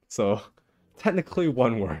hat. So, technically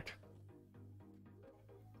one word.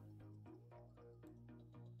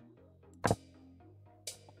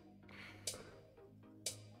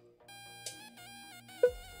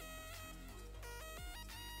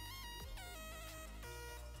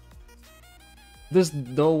 There's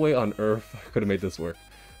no way on earth I could have made this work.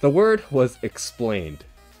 The word was explained.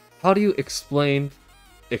 How do you explain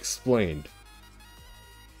explained?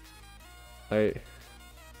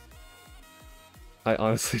 I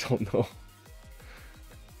honestly don't know.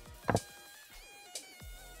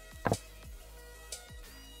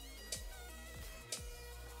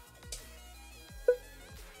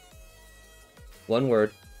 One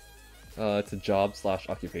word. It's a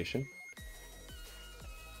job/occupation.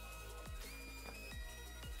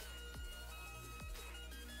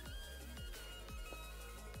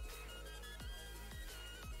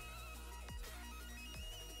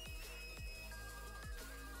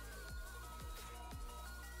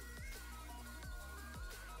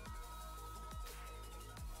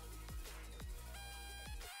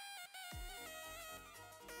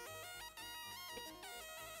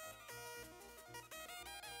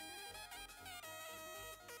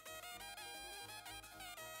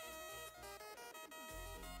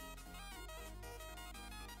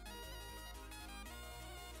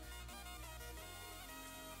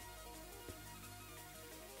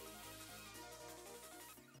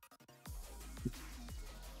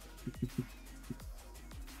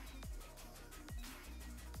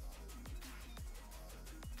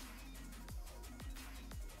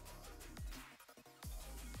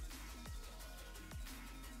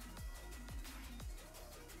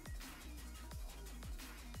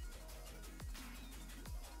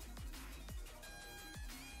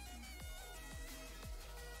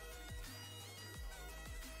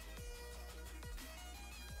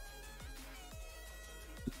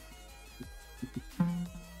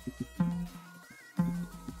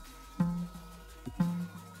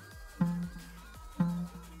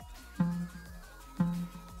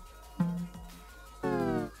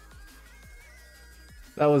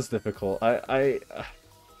 That was difficult. You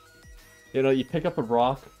know, you pick up a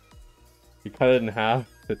rock, you cut it in half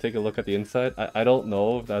to take a look at the inside. I don't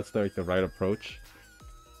know if that's like the right approach.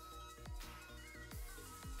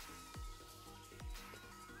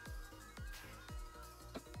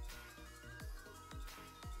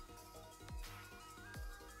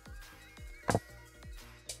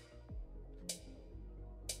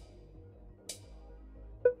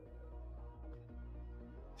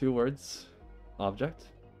 Two words, object.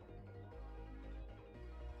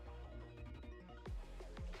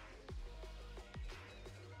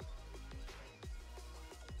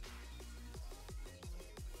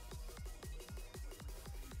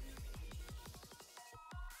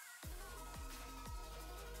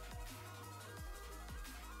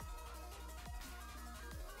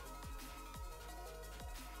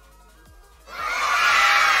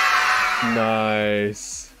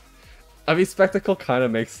 Nice. I mean, spectacle kind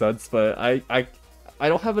of makes sense, but I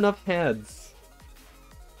don't have enough hands.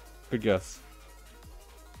 Good guess.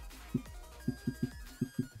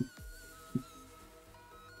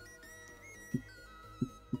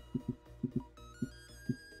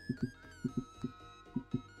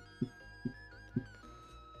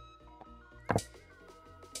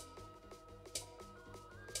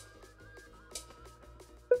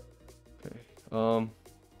 Okay.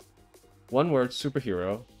 One word,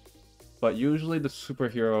 superhero, but usually the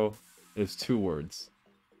superhero is two words.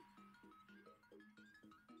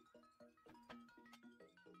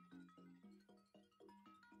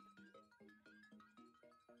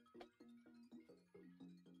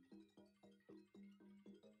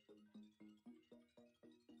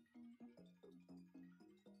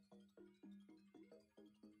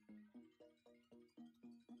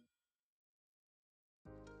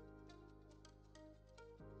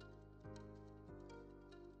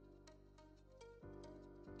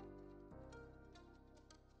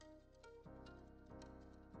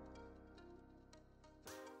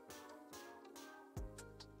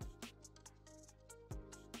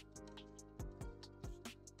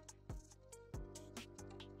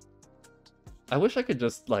 I wish I could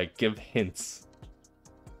just, like, give hints.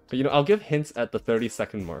 But, you know, I'll give hints at the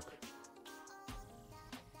 30-second mark.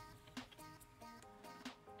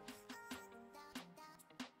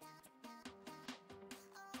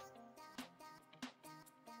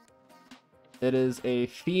 It is a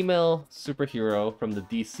female superhero from the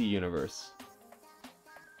DC universe.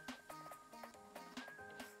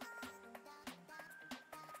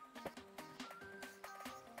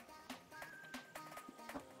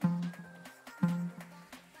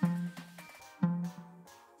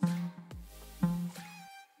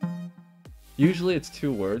 Usually it's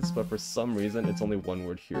two words, but for some reason it's only one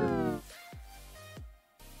word here.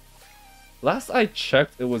 Last I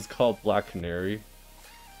checked, it was called Black Canary.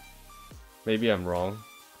 Maybe I'm wrong.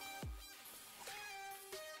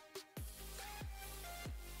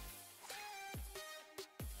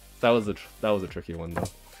 That was a tricky one though.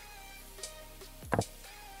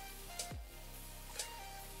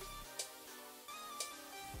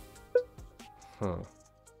 Huh.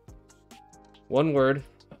 One word,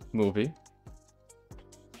 movie.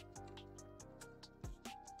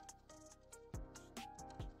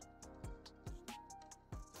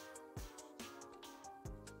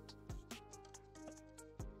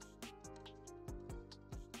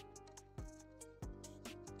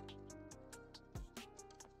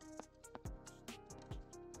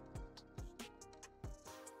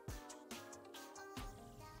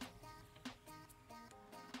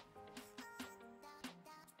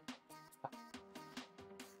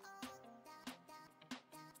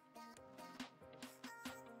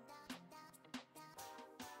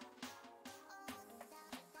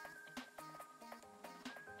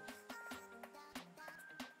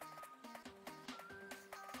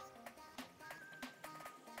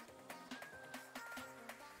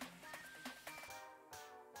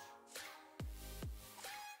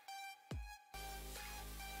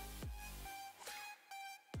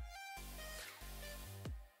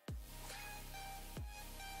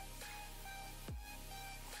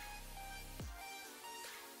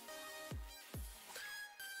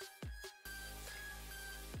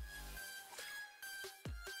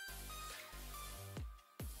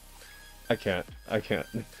 I can't.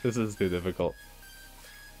 This is too difficult.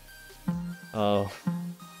 Oh.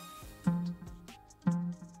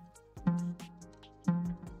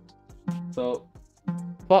 So,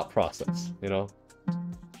 thought process, you know?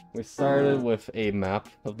 We started with a map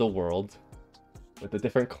of the world. with the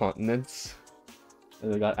different continents.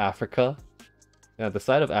 And we got Africa. And at the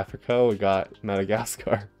side of Africa, we got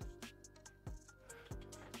Madagascar.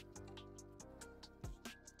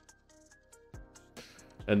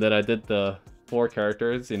 And then I did the 4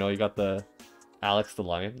 characters. You know, you got the Alex the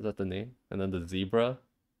lion, is that the name? And then the zebra,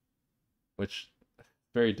 which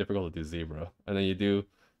very difficult to do zebra. And then you do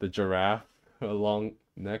the giraffe, a long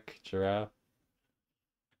neck giraffe.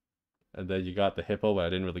 And then you got the hippo, but I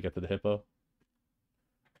didn't really get to the hippo.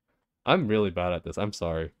 I'm really bad at this. I'm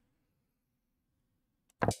sorry.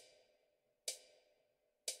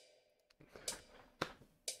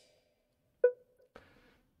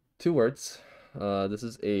 Two words. This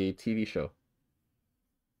is a TV show.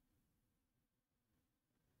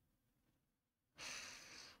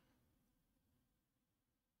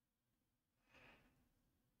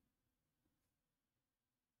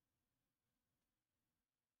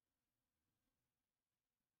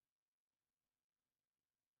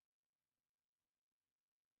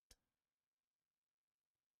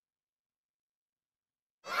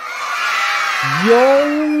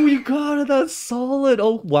 Yo, you got it. That's solid.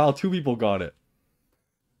 Oh wow, 2 people got it.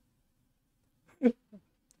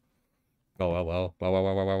 Oh wow, wow, wow, wow,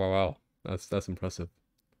 wow, wow, wow, wow. That's impressive.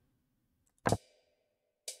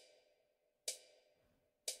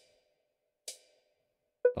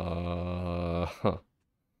 Huh.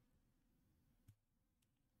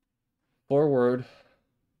 4-word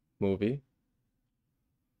movie.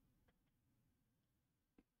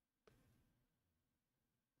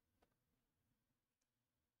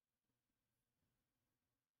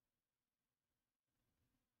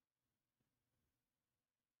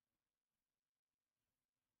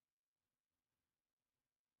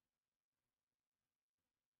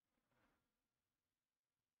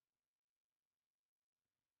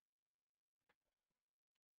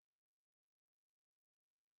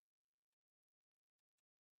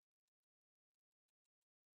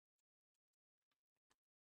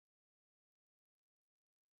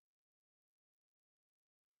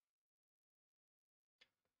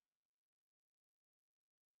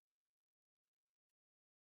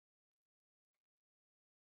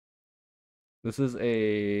 This is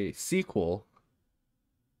a sequel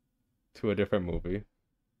to a different movie.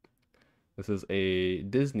 This is a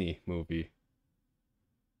Disney movie.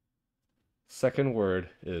 Second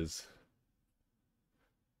word is.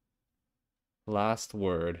 Last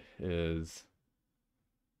word is.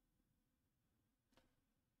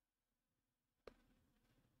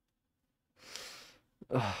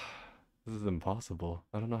 This is impossible.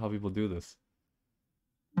 I don't know how people do this.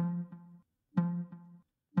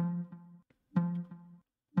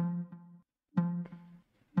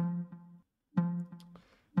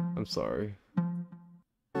 I'm sorry.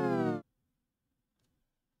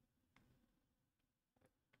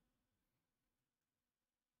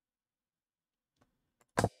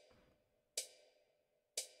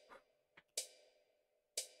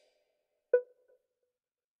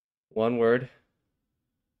 One word.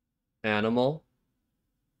 Animal.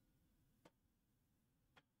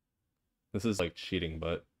 This is like cheating,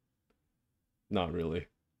 but not really.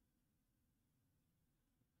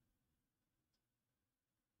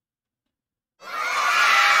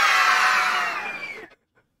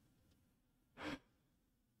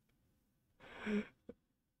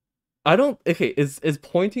 I don't. Okay, is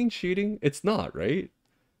pointing cheating? It's not, right?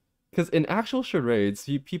 Because in actual charades,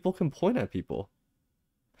 people can point at people.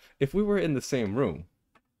 If we were in the same room.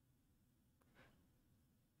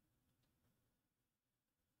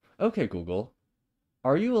 Okay, Google.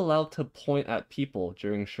 Are you allowed to point at people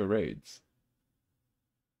during charades?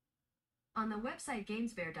 On the website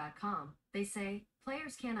gamesbear.com, they say,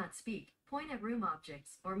 players cannot speak, point at room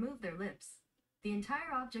objects, or move their lips. The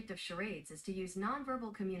entire object of charades is to use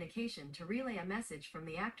nonverbal communication to relay a message from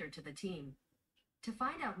the actor to the team. To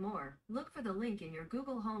find out more, look for the link in your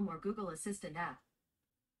Google Home or Google Assistant app.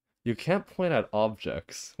 You can't point at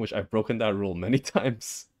objects, which I've broken that rule many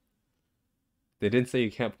times. They didn't say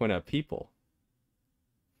you can't point at people.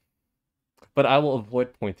 But I will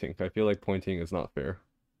avoid pointing. I feel like pointing is not fair.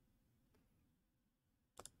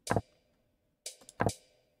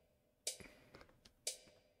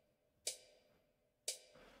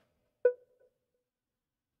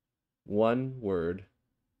 One word.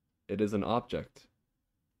 It is an object.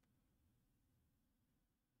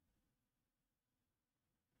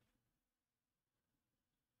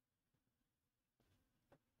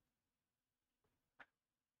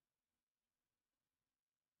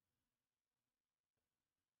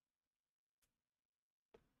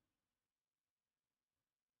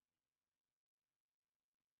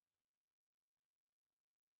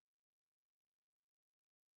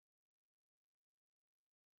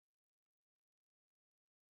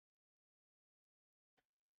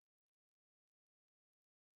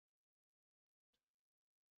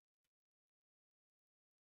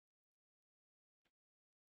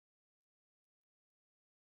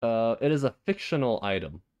 It is a fictional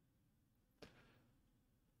item.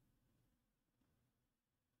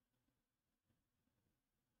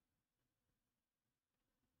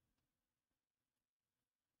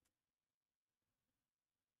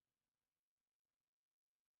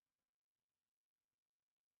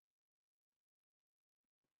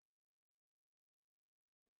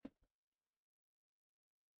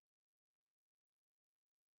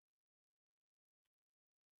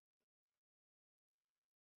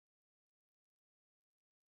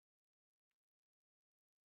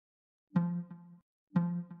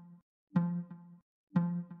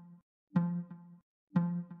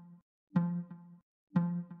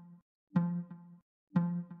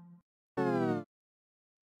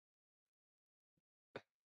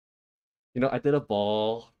 I did a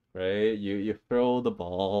ball, right? You throw the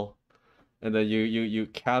ball, and then you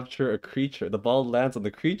capture a creature. The ball lands on the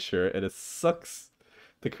creature, and it sucks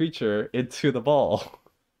the creature into the ball.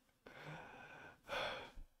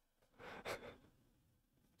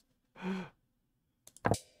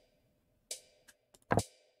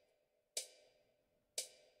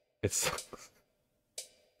 It's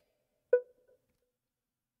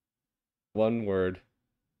one word,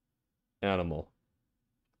 animal.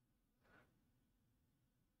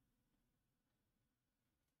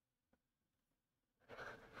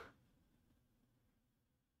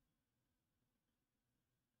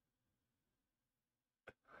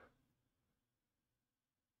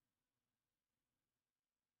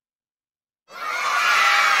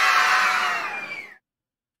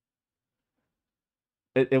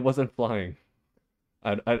 It wasn't flying.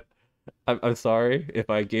 I I I'm sorry if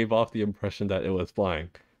I gave off the impression that it was flying.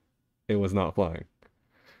 It was not flying.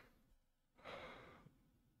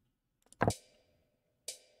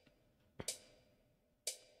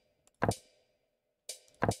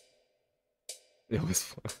 It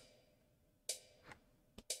was.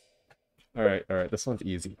 All right. This one's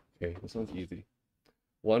easy. Okay, this one's easy.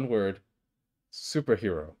 One word,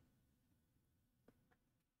 superhero.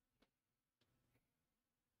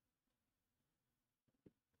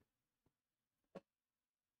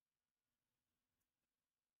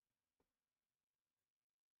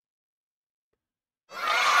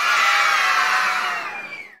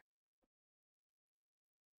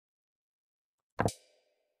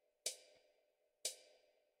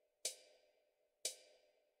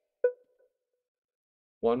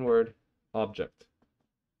 One word, object.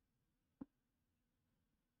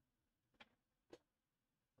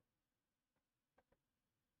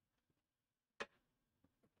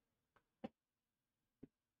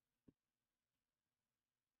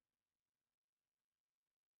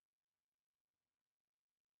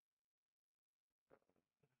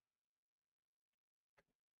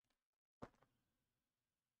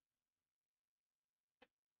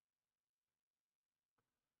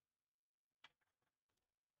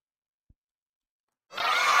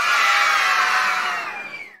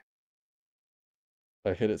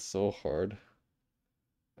 I hit it so hard.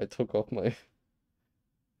 I took off my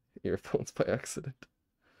earphones by accident.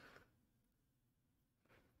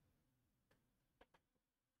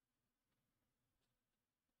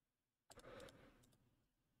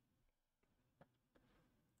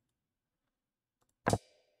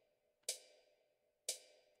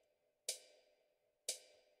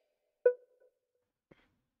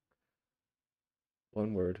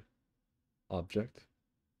 One word, object.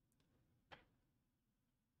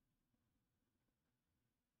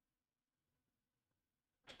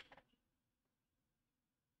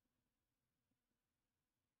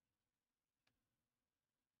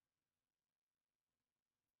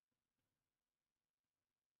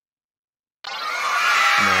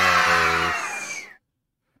 Nice.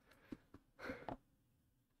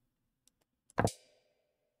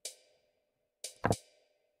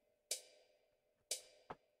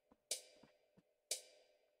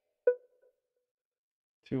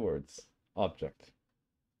 Two words, object.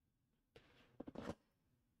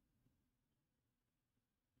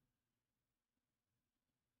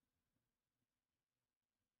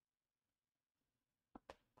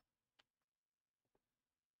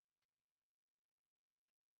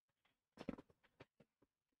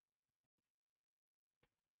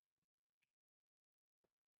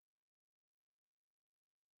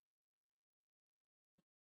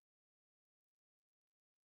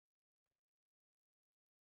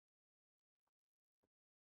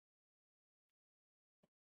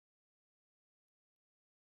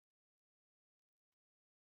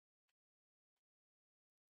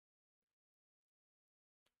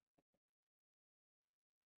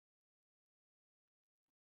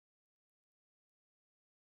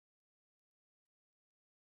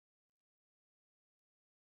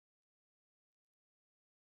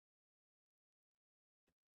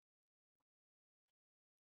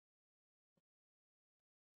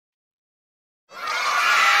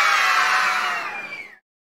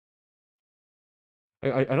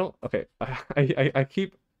 I don't. Okay, I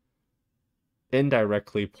keep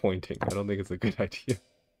indirectly pointing. I don't think it's a good idea.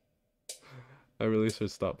 I really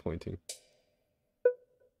should stop pointing.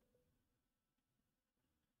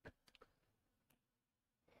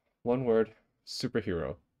 One word,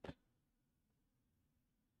 superhero.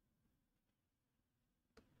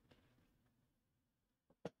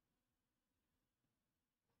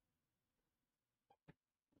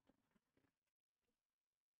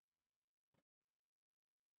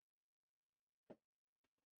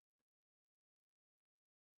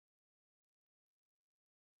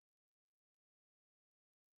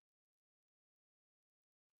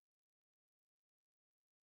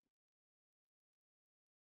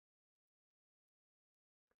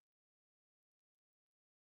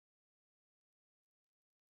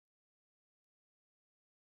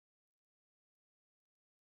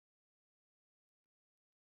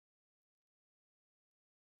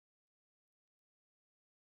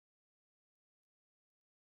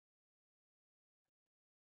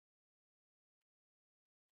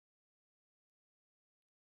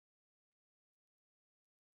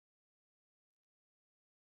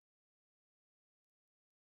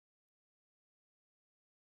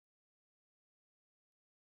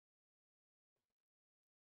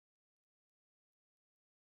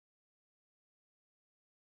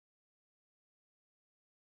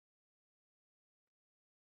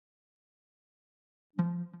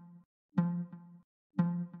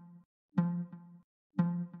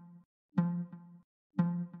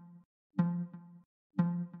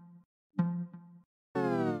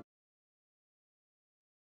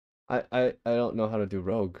 I don't know how to do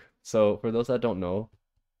rogue. So for those that don't know,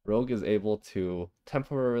 rogue is able to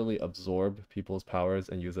temporarily absorb people's powers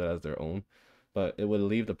and use it as their own, but it would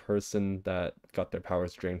leave the person that got their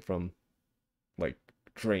powers drained from like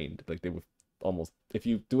drained. Like they would almost if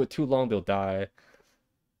you do it too long, they'll die.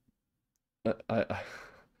 I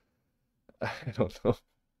I don't know.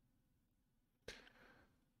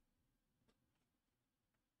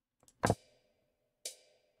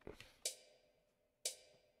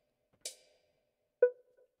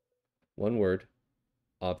 One word,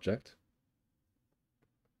 object.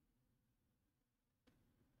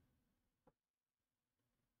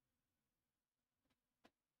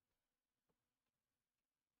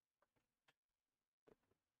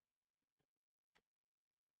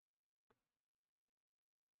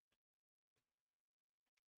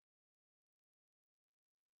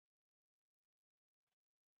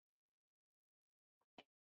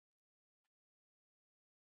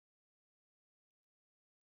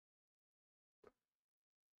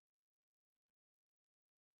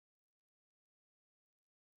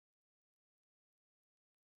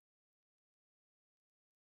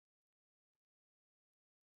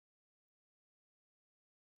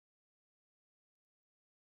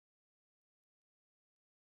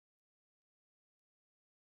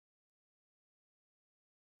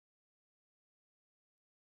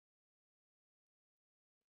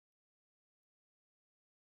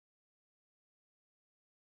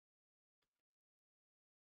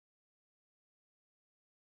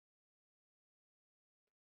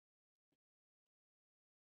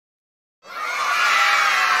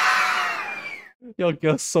 Y'all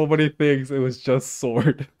guessed so many things. It was just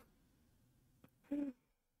sword.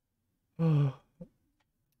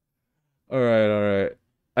 All right, all right.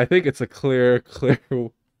 I think it's a clear.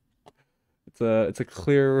 It's a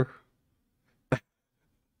clear.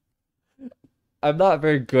 I'm not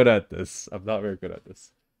very good at this. I'm not very good at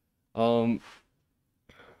this. Um,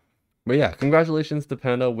 but yeah, congratulations to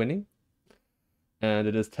Panda winning. And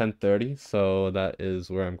it is 10:30, so that is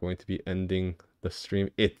where I'm going to be ending the stream.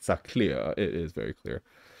 It's a clear. It is very clear.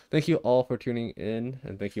 Thank you all for tuning in,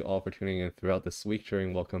 and thank you all for tuning in throughout this week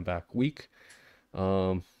during Welcome Back Week.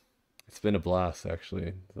 Um, it's been a blast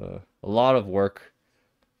actually. It's a lot of work,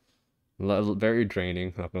 very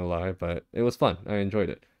draining, not gonna lie, but it was fun. I enjoyed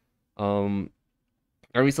it. Um,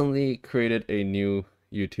 I recently created a new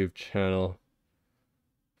YouTube channel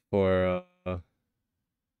for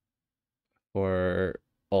for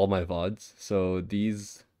all my VODs. So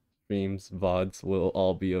these streams, VODs will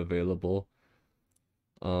all be available.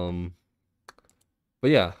 Um,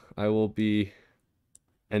 but yeah, I will be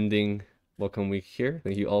ending Welcome Week here.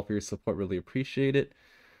 Thank you all for your support. Really appreciate it.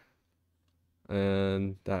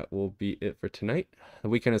 And that will be it for tonight. The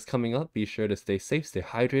weekend is coming up. Be sure to stay safe, stay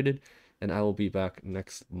hydrated, and I will be back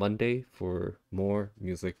next Monday for more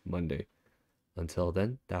Music Monday. Until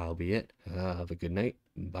then, that'll be it. Have a good night.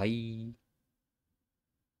 Bye.